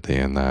sympathy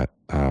and that,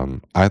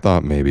 I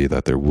thought maybe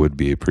that there would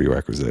be a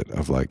prerequisite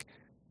of like,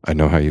 I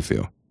know how you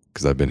feel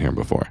because I've been here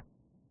before.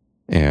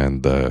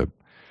 And the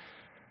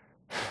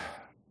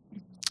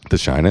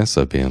shyness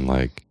of being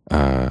like,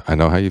 I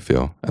know how you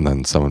feel. And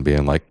then someone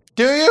being like,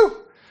 do you?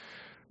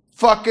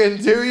 Fucking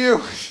do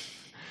you?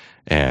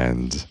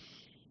 And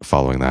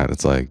following that,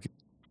 it's like,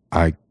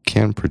 I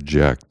can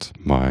project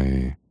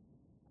my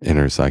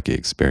inner psyche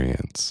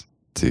experience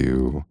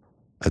to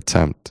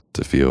attempt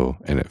to feel,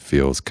 and it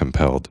feels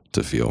compelled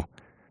to feel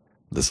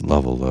this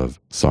level of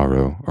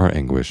sorrow or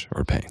anguish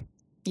or pain.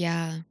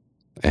 Yeah.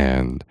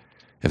 And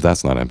if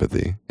that's not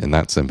empathy and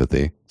that's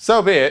sympathy,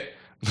 so be it.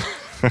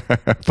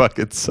 Fuck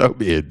it, so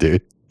be it,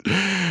 dude.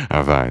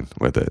 I'm fine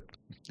with it.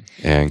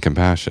 And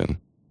compassion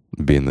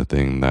being the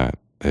thing that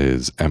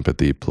is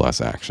empathy plus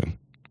action,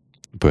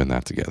 putting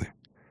that together.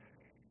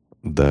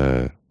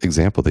 The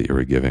example that you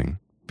were giving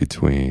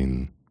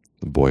between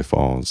the boy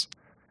falls,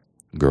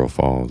 girl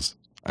falls.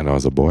 I know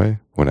as a boy,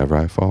 whenever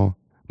I fall,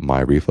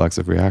 my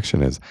reflexive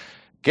reaction is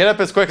get up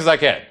as quick as I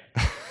can.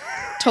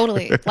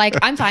 Totally. Like,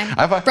 I'm fine.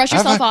 Brush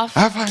yourself off.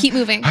 Keep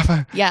moving.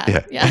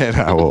 Yeah. And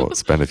I will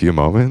spend a few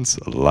moments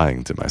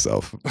lying to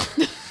myself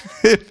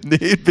if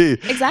need be.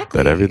 Exactly.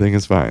 That everything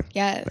is fine.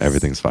 Yes.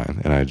 Everything's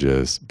fine. And I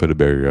just put a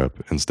barrier up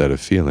instead of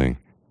feeling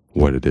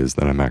what it is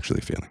that I'm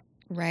actually feeling.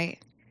 Right.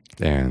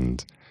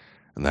 And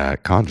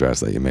that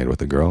contrast that you made with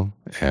the girl,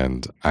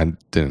 and I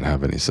didn't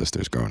have any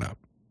sisters growing up.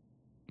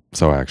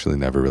 So I actually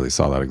never really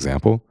saw that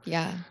example.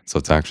 Yeah. So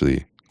it's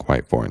actually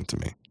quite foreign to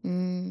me.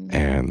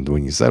 And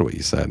when you said what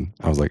you said,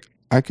 I was like,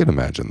 I could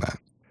imagine that.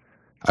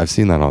 I've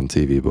seen that on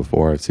TV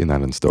before. I've seen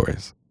that in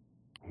stories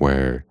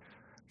where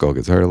girl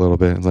gets hurt a little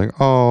bit. It's like,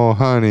 oh,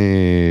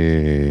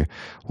 honey,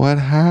 what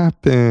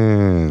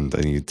happened?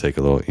 And you take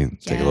a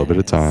little bit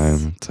of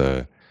time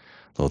to a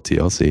little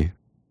TLC.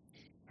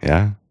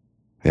 Yeah,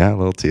 a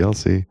little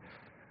TLC.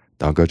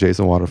 Don't go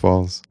chasing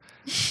waterfalls.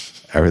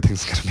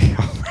 Everything's gonna be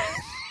all right.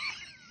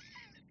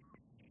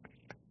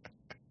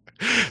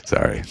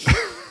 Sorry.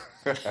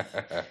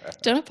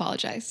 Don't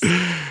apologize.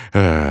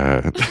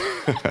 Yeah.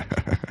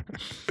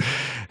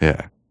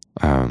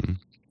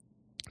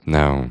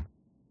 Now,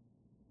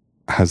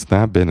 has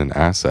that been an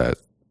asset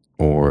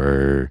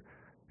or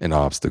an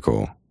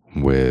obstacle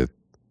with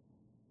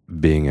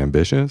being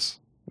ambitious,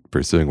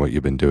 pursuing what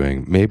you've been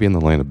doing, maybe in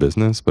the lane of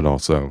business, but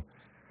also,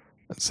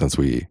 since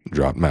we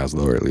dropped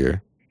Maslow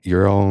earlier,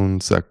 your own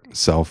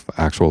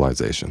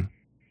self-actualization?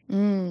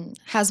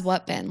 Has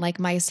what been? Like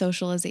my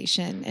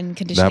socialization and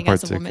conditioning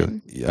as a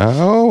woman?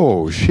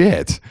 Oh,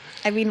 shit.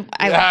 I mean,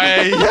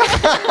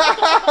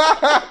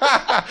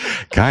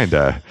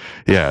 Kinda.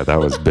 Yeah, that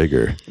was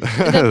bigger.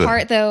 The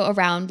part, though,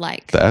 around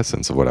like... The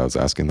essence of what I was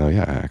asking, though,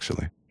 yeah,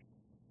 actually.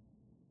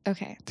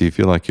 Okay. Do you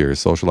feel like your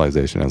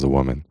socialization as a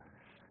woman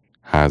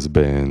has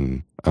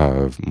been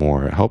of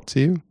more help to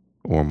you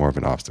or more of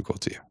an obstacle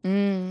to you?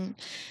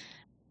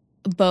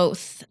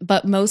 Both,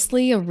 but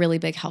mostly a really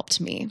big help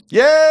to me.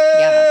 Yay!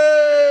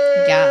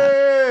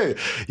 Yeah.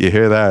 You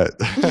hear that?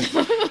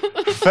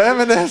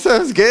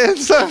 Feminism's getting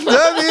some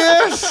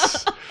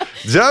W's.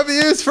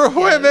 W's for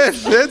women.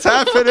 It's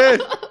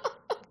happening.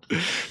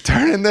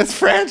 Turning this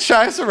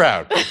franchise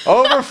around.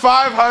 Over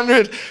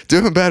 500.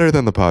 Doing better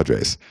than the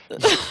Padres.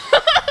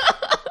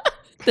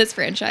 This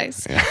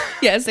franchise. Yeah.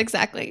 Yes,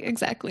 exactly.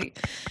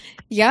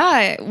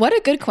 Yeah, what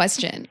a good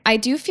question. I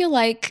do feel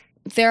like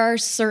there are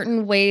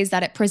certain ways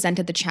that it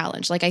presented the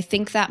challenge. Like, I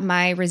think that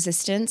my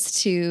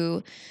resistance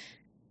to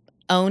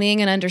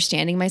owning and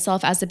understanding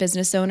myself as a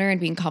business owner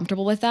and being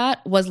comfortable with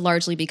that was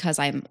largely because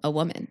I'm a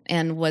woman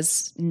and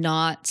was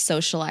not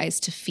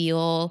socialized to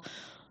feel.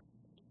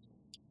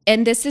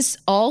 And this is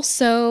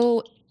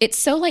also, it's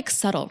so like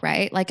subtle,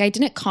 right? Like I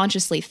didn't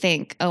consciously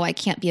think, oh, I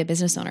can't be a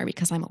business owner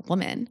because I'm a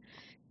woman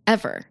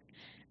ever.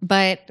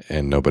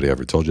 And nobody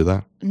ever told you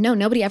that? No,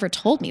 nobody ever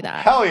told me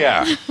that. Hell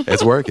yeah.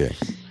 It's working.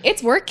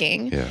 It's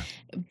working. Yeah.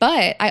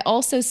 But I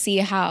also see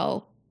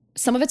how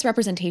some of it's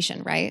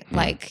representation, right?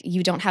 Like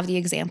you don't have the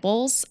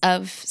examples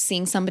of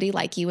seeing somebody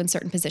like you in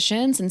certain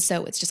positions. And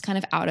so it's just kind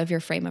of out of your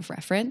frame of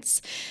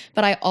reference.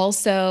 But I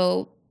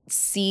also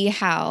see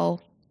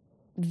how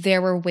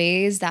there were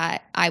ways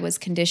that I was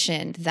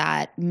conditioned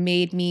that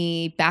made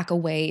me back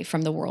away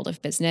from the world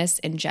of business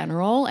in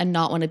general and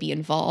not want to be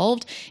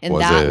involved. And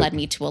that led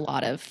me to a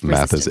lot of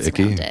math resistance is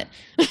icky? Around it.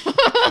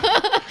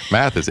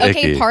 Math is icky.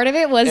 Okay, part of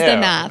it was the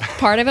math.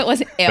 Part of it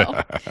was ew.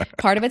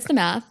 Part of it's the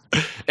math.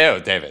 Ew,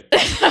 David.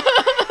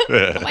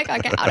 Oh my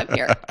God, get out of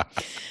here.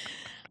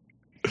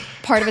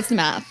 Part of it's the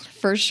math,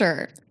 for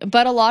sure.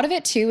 But a lot of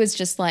it too is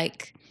just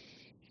like,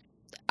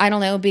 I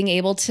don't know, being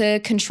able to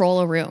control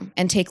a room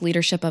and take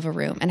leadership of a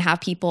room and have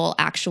people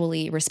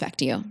actually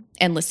respect you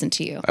and listen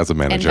to you. As a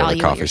manager at a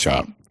coffee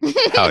shop.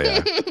 Hell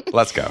yeah.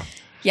 Let's go.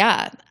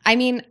 Yeah. I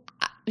mean,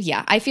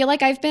 yeah, I feel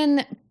like I've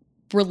been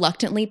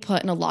reluctantly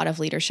put in a lot of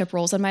leadership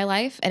roles in my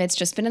life. And it's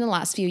just been in the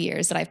last few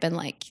years that I've been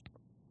like,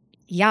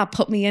 yeah,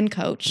 put me in,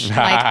 coach.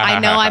 Like, I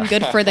know I'm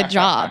good for the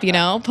job,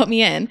 put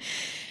me in.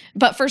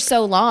 But for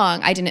so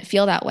long, I didn't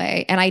feel that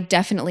way. And I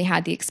definitely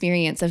had the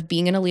experience of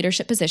being in a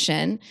leadership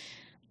position.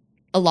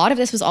 A lot of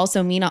this was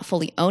also me not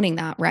fully owning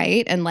that,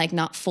 right? And like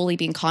not fully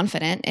being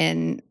confident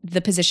in the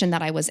position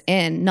that I was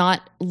in,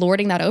 not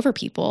lording that over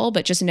people,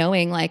 but just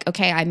knowing like,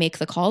 okay, I make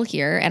the call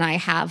here and I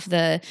have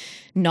the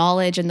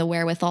knowledge and the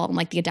wherewithal and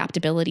like the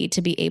adaptability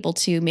to be able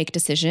to make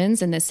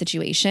decisions in this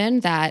situation.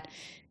 That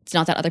it's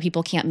not that other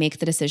people can't make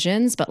the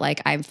decisions, but like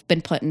I've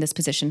been put in this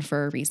position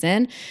for a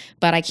reason.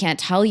 But I can't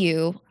tell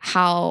you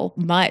how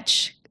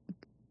much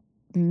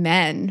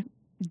men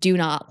do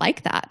not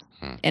like that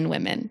in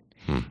women.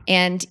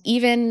 And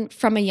even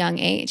from a young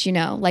age,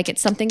 like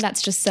it's something that's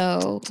just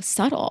so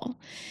subtle.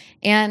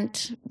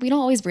 And we don't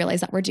always realize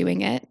that we're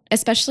doing it,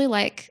 especially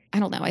like, I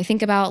don't know, I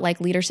think about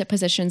like leadership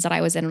positions that I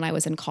was in when I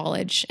was in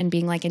college and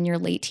being like in your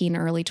late teen,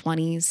 early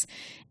 20s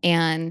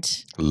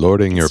and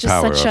lording your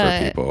power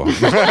over people.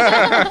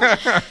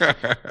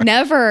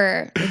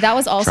 Never. That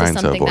was also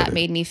something that it.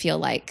 made me feel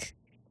like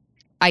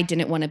I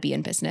didn't want to be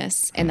in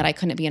business and that I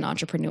couldn't be an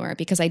entrepreneur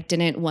because I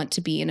didn't want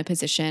to be in a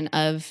position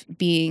of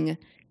being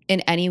in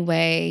any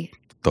way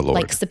the Lord.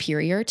 Like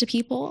superior to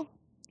people.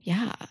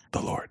 Yeah. The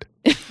Lord.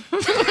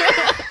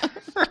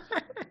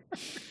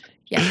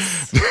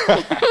 Yes.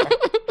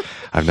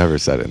 I've never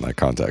said it in that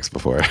context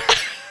before.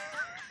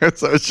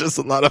 So it's just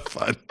a lot of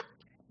fun.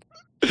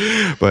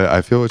 But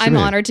I feel what you mean.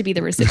 I'm honored to be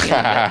the recipient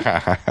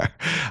of it.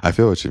 I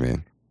feel what you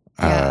mean.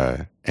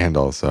 Yeah. And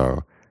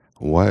also,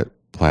 what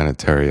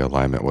planetary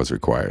alignment was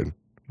required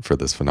for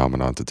this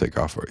phenomenon to take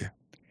off for you?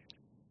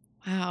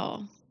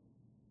 Wow.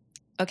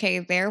 Okay,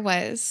 there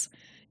was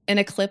an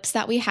eclipse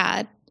that we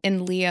had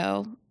in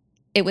Leo.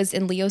 It was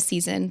in Leo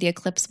season. The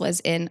eclipse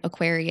was in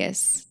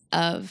Aquarius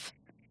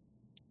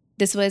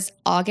this was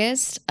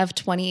August of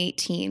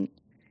 2018.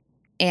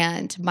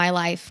 And my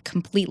life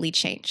completely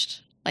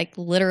changed, like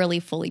literally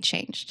fully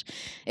changed.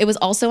 It was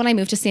also when I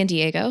moved to San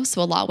Diego.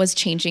 So a lot was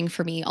changing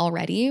for me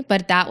already.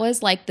 But that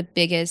was like the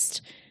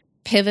biggest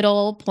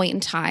pivotal point in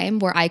time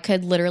where I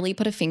could literally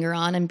put a finger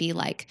on and be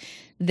like,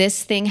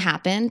 this thing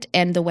happened,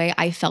 and the way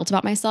I felt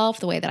about myself,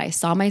 the way that I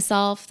saw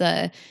myself,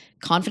 the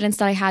confidence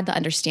that I had, the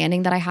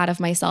understanding that I had of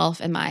myself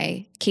and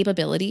my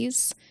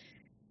capabilities,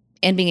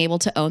 and being able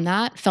to own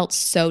that felt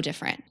so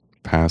different.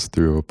 Pass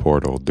through a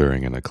portal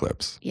during an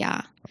eclipse.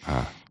 Yeah.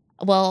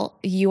 Well,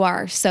 you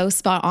are so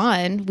spot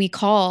on. We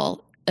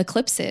call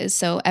eclipses,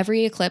 so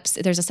every eclipse,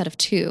 there's a set of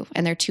 2,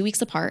 and they're 2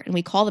 weeks apart, and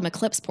we call them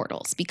eclipse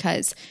portals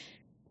because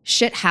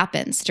shit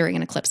happens during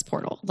an eclipse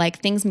portal.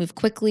 Like things move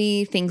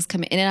quickly, things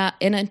come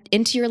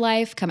into your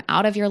life, come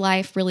out of your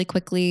life really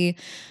quickly,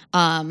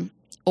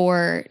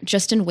 or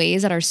just in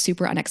ways that are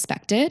super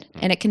unexpected.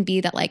 And it can be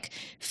that like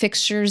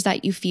fixtures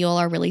that you feel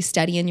are really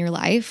steady in your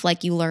life,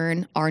 like you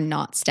learn are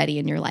not steady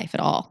in your life at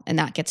all. And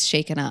that gets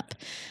shaken up.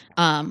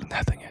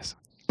 Nothing is.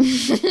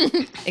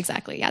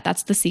 Exactly. Yeah.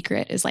 That's the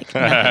secret, is like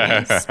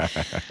nothing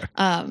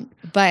is.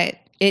 But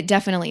it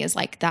definitely is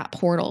like that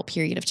portal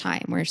period of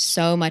time where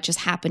so much is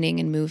happening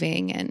and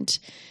moving. And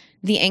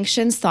the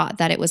ancients thought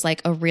that it was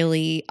like a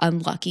really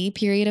unlucky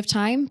period of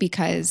time,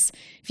 because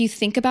if you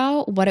think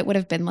about what it would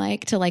have been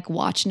like to like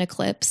watch an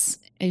eclipse,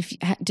 if you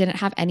didn't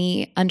have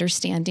any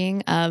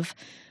understanding of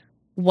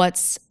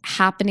what's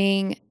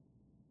happening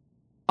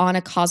on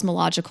a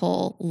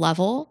cosmological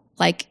level,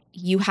 like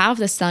you have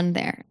the sun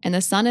there, and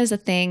the sun is a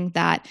thing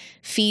that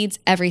feeds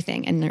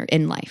everything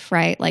in life,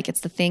 right? Like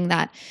it's the thing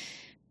that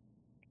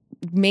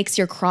makes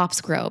your crops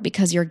grow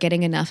because you're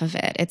getting enough of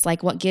it. It's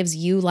like what gives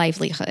you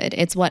livelihood.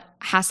 It's what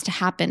has to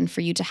happen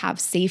for you to have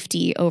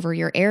safety over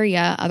your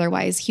area.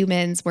 Otherwise,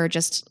 humans were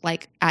just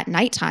like at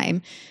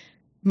nighttime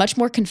much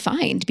more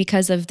confined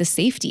because of the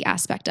safety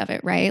aspect of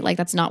it, right? Like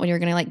that's not when you're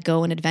going to like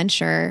go and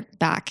adventure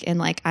back in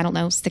like, I don't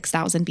know,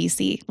 6,000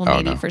 BC.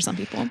 Well, maybe for some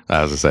people.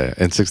 I was to say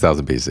in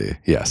 6,000 BC.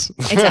 Yes.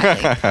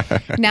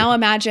 Exactly. Now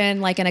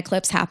imagine like an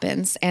eclipse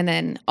happens and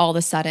then all of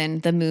a sudden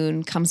the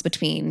moon comes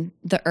between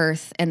the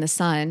earth and the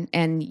sun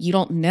and you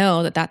don't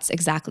know that that's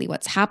exactly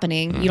what's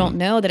happening. You don't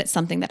know that it's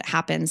something that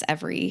happens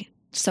every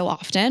so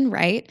often,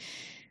 right?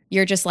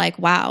 You're just like,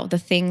 wow, the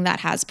thing that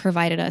has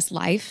provided us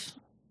life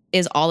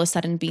is all of a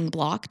sudden being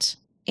blocked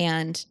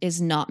and is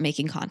not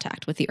making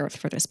contact with the earth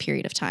for this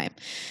period of time.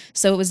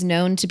 So it was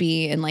known to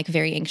be in like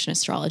very ancient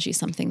astrology,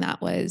 something that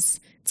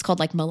was, it's called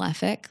like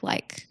malefic,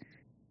 like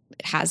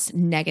it has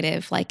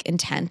negative like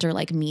intent or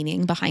like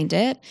meaning behind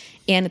it.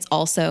 And it's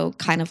also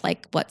kind of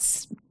like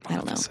what's, I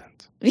don't know.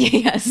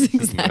 Yes,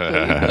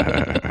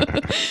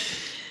 exactly.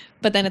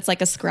 But then it's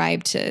like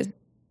ascribed to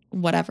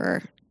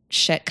whatever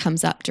shit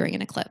comes up during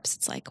an eclipse.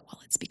 It's like, well,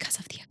 it's because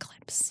of the eclipse.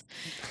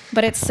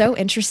 But it's so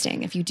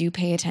interesting if you do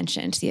pay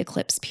attention to the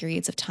eclipse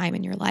periods of time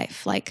in your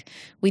life. Like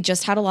we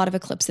just had a lot of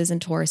eclipses in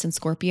Taurus and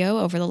Scorpio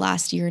over the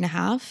last year and a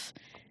half.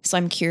 So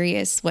I'm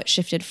curious what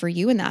shifted for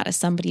you in that as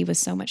somebody with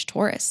so much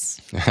Taurus.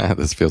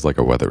 This feels like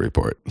a weather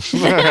report.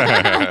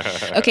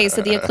 Okay,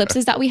 so the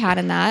eclipses that we had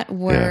in that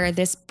were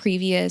this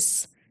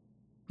previous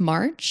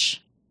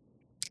March,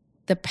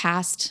 the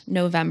past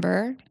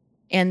November,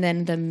 and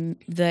then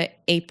the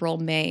April,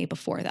 May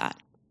before that.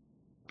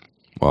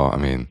 Well, I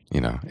mean, you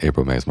know,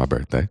 April, May is my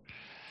birthday.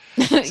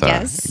 So,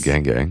 yes.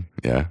 Gang.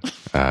 Yeah.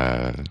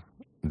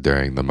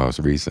 During the most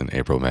recent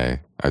April,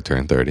 May, I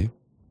turned 30.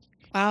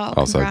 Wow.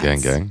 Also,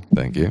 congrats. gang.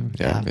 Thank you.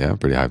 Yeah.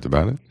 Pretty hyped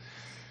about it.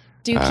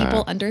 Do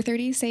people under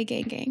 30 say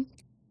gang?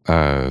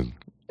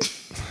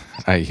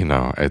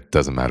 It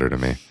doesn't matter to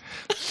me.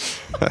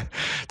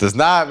 Does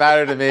not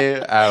matter to me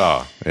at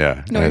all.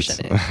 Yeah. Nor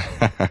should it.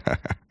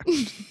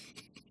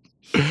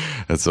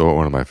 It's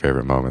one of my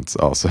favorite moments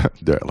also.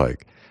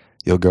 Like,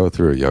 you'll go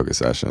through a yoga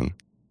session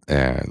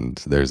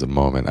and there's a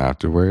moment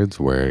afterwards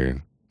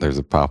where there's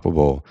a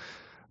palpable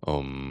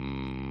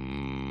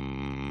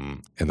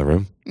in the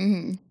room.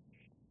 Mm-hmm.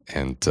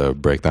 And to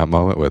break that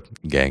moment with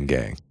gang.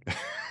 Dude,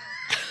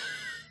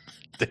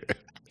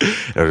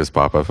 it'll just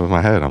pop up in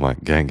my head. I'm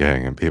like, gang.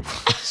 And people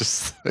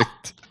just,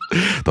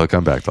 they'll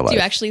come back to life. Do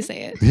you actually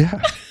say it?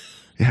 Yeah.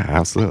 Yeah,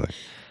 absolutely.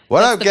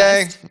 What up,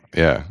 gang? Best.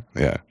 Yeah.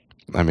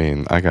 I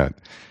mean, I got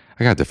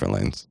different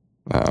lanes.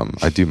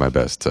 I do my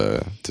best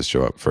to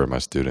show up for my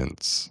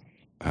students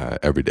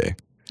every day.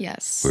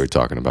 Yes. We were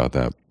talking about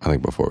that, I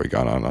think, before we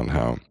got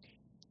on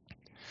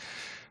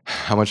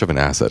how much of an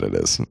asset it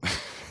is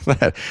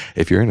that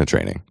if you're in a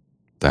training,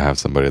 to have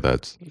somebody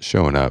that's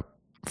showing up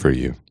for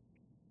you,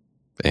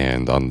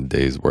 and on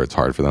days where it's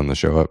hard for them to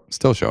show up,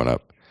 still showing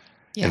up,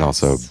 yes. And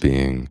also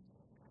being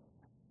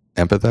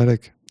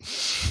empathetic,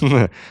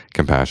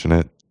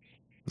 compassionate,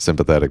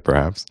 sympathetic,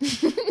 perhaps.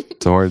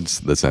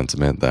 Towards the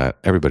sentiment that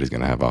everybody's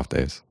going to have off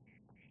days.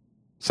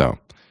 So,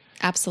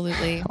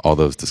 absolutely. All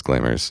those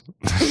disclaimers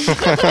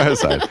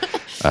aside,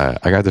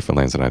 I got different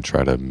lanes and I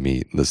try to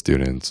meet the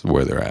students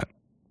where they're at.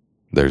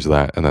 There's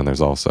that. And then there's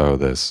also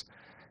this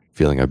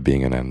feeling of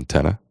being an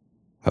antenna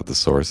that the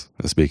source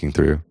is speaking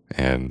through.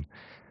 And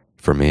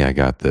for me, I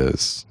got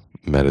this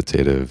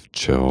meditative,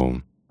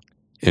 chill,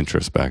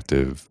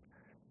 introspective,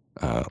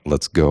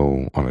 let's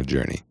go on a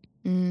journey.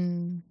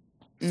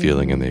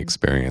 Feeling in the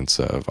experience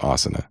of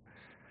asana.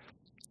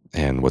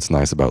 And what's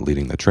nice about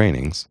leading the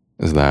trainings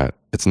is that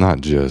it's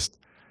not just,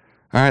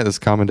 all right, this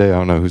common day, I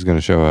don't know who's going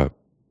to show up.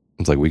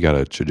 It's like we got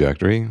a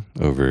trajectory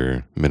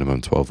over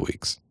minimum 12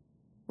 weeks.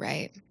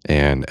 Right.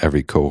 And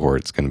every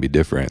cohort's going to be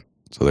different.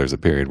 So there's a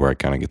period where I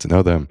kind of get to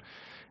know them.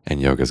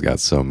 And yoga's got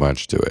so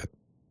much to it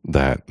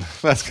that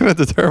that's going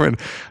to determine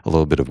a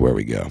little bit of where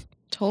we go.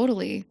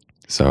 Totally.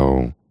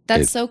 So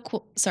that's so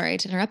cool. Sorry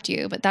to interrupt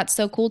you, but that's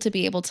so cool to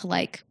be able to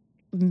like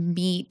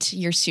meet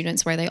your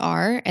students where they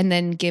are and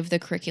then give the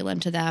curriculum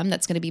to them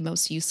that's going to be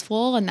most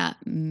useful and that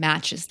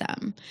matches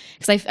them.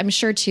 Because I'm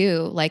sure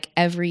too, like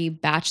every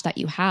batch that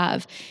you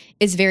have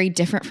is very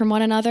different from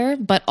one another,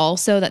 but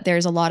also that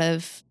there's a lot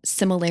of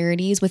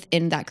similarities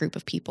within that group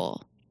of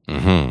people.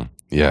 Mm-hmm.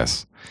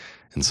 Yes.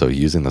 And so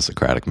using the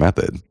Socratic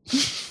method,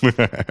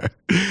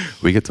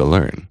 we get to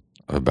learn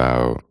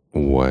about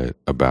what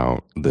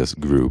about this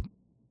group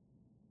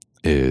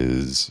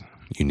is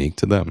unique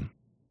to them,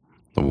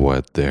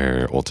 what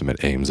their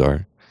ultimate aims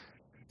are,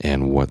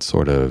 and what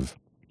sort of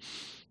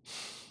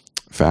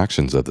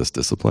factions of this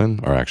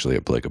discipline are actually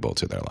applicable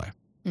to their life.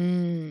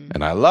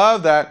 And I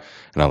love that.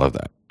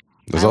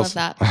 There's love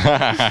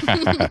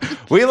that.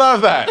 We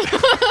love that.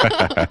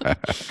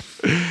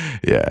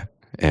 Yeah.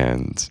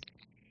 And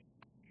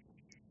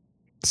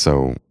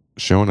so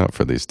showing up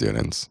for these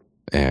students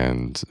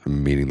and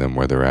meeting them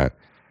where they're at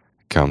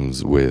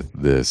comes with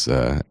this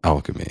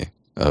alchemy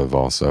of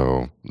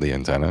also the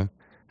antenna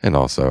and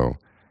also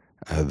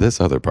this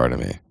other part of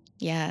me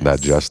Yes.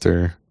 that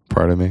jester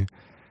part of me.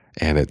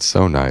 And it's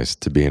so nice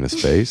to be in a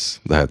space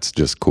that's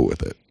just cool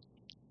with it.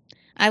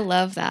 I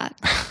love that.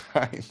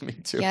 Me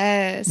too.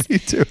 Yes. Me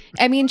too.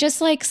 I mean,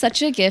 just like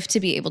such a gift to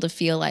be able to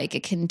feel like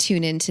it can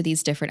tune into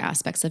these different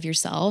aspects of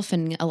yourself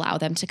and allow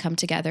them to come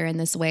together in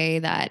this way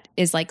that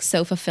is like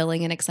so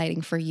fulfilling and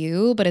exciting for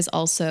you, but is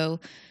also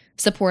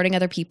supporting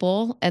other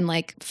people and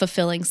like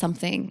fulfilling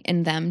something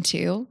in them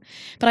too.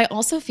 But I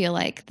also feel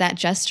like that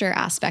gesture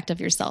aspect of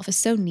yourself is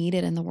so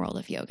needed in the world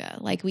of yoga.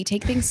 Like we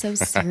take things so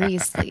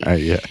seriously.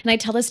 Yeah. And I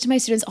tell this to my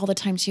students all the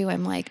time too.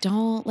 I'm like,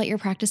 don't let your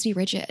practice be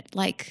rigid.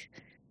 Like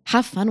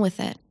have fun with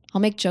it.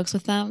 I'll make jokes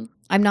with them.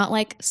 I'm not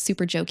like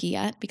super jokey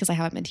yet because I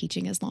haven't been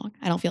teaching as long.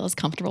 I don't feel as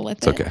comfortable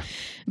with it. It's okay.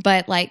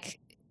 But like,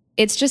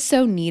 it's just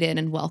so needed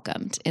and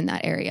welcomed in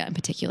that area in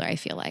particular, I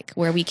feel like,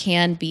 where we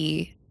can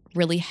be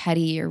really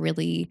heady or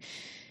really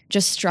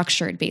just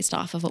structured based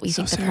off of what we So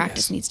think the serious.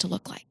 practice needs to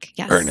look like.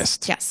 Yes.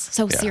 Earnest. Yes.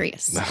 So Yeah.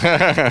 serious.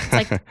 It's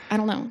like, I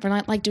don't know. We're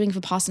not like doing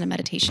Vipassana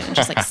meditation and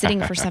just like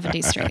sitting for 7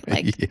 days straight.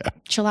 Like Yeah.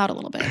 chill out a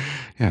little bit.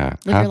 Yeah.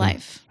 Live your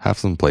life. Have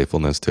some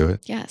playfulness to it.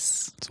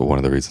 Yes. So one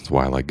of the reasons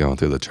why I like going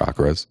through the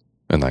chakras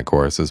in that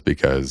course is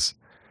because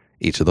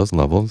each of those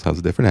levels has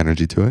a different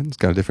energy to it. It's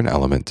got a different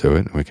element to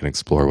it. And we can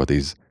explore what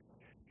these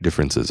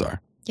differences are.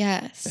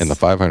 Yes. In the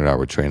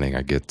 500-hour training,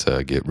 I get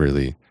to get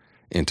really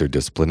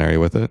interdisciplinary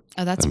with it.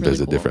 Oh, that's and really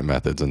visit cool. different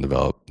methods and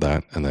develop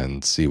that, and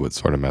then see what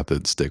sort of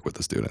methods stick with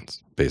the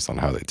students based on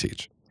how they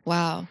teach.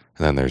 Wow.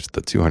 And then there's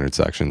the 200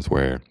 sections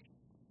where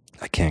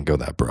I can't go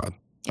that broad.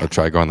 Yeah. I'll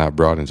try going that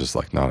broad and just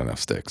like not enough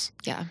sticks.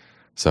 Yeah.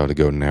 So to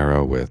go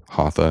narrow with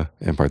Hatha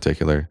in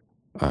particular,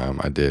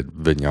 I did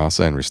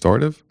Vinyasa and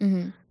Restorative.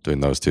 Mm-hmm. Doing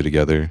those two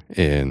together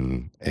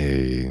in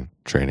a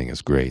training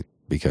is great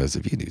because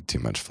if you do too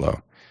much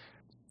flow,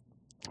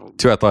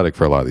 too athletic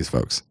for a lot of these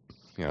folks.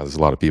 You know, there's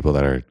a lot of people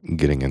that are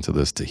getting into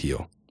this to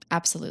heal.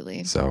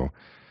 Absolutely. So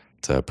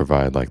to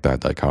provide like that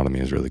dichotomy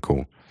is really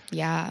cool.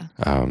 Yeah.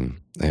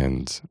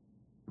 And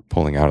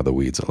pulling out of the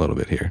weeds a little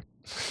bit here.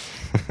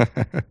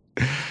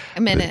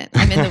 I'm in it.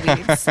 I'm in the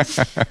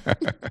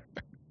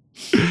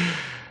weeds.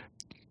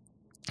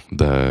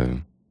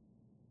 The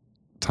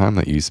time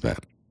that you spent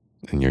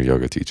in your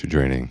yoga teacher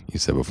training, you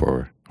said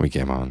before we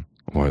came on,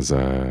 was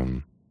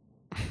didn't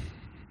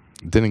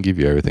give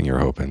you everything you were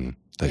hoping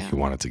that Yeah. you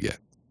wanted to get.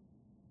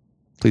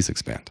 Please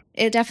expand.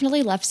 It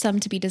definitely left some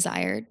to be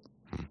desired.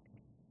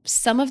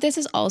 Some of this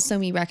is also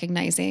me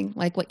recognizing,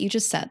 like what you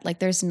just said, like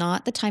there's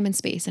not the time and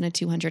space in a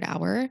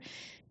 200-hour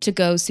to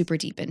go super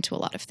deep into a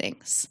lot of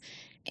things.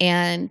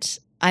 And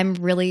I'm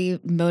really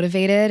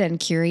motivated and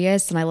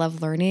curious and I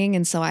love learning.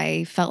 And so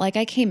I felt like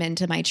I came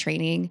into my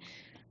training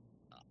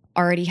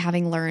already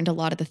having learned a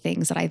lot of the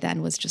things that I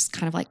then was just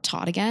kind of like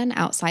taught again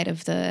outside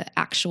of the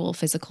actual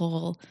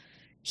physical,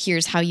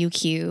 here's how you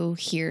cue,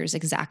 here's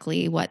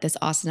exactly what this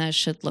asana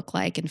should look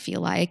like and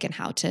feel like and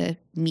how to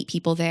meet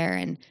people there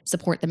and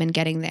support them in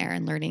getting there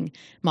and learning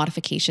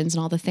modifications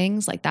and all the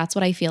things. Like that's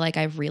what I feel like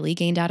I've really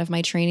gained out of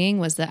my training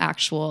was the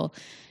actual,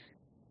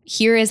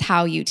 here is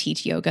how you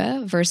teach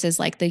yoga versus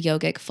like the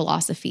yogic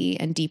philosophy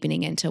and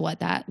deepening into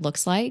what that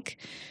looks like.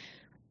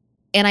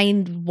 And I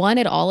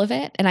wanted all of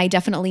it. And I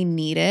definitely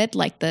needed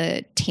like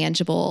the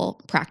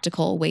tangible,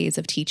 practical ways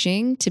of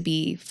teaching to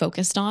be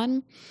focused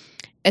on,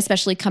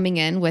 especially coming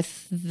in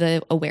with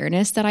the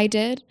awareness that I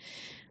did.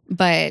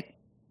 But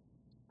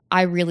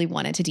I really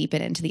wanted to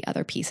deepen into the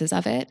other pieces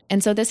of it.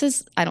 And so this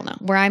is, I don't know,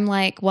 where I'm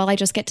like, well, I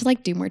just get to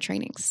like do more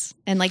trainings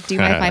and like do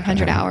my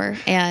 500 hour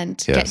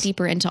and Yes. get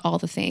deeper into all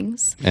the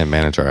things. And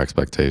manage our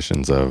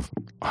expectations of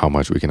how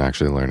much we can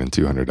actually learn in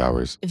 200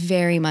 hours.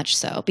 Very much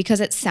so,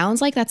 because it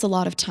sounds like that's a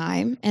lot of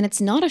time and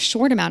it's not a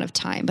short amount of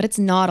time, but it's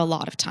not a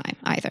lot of time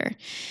either.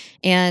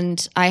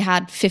 And I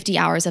had 50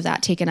 hours of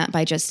that taken up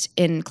by just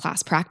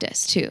in-class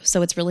practice too.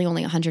 So it's really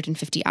only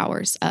 150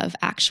 hours of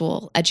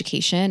actual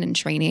education and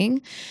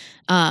training.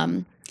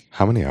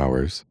 How many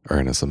hours are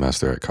in a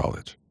semester at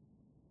college?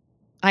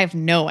 I have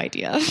no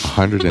idea.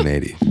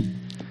 180.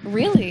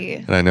 Really?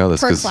 And I know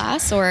this Per 'cause-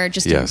 class or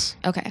just? Yes.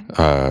 Okay.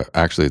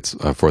 Actually, it's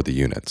for the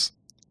units.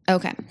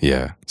 Okay.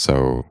 Yeah.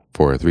 So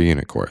for a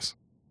 3-unit course.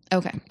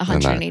 Okay.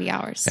 180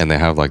 hours. And they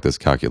have like this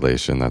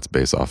calculation that's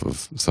based off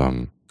of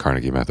some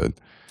Carnegie method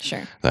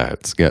Sure.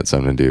 that's got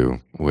something to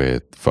do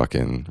with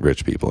fucking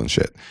rich people and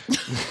shit.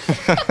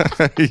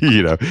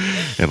 You know,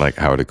 and like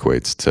how it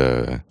equates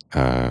to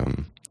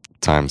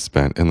time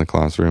spent in the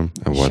classroom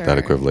and what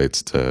that Sure.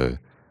 equates to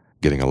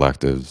getting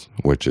electives,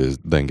 which is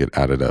then get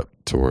added up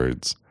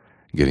towards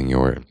getting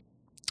your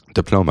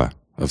diploma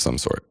of some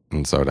sort.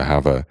 And so to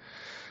have a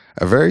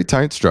very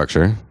tight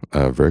structure,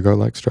 a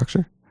Virgo-like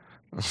structure,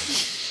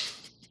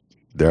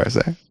 dare I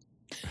say,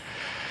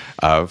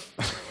 of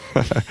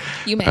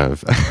You may.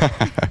 of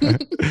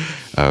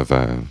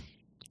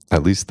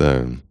at least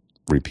the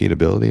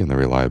repeatability and the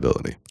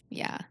reliability.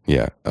 Yeah.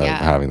 Yeah, of Yeah.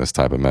 having this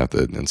type of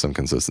method and some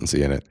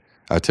consistency in it.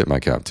 I tip my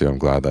cap to. I'm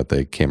glad that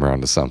they came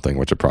around to something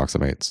which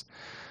approximates.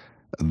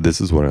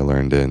 This is what I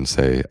learned in,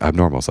 say,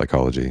 abnormal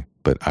psychology,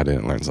 but I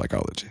didn't learn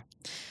psychology.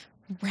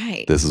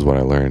 Right. This is what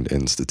I learned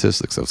in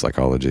statistics of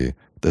psychology.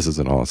 This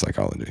isn't all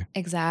psychology.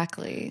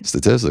 Exactly.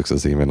 Statistics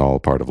is even all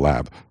part of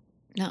lab.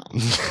 No.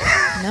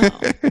 No.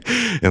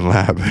 In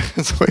lab,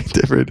 it's way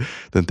different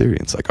than theory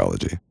in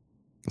psychology.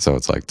 So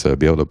it's like to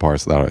be able to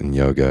parse that out in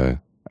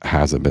yoga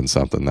hasn't been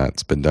something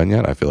that's been done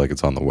yet. I feel like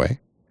it's on the way.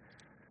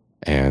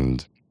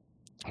 And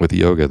with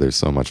yoga, there's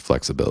so much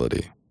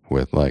flexibility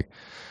with like,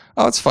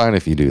 oh, it's fine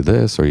if you do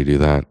this or you do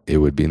that. It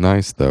would be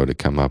nice, though, to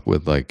come up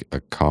with like a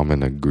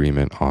common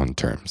agreement on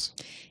terms.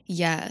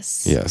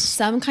 Yes. Yes.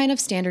 Some kind of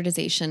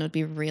standardization would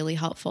be really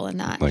helpful in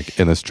that. Like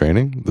in this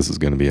training, this is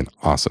going to be an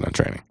asana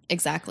training.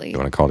 Exactly. You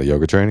want to call it a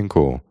yoga training?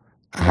 Cool.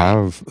 Right.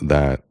 Have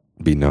that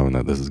be known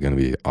that this is going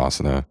to be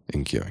asana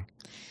and cueing.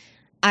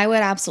 I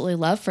would absolutely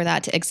love for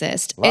that to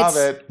exist. Love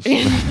it.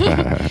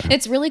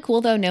 It's really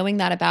cool though, knowing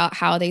that about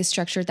how they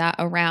structured that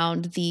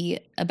around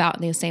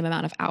about the same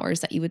amount of hours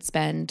that you would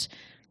spend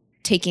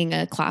taking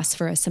a class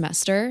for a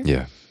semester.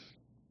 Yeah.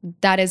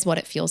 That is what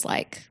it feels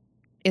like,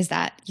 is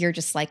that you're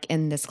just like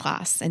in this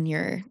class and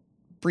you're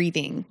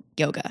breathing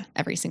yoga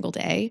every single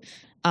day.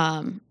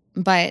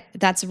 But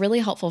that's a really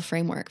helpful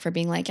framework for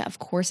being like, yeah, of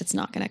course it's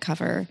not going to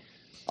cover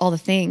all the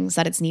things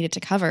that it's needed to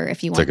cover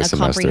if you want like a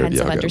comprehensive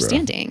yoga,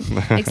 understanding.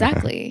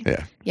 Exactly.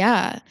 Yeah.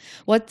 Yeah.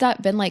 What's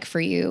that been like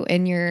for you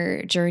in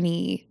your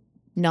journey,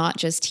 not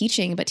just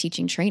teaching, but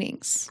teaching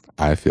trainings?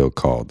 I feel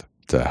called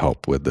to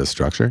help with this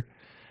structure.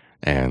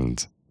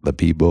 And the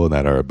people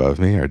that are above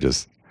me are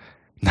just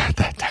not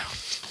that down.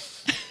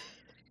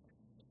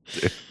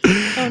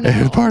 Oh, no.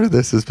 And part of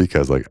this is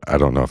because, like, I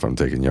don't know if I'm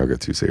taking yoga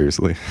too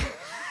seriously.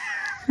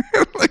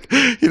 Like,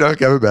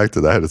 coming back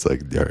to that, it's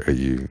like, are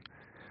you?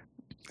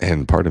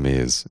 And part of me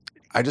is,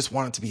 I just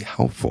want it to be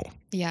helpful.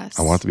 Yes.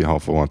 I want it to be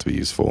helpful. I want it to be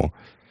useful.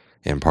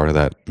 And part of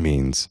that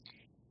means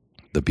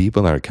the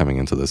people that are coming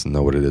into this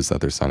know what it is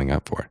that they're signing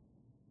up for.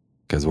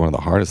 Because one of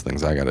the hardest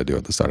things I got to do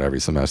at the start of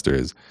every semester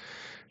is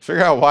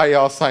figure out why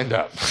y'all signed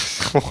up.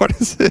 What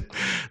is it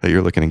that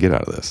you're looking to get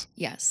out of this?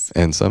 Yes.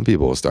 And some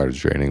people started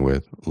training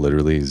with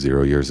literally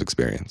 0 years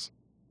experience.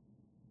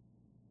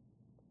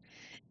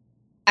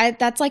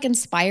 That's like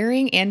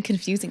inspiring and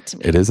confusing to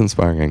me. It is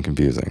inspiring and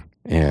confusing.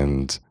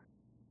 And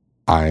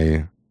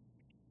I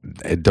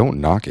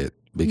don't knock it,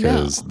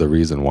 because the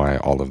reason why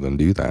all of them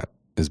do that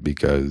is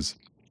because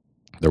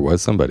there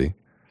was somebody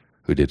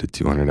who did a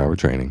 200-hour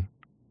training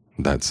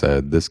that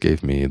said, this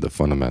gave me the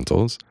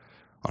fundamentals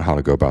on how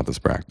to go about this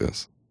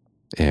practice.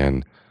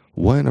 And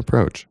what an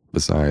approach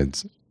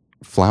besides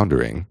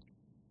floundering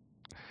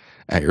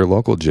at your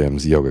local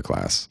gym's yoga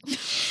class.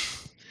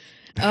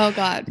 Oh,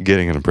 God.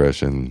 Getting an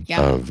impression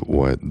of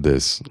what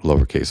this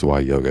lowercase y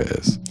yoga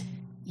is.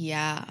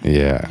 Yeah.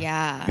 Yeah.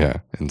 Yeah. Yeah.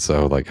 And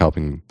so, like,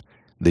 helping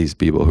these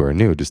people who are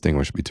new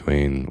distinguish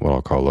between what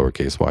I'll call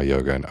lowercase y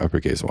yoga and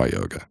uppercase y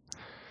yoga.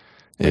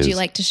 Would you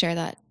like to share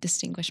that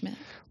distinguishment?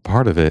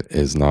 Part of it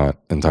is not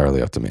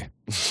entirely up to me.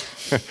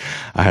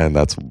 And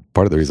that's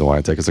part of the reason why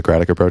I take a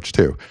Socratic approach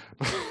too.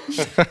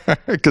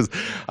 Because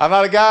I'm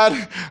not a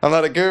god. I'm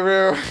not a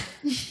guru.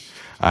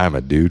 I'm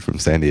a dude from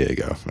San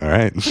Diego. All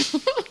right.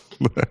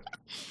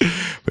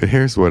 But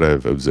here's what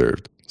I've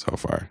observed so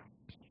far.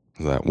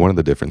 That one of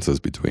the differences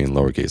between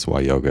lowercase y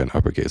yoga and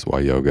uppercase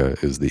y yoga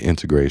is the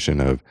integration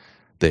of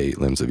the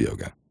 8 limbs of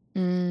yoga.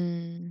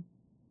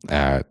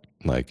 At,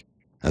 like,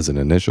 as an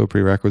initial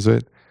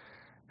prerequisite,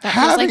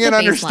 having like an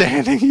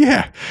understanding,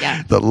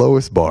 the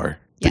lowest bar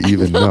to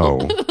even know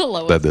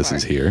that this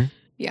is here,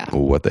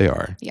 what they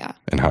are,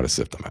 and how to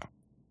sift them out.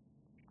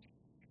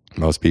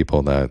 Most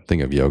people that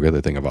think of yoga, they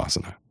think of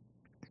asana.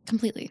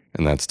 Completely.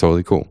 And that's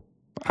totally cool.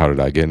 How did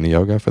I get into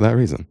yoga? For that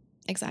reason.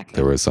 Exactly.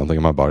 There was something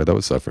in my body that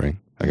was suffering.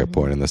 I got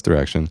pointed in this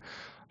direction.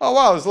 Oh,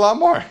 wow, there's a lot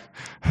more.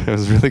 It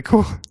was really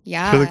cool.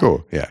 Yeah. Really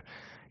cool. Yeah.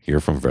 You're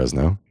from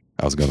Fresno.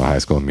 I was going to high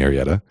school in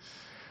Murrieta.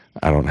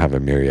 I don't have a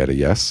Murrieta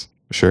Yes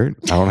shirt.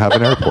 I don't have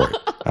an airport.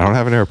 I don't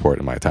have an airport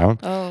in my town.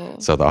 Oh.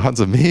 So the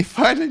odds of me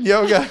finding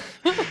yoga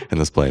in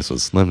this place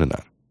was slim to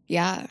none.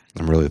 Yeah.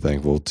 I'm really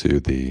thankful to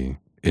the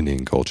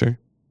Indian culture.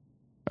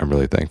 I'm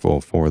really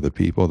thankful for the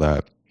people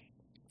that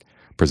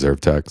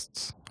preserve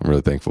texts. I'm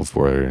really thankful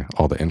for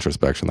all the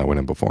introspection that went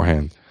in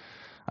beforehand.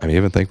 I'm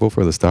even thankful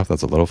for the stuff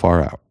that's a little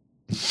far out.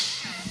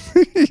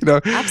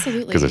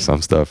 Absolutely. Because there's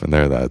some stuff in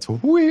there that's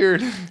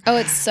weird. Oh,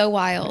 it's so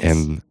wild.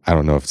 And I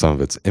don't know if some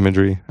of it's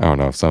imagery. I don't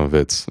know if some of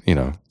it's,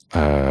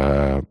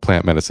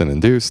 plant medicine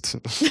induced.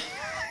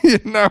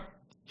 I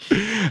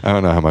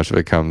don't know how much of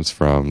it comes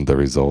from the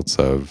results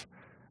of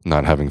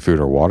not having food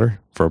or water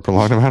for a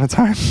prolonged amount of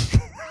time.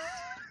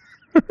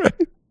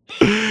 Right?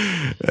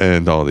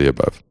 And all the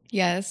above.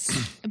 Yes.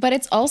 But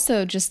it's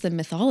also just the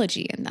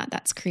mythology in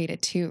that's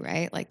created too,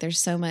 right? Like there's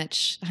so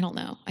much, I don't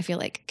know, I feel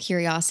like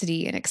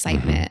curiosity and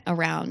excitement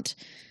around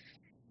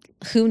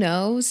who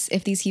knows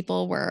if these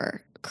people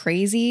were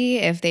crazy,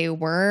 if they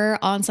were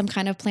on some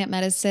kind of plant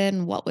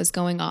medicine, what was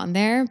going on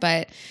there,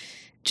 but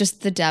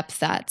just the depth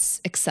that's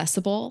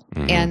accessible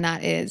and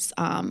that is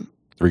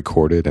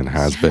recorded and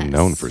has been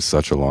known for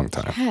such a long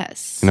time.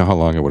 Yes. You know how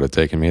long it would have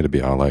taken me to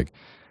be all like,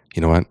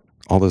 you know what?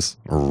 All this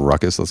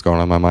ruckus that's going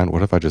on in my mind,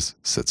 what if I just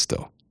sit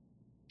still?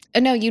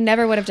 No, you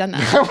never would have done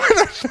that. I would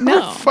have never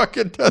No.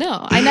 fucking done.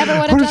 No, I never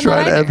would have Would done have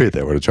tried that either.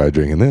 everything. Would have tried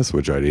drinking this.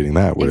 Would have tried eating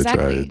that. Would have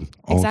Exactly. tried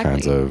all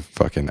kinds Exactly. of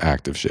fucking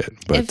active shit.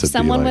 But If to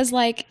someone be like, was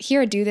like,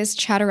 here, do this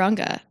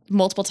chaturanga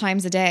multiple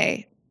times a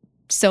day,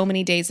 so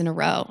many days in a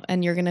row,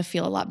 and you're going to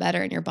feel a lot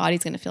better and your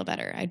body's going to feel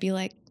better, I'd be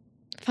like,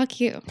 fuck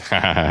you.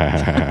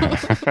 yeah.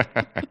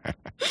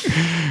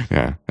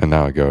 And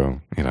now I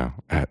go,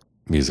 at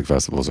music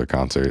festivals or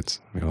concerts.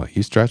 You're like,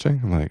 you stretching?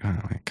 I'm like, oh,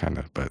 kind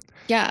of. But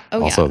Yeah.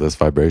 Oh, also, this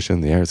vibration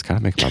in the air is kind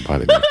of making my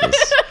body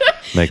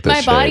make this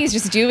my shape. body's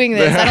just doing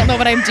this. I don't know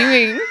what I'm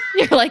doing.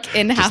 You're like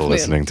in half Just moon.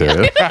 listening to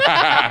it.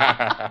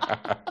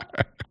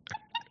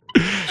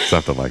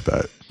 Something like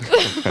that.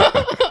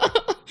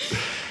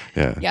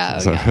 Yeah. Yeah,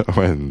 So yeah.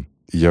 when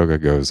yoga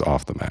goes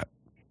off the mat,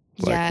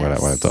 like what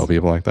I tell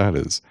people like that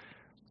is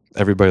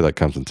everybody that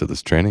comes into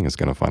this training is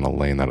going to find a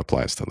lane that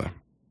applies to them.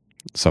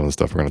 Some of the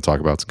stuff we're going to talk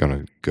about is going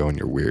to go in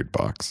your weird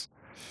box.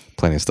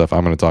 Plenty of stuff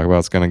I'm going to talk about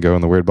is going to go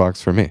in the weird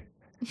box for me.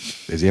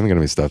 There's even going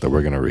to be stuff that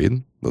we're going to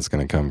read that's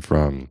going to come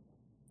from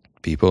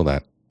people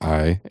that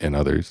I and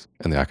others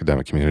in the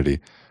academic community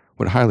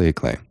would highly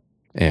acclaim.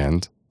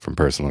 And from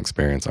personal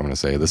experience, I'm going to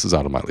say this is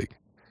out of my league.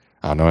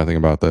 I don't know anything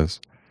about this.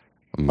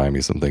 There might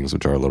be some things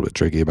which are a little bit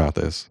tricky about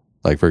this.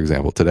 Like, for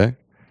example, today,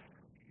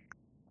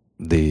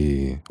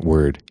 the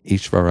word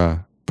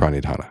Ishvara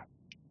Pranidhana,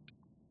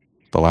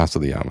 the last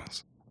of the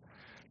yamas.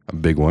 A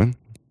big one,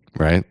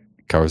 right?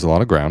 Covers a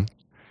lot of ground.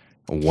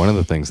 One of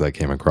the things that I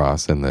came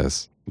across in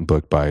this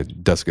book by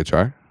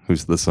Desikachar,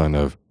 who's the son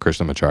of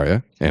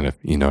Krishnamacharya, and if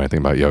you know anything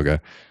about yoga,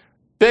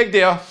 big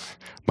deal.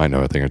 Might know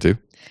a thing or two.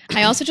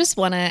 I also just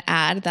want to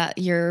add that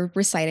you're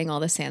reciting all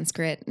the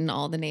Sanskrit and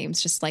all the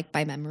names just like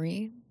by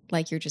memory.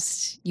 Like you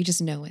just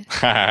know it.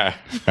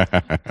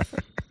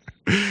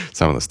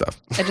 Some of the stuff.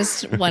 I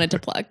just wanted to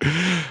plug.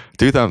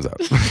 2 thumbs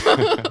up.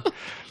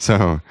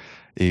 So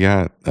you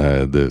got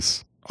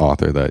this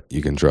author that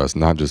you can trust,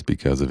 not just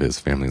because of his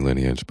family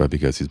lineage, but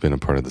because he's been a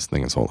part of this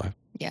thing his whole life.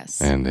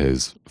 Yes. And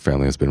his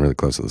family has been really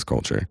close to this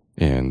culture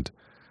and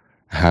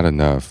had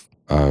enough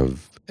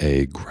of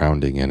a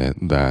grounding in it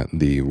that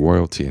the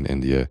royalty in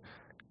India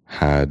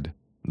had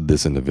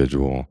this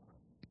individual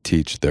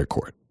teach their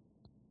court.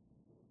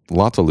 A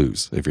lot to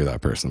lose if you're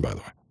that person, by the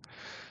way.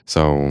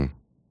 So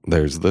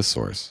there's this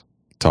source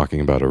talking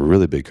about a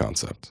really big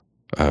concept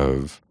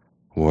of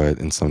what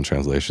in some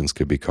translations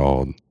could be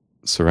called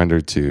surrender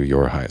to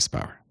your highest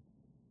power.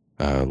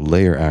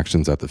 Lay your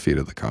actions at the feet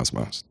of the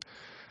cosmos.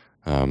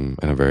 In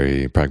a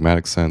very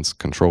pragmatic sense,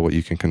 control what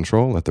you can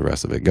control, let the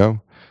rest of it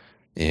go.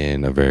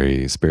 In a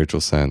very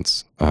spiritual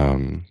sense,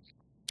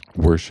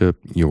 worship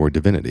your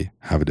divinity.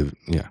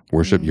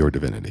 Worship your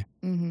divinity.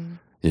 Mm-hmm.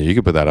 You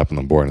could put that up on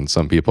the board, and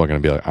some people are going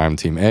to be like, I'm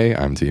team A,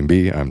 I'm team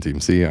B, I'm team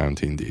C, I'm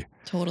team D.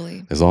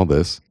 Totally. There's all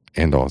this,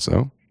 and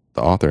also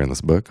the author in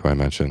this book, who I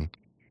mentioned,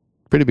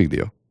 pretty big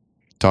deal,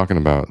 talking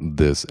about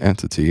this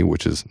entity,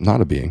 which is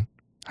not a being,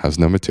 has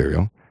no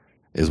material,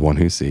 is one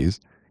who sees,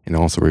 and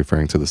also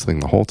referring to this thing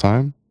the whole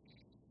time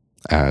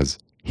as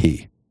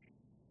he.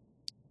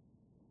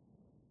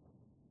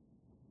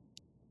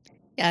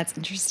 Yeah, it's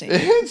interesting.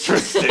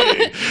 Interesting.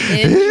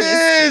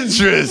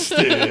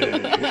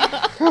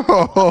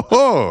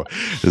 Oh,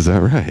 is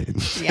that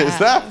right? Yeah. Is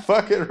that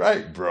fucking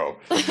right, bro?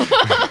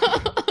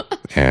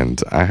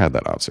 And I had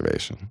that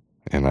observation.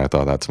 And I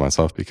thought that to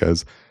myself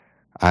because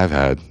I've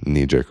had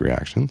knee-jerk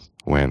reactions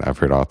when I've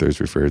heard authors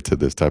refer to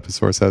this type of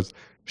source as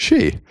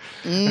she.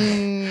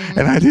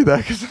 And I do that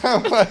because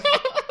I'm like,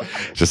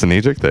 just a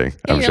knee-jerk thing.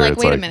 Yeah, I'm you're sure like,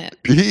 it's wait a minute.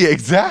 Yeah,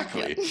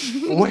 exactly.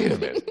 Wait a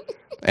minute.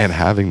 And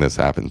having this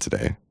happen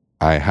today,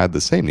 I had the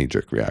same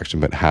knee-jerk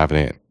reaction, but having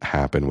it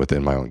happen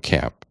within my own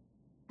camp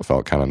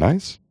felt kind of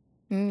nice.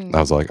 I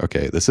was like,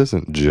 okay, this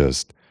isn't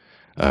just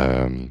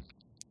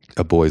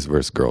a boys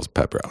versus girls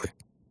pep rally.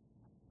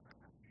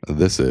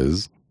 This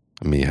is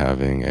me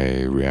having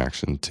a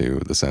reaction to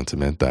the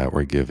sentiment that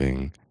we're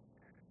giving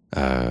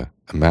a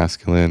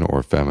masculine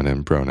or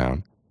feminine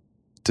pronoun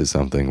to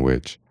something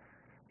which,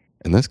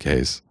 in this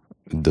case,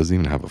 doesn't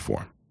even have a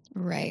form.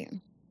 Right.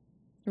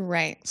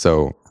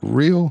 So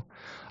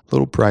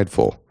little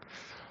prideful,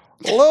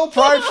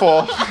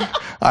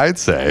 I'd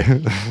say,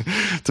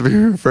 to be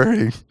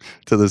referring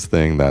to this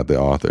thing that the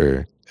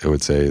author, it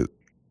would say,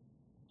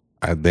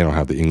 they don't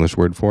have the English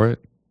word for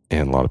it,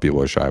 and a lot of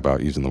people are shy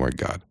about using the word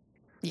God.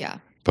 Yeah.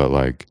 But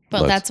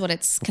that's what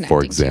it's connecting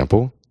for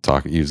example,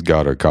 use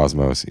God or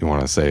cosmos. You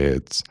want to say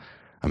it's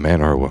a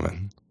man or a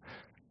woman.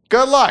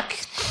 Good luck.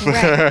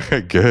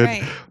 Right.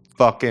 Good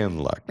fucking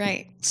luck.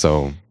 Right.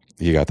 So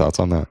you got thoughts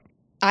on that?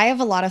 I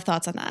have a lot of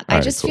thoughts on that. I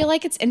just feel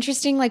like it's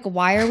interesting. Like,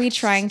 why are we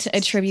trying to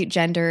attribute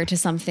gender to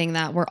something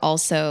that we're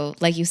also,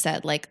 like you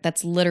said, like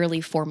that's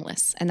literally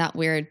formless and that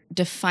we're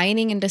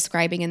defining and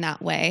describing in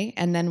that way.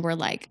 And then we're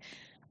like,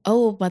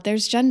 oh, but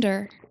there's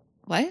gender.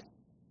 What?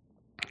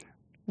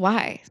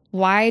 Why?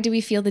 Why do we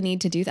feel the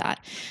need to do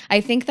that?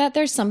 I think that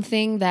there's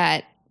something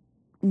that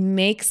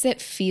makes it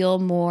feel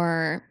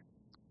more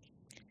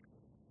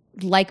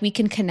like we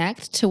can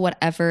connect to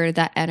whatever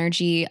that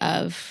energy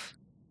of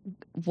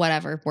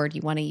whatever word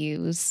you want to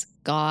use,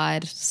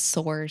 God,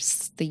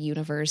 source, the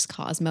universe,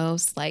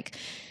 cosmos, like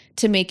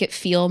to make it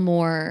feel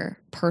more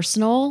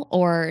personal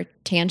or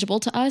tangible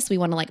to us, we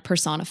want to like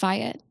personify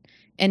it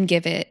and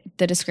give it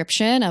the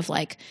description of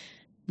like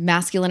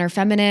masculine or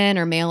feminine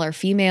or male or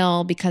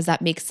female, because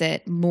that makes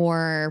it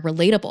more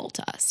relatable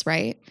to us,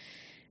 right?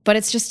 But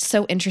it's just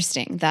so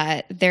interesting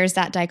that there's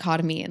that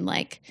dichotomy and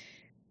like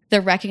the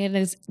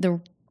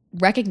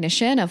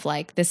recognition of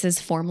like, this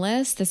is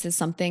formless. This is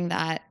something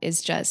that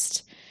is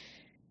just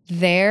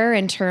there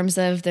in terms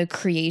of the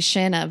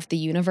creation of the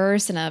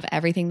universe and of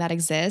everything that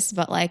exists.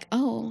 But like,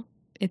 oh,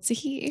 it's a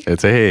he.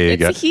 It's a he.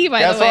 It's a he,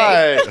 by the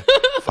way.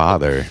 What?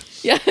 Father.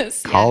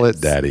 Yes. Call yes.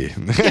 it daddy. You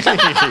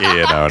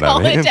know what Call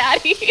I mean? it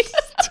daddy.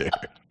 Dude.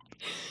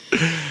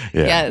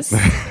 Yeah. Yes.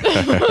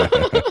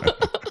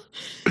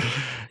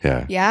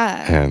 Yeah.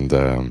 Yeah.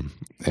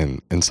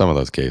 And in some of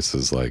those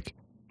cases, like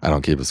I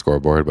don't keep a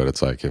scoreboard, but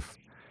it's like if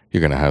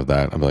you're gonna have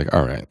that, I'll be like,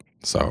 all right.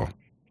 So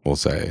we'll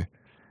say,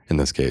 in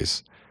this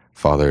case,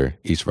 Father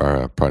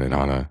Ishvara,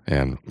 Pradhanana,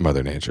 and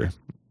Mother Nature.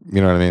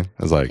 You know what I mean?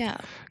 It's like,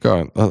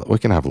 go on, we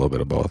can have a little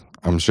bit of both.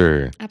 I'm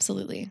sure.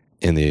 Absolutely.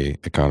 In the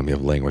economy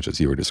of language, as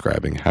you were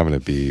describing, having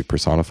it be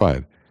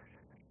personified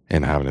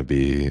and having it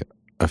be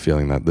a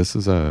feeling that this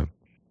is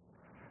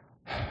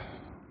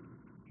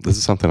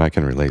something I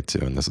can relate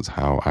to, and this is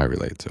how I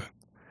relate to it.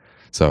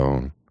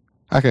 So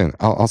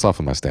I'll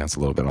soften my stance a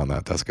little bit on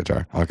that, Jessica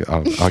Jar.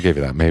 I'll give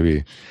you that.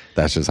 Maybe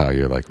that's just how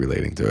you're like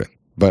relating to it.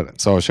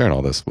 But so I was sharing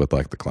all this with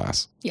like the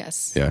class.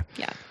 Yes. Yeah.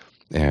 Yeah.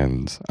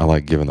 And I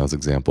like giving those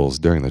examples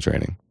during the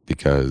training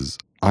because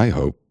I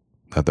hope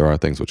that there are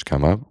things which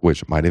come up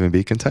which might even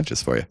be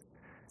contentious for you.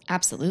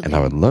 Absolutely. And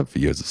I would love for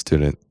you as a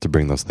student to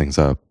bring those things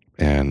up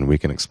and we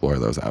can explore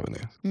those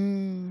avenues.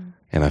 Mm.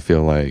 And I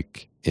feel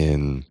like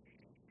in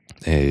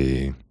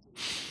a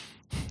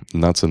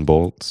nuts and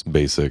bolts,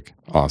 basic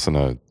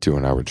asana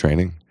 2-hour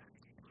training,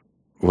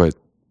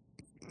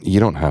 you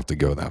don't have to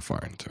go that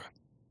far into it.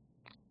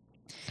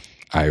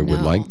 I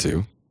would like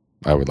to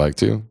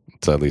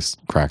at least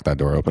crack that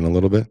door open a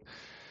little bit.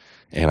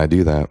 And I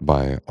do that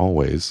by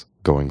always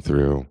going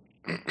through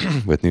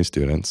with new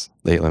students,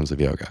 the 8 limbs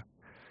of yoga.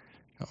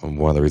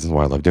 One of the reasons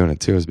why I love doing it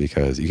too is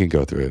because you can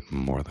go through it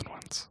more than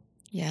once.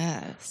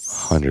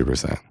 Yes.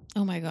 100%.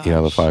 Oh my gosh. You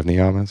know the 5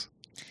 niyamas?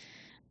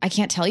 I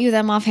can't tell you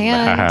them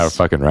offhand.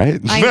 Fucking right.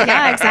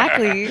 Yeah,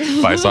 exactly.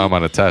 If I saw them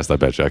on a test, I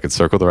bet you I could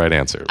circle the right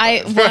answer.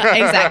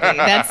 Exactly.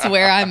 That's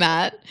where I'm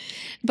at.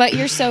 But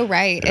you're so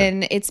right. Yeah.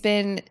 And it's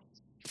been,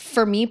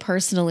 for me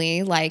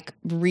personally, like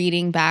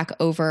reading back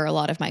over a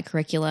lot of my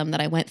curriculum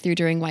that I went through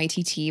during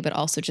YTT, but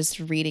also just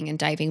reading and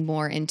diving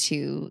more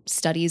into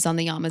studies on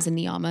the yamas and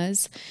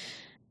niyamas.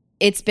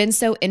 It's been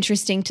so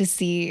interesting to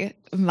see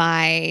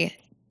my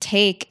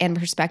take and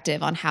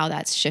perspective on how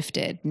that's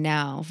shifted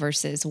now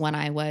versus when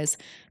I was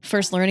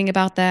first learning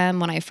about them,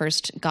 when I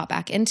first got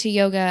back into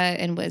yoga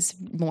and was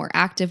more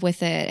active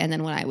with it. And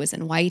then when I was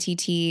in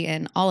YTT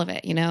and all of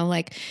it,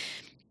 like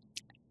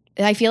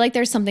I feel like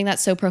there's something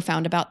that's so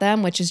profound about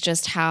them, which is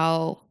just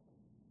how,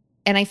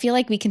 and I feel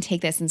like we can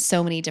take this in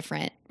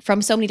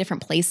from so many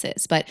different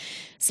places, but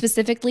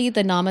specifically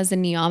the namas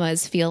and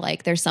niyamas feel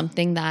like there's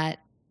something that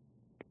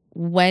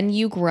when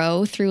you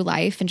grow through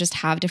life and just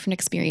have different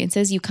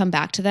experiences, you come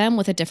back to them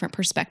with a different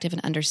perspective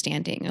and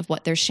understanding of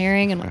what they're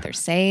sharing and what they're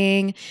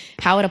saying,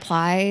 how it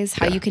applies,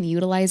 how you can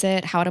utilize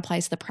it, how it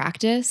applies to the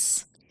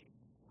practice.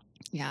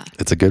 Yeah.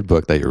 It's a good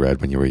book that you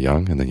read when you were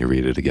young, and then you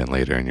read it again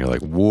later and you're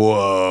like,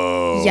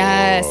 whoa.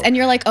 Yes. And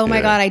you're like, oh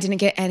my God, I didn't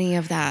get any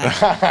of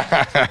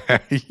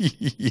that.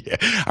 Yeah.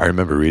 I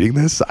remember reading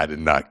this. I did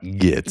not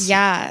get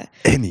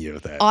any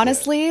of that.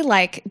 Honestly,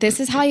 like this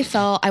is how I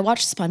felt. I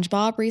watched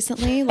SpongeBob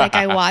recently. Like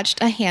I watched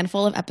a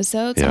handful of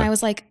episodes and I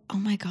was like, oh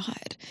my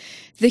God,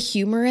 the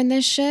humor in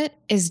this shit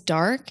is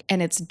dark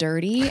and it's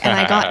dirty. And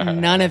I got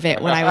none of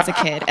it when I was a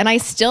kid. And I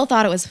still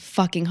thought it was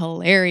fucking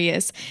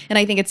hilarious. And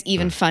I think it's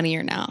even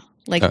funnier now.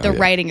 Like the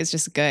writing is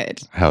just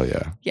good. Hell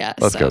yeah. Yeah.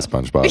 Let's go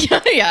SpongeBob.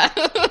 Yeah.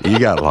 You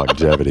got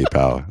longevity,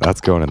 pal.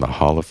 That's going in the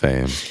Hall of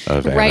Fame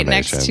of animations. Right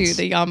next to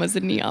the yamas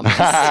and niyamas.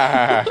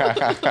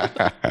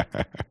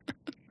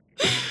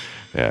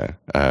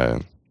 Yeah.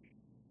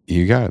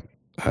 You got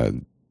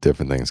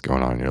different things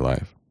going on in your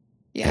life.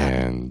 Yeah.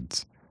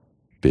 And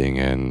being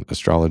an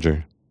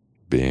astrologer,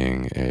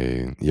 being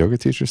a yoga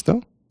teacher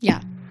still?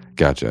 Yeah.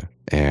 Gotcha.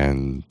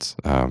 And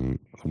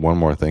one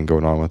more thing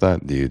going on with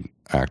that. Do you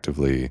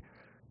actively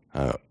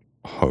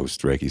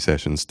host Reiki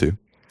sessions too?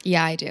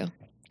 Yeah, I do.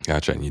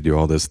 Gotcha. And you do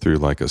all this through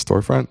like a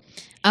storefront?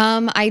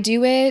 I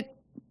do it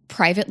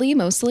privately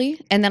mostly.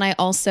 And then I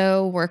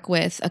also work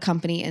with a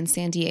company in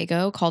San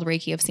Diego called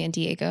Reiki of San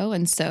Diego.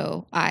 And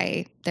so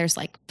there's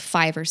like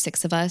 5 or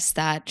 6 of us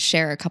that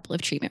share a couple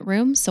of treatment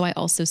rooms. So I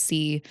also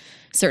see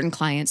certain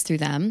clients through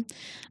them.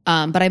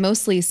 But I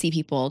mostly see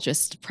people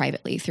just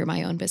privately through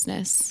my own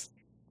business.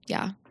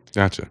 Yeah.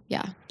 Gotcha.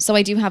 Yeah. So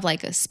I do have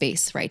like a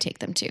space where I take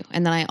them to.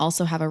 And then I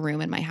also have a room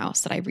in my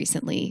house that I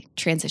recently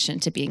transitioned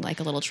to being like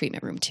a little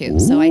treatment room too.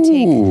 So I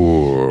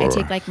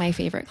take like my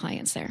favorite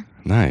clients there.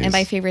 Nice. And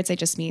by favorites, I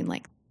just mean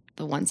like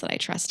the ones that I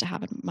trust to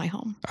have in my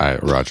home. I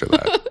roger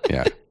that.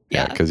 Yeah.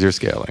 Yeah. Because you're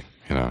scaling,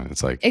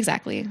 it's like.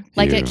 Exactly.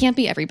 Like it can't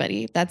be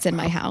everybody that's in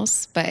my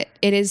house, but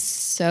it is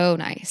so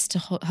nice to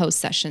host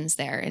sessions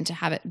there and to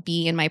have it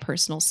be in my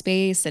personal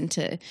space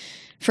and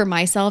for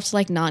myself to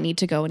like not need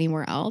to go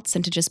anywhere else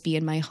and to just be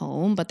in my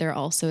home. But there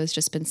also has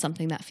just been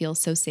something that feels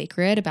so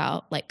sacred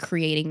about like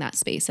creating that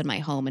space in my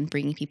home and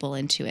bringing people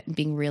into it and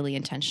being really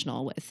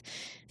intentional with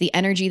the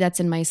energy that's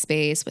in my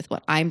space, with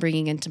what I'm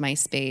bringing into my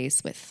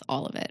space, with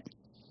all of it.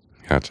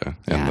 Gotcha.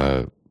 And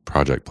the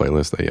project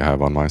playlist that you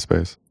have on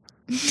MySpace?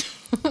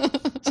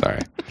 Sorry.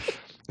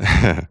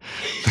 I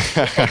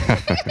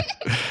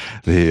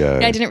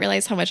didn't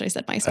realize how much I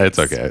said MySpace. It's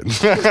okay.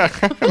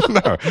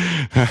 No,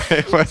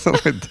 it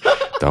wasn't.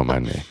 Don't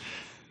mind me.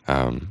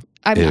 I'm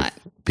not.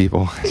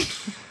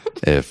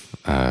 If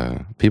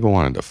people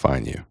wanted to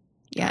find you,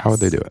 yes. How would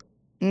they do it?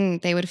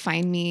 They would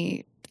find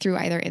me through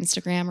either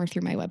Instagram or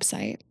through my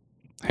website.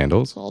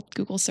 Handles?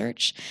 Google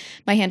search.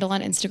 My handle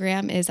on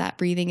Instagram is at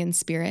Breathing in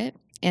Spirit.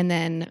 And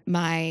then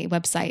my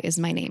website is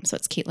my name. So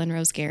it's Caitlin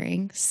Rose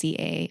Goehring,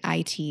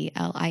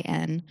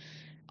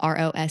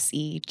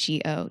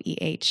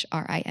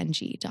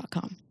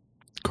 CaitlinRoseGoehring.com.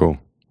 Cool.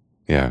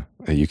 Yeah.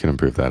 You can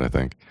improve that, I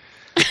think.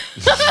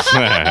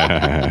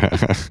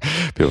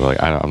 People are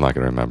like, I'm not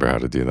going to remember how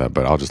to do that,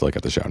 but I'll just look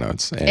at the show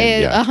notes.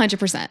 And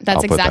 100%.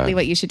 That's exactly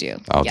what you should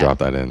do. I'll drop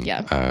that in.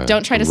 Yeah.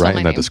 Don't try to spell right my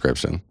in the name.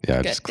 description.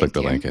 Yeah. Good, just click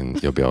the link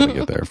and you'll be able to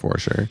get there for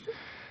sure.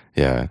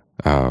 Yeah.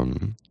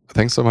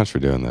 Thanks so much for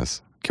doing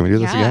this. Can we do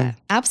this again?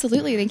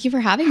 Absolutely. Thank you for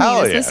having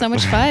me. This was so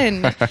much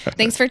fun.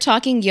 Thanks for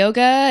talking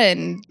yoga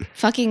and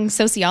fucking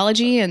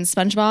sociology and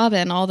SpongeBob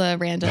and all the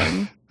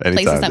random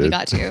places that we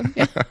got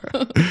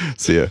to.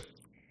 See ya.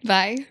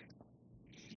 Bye.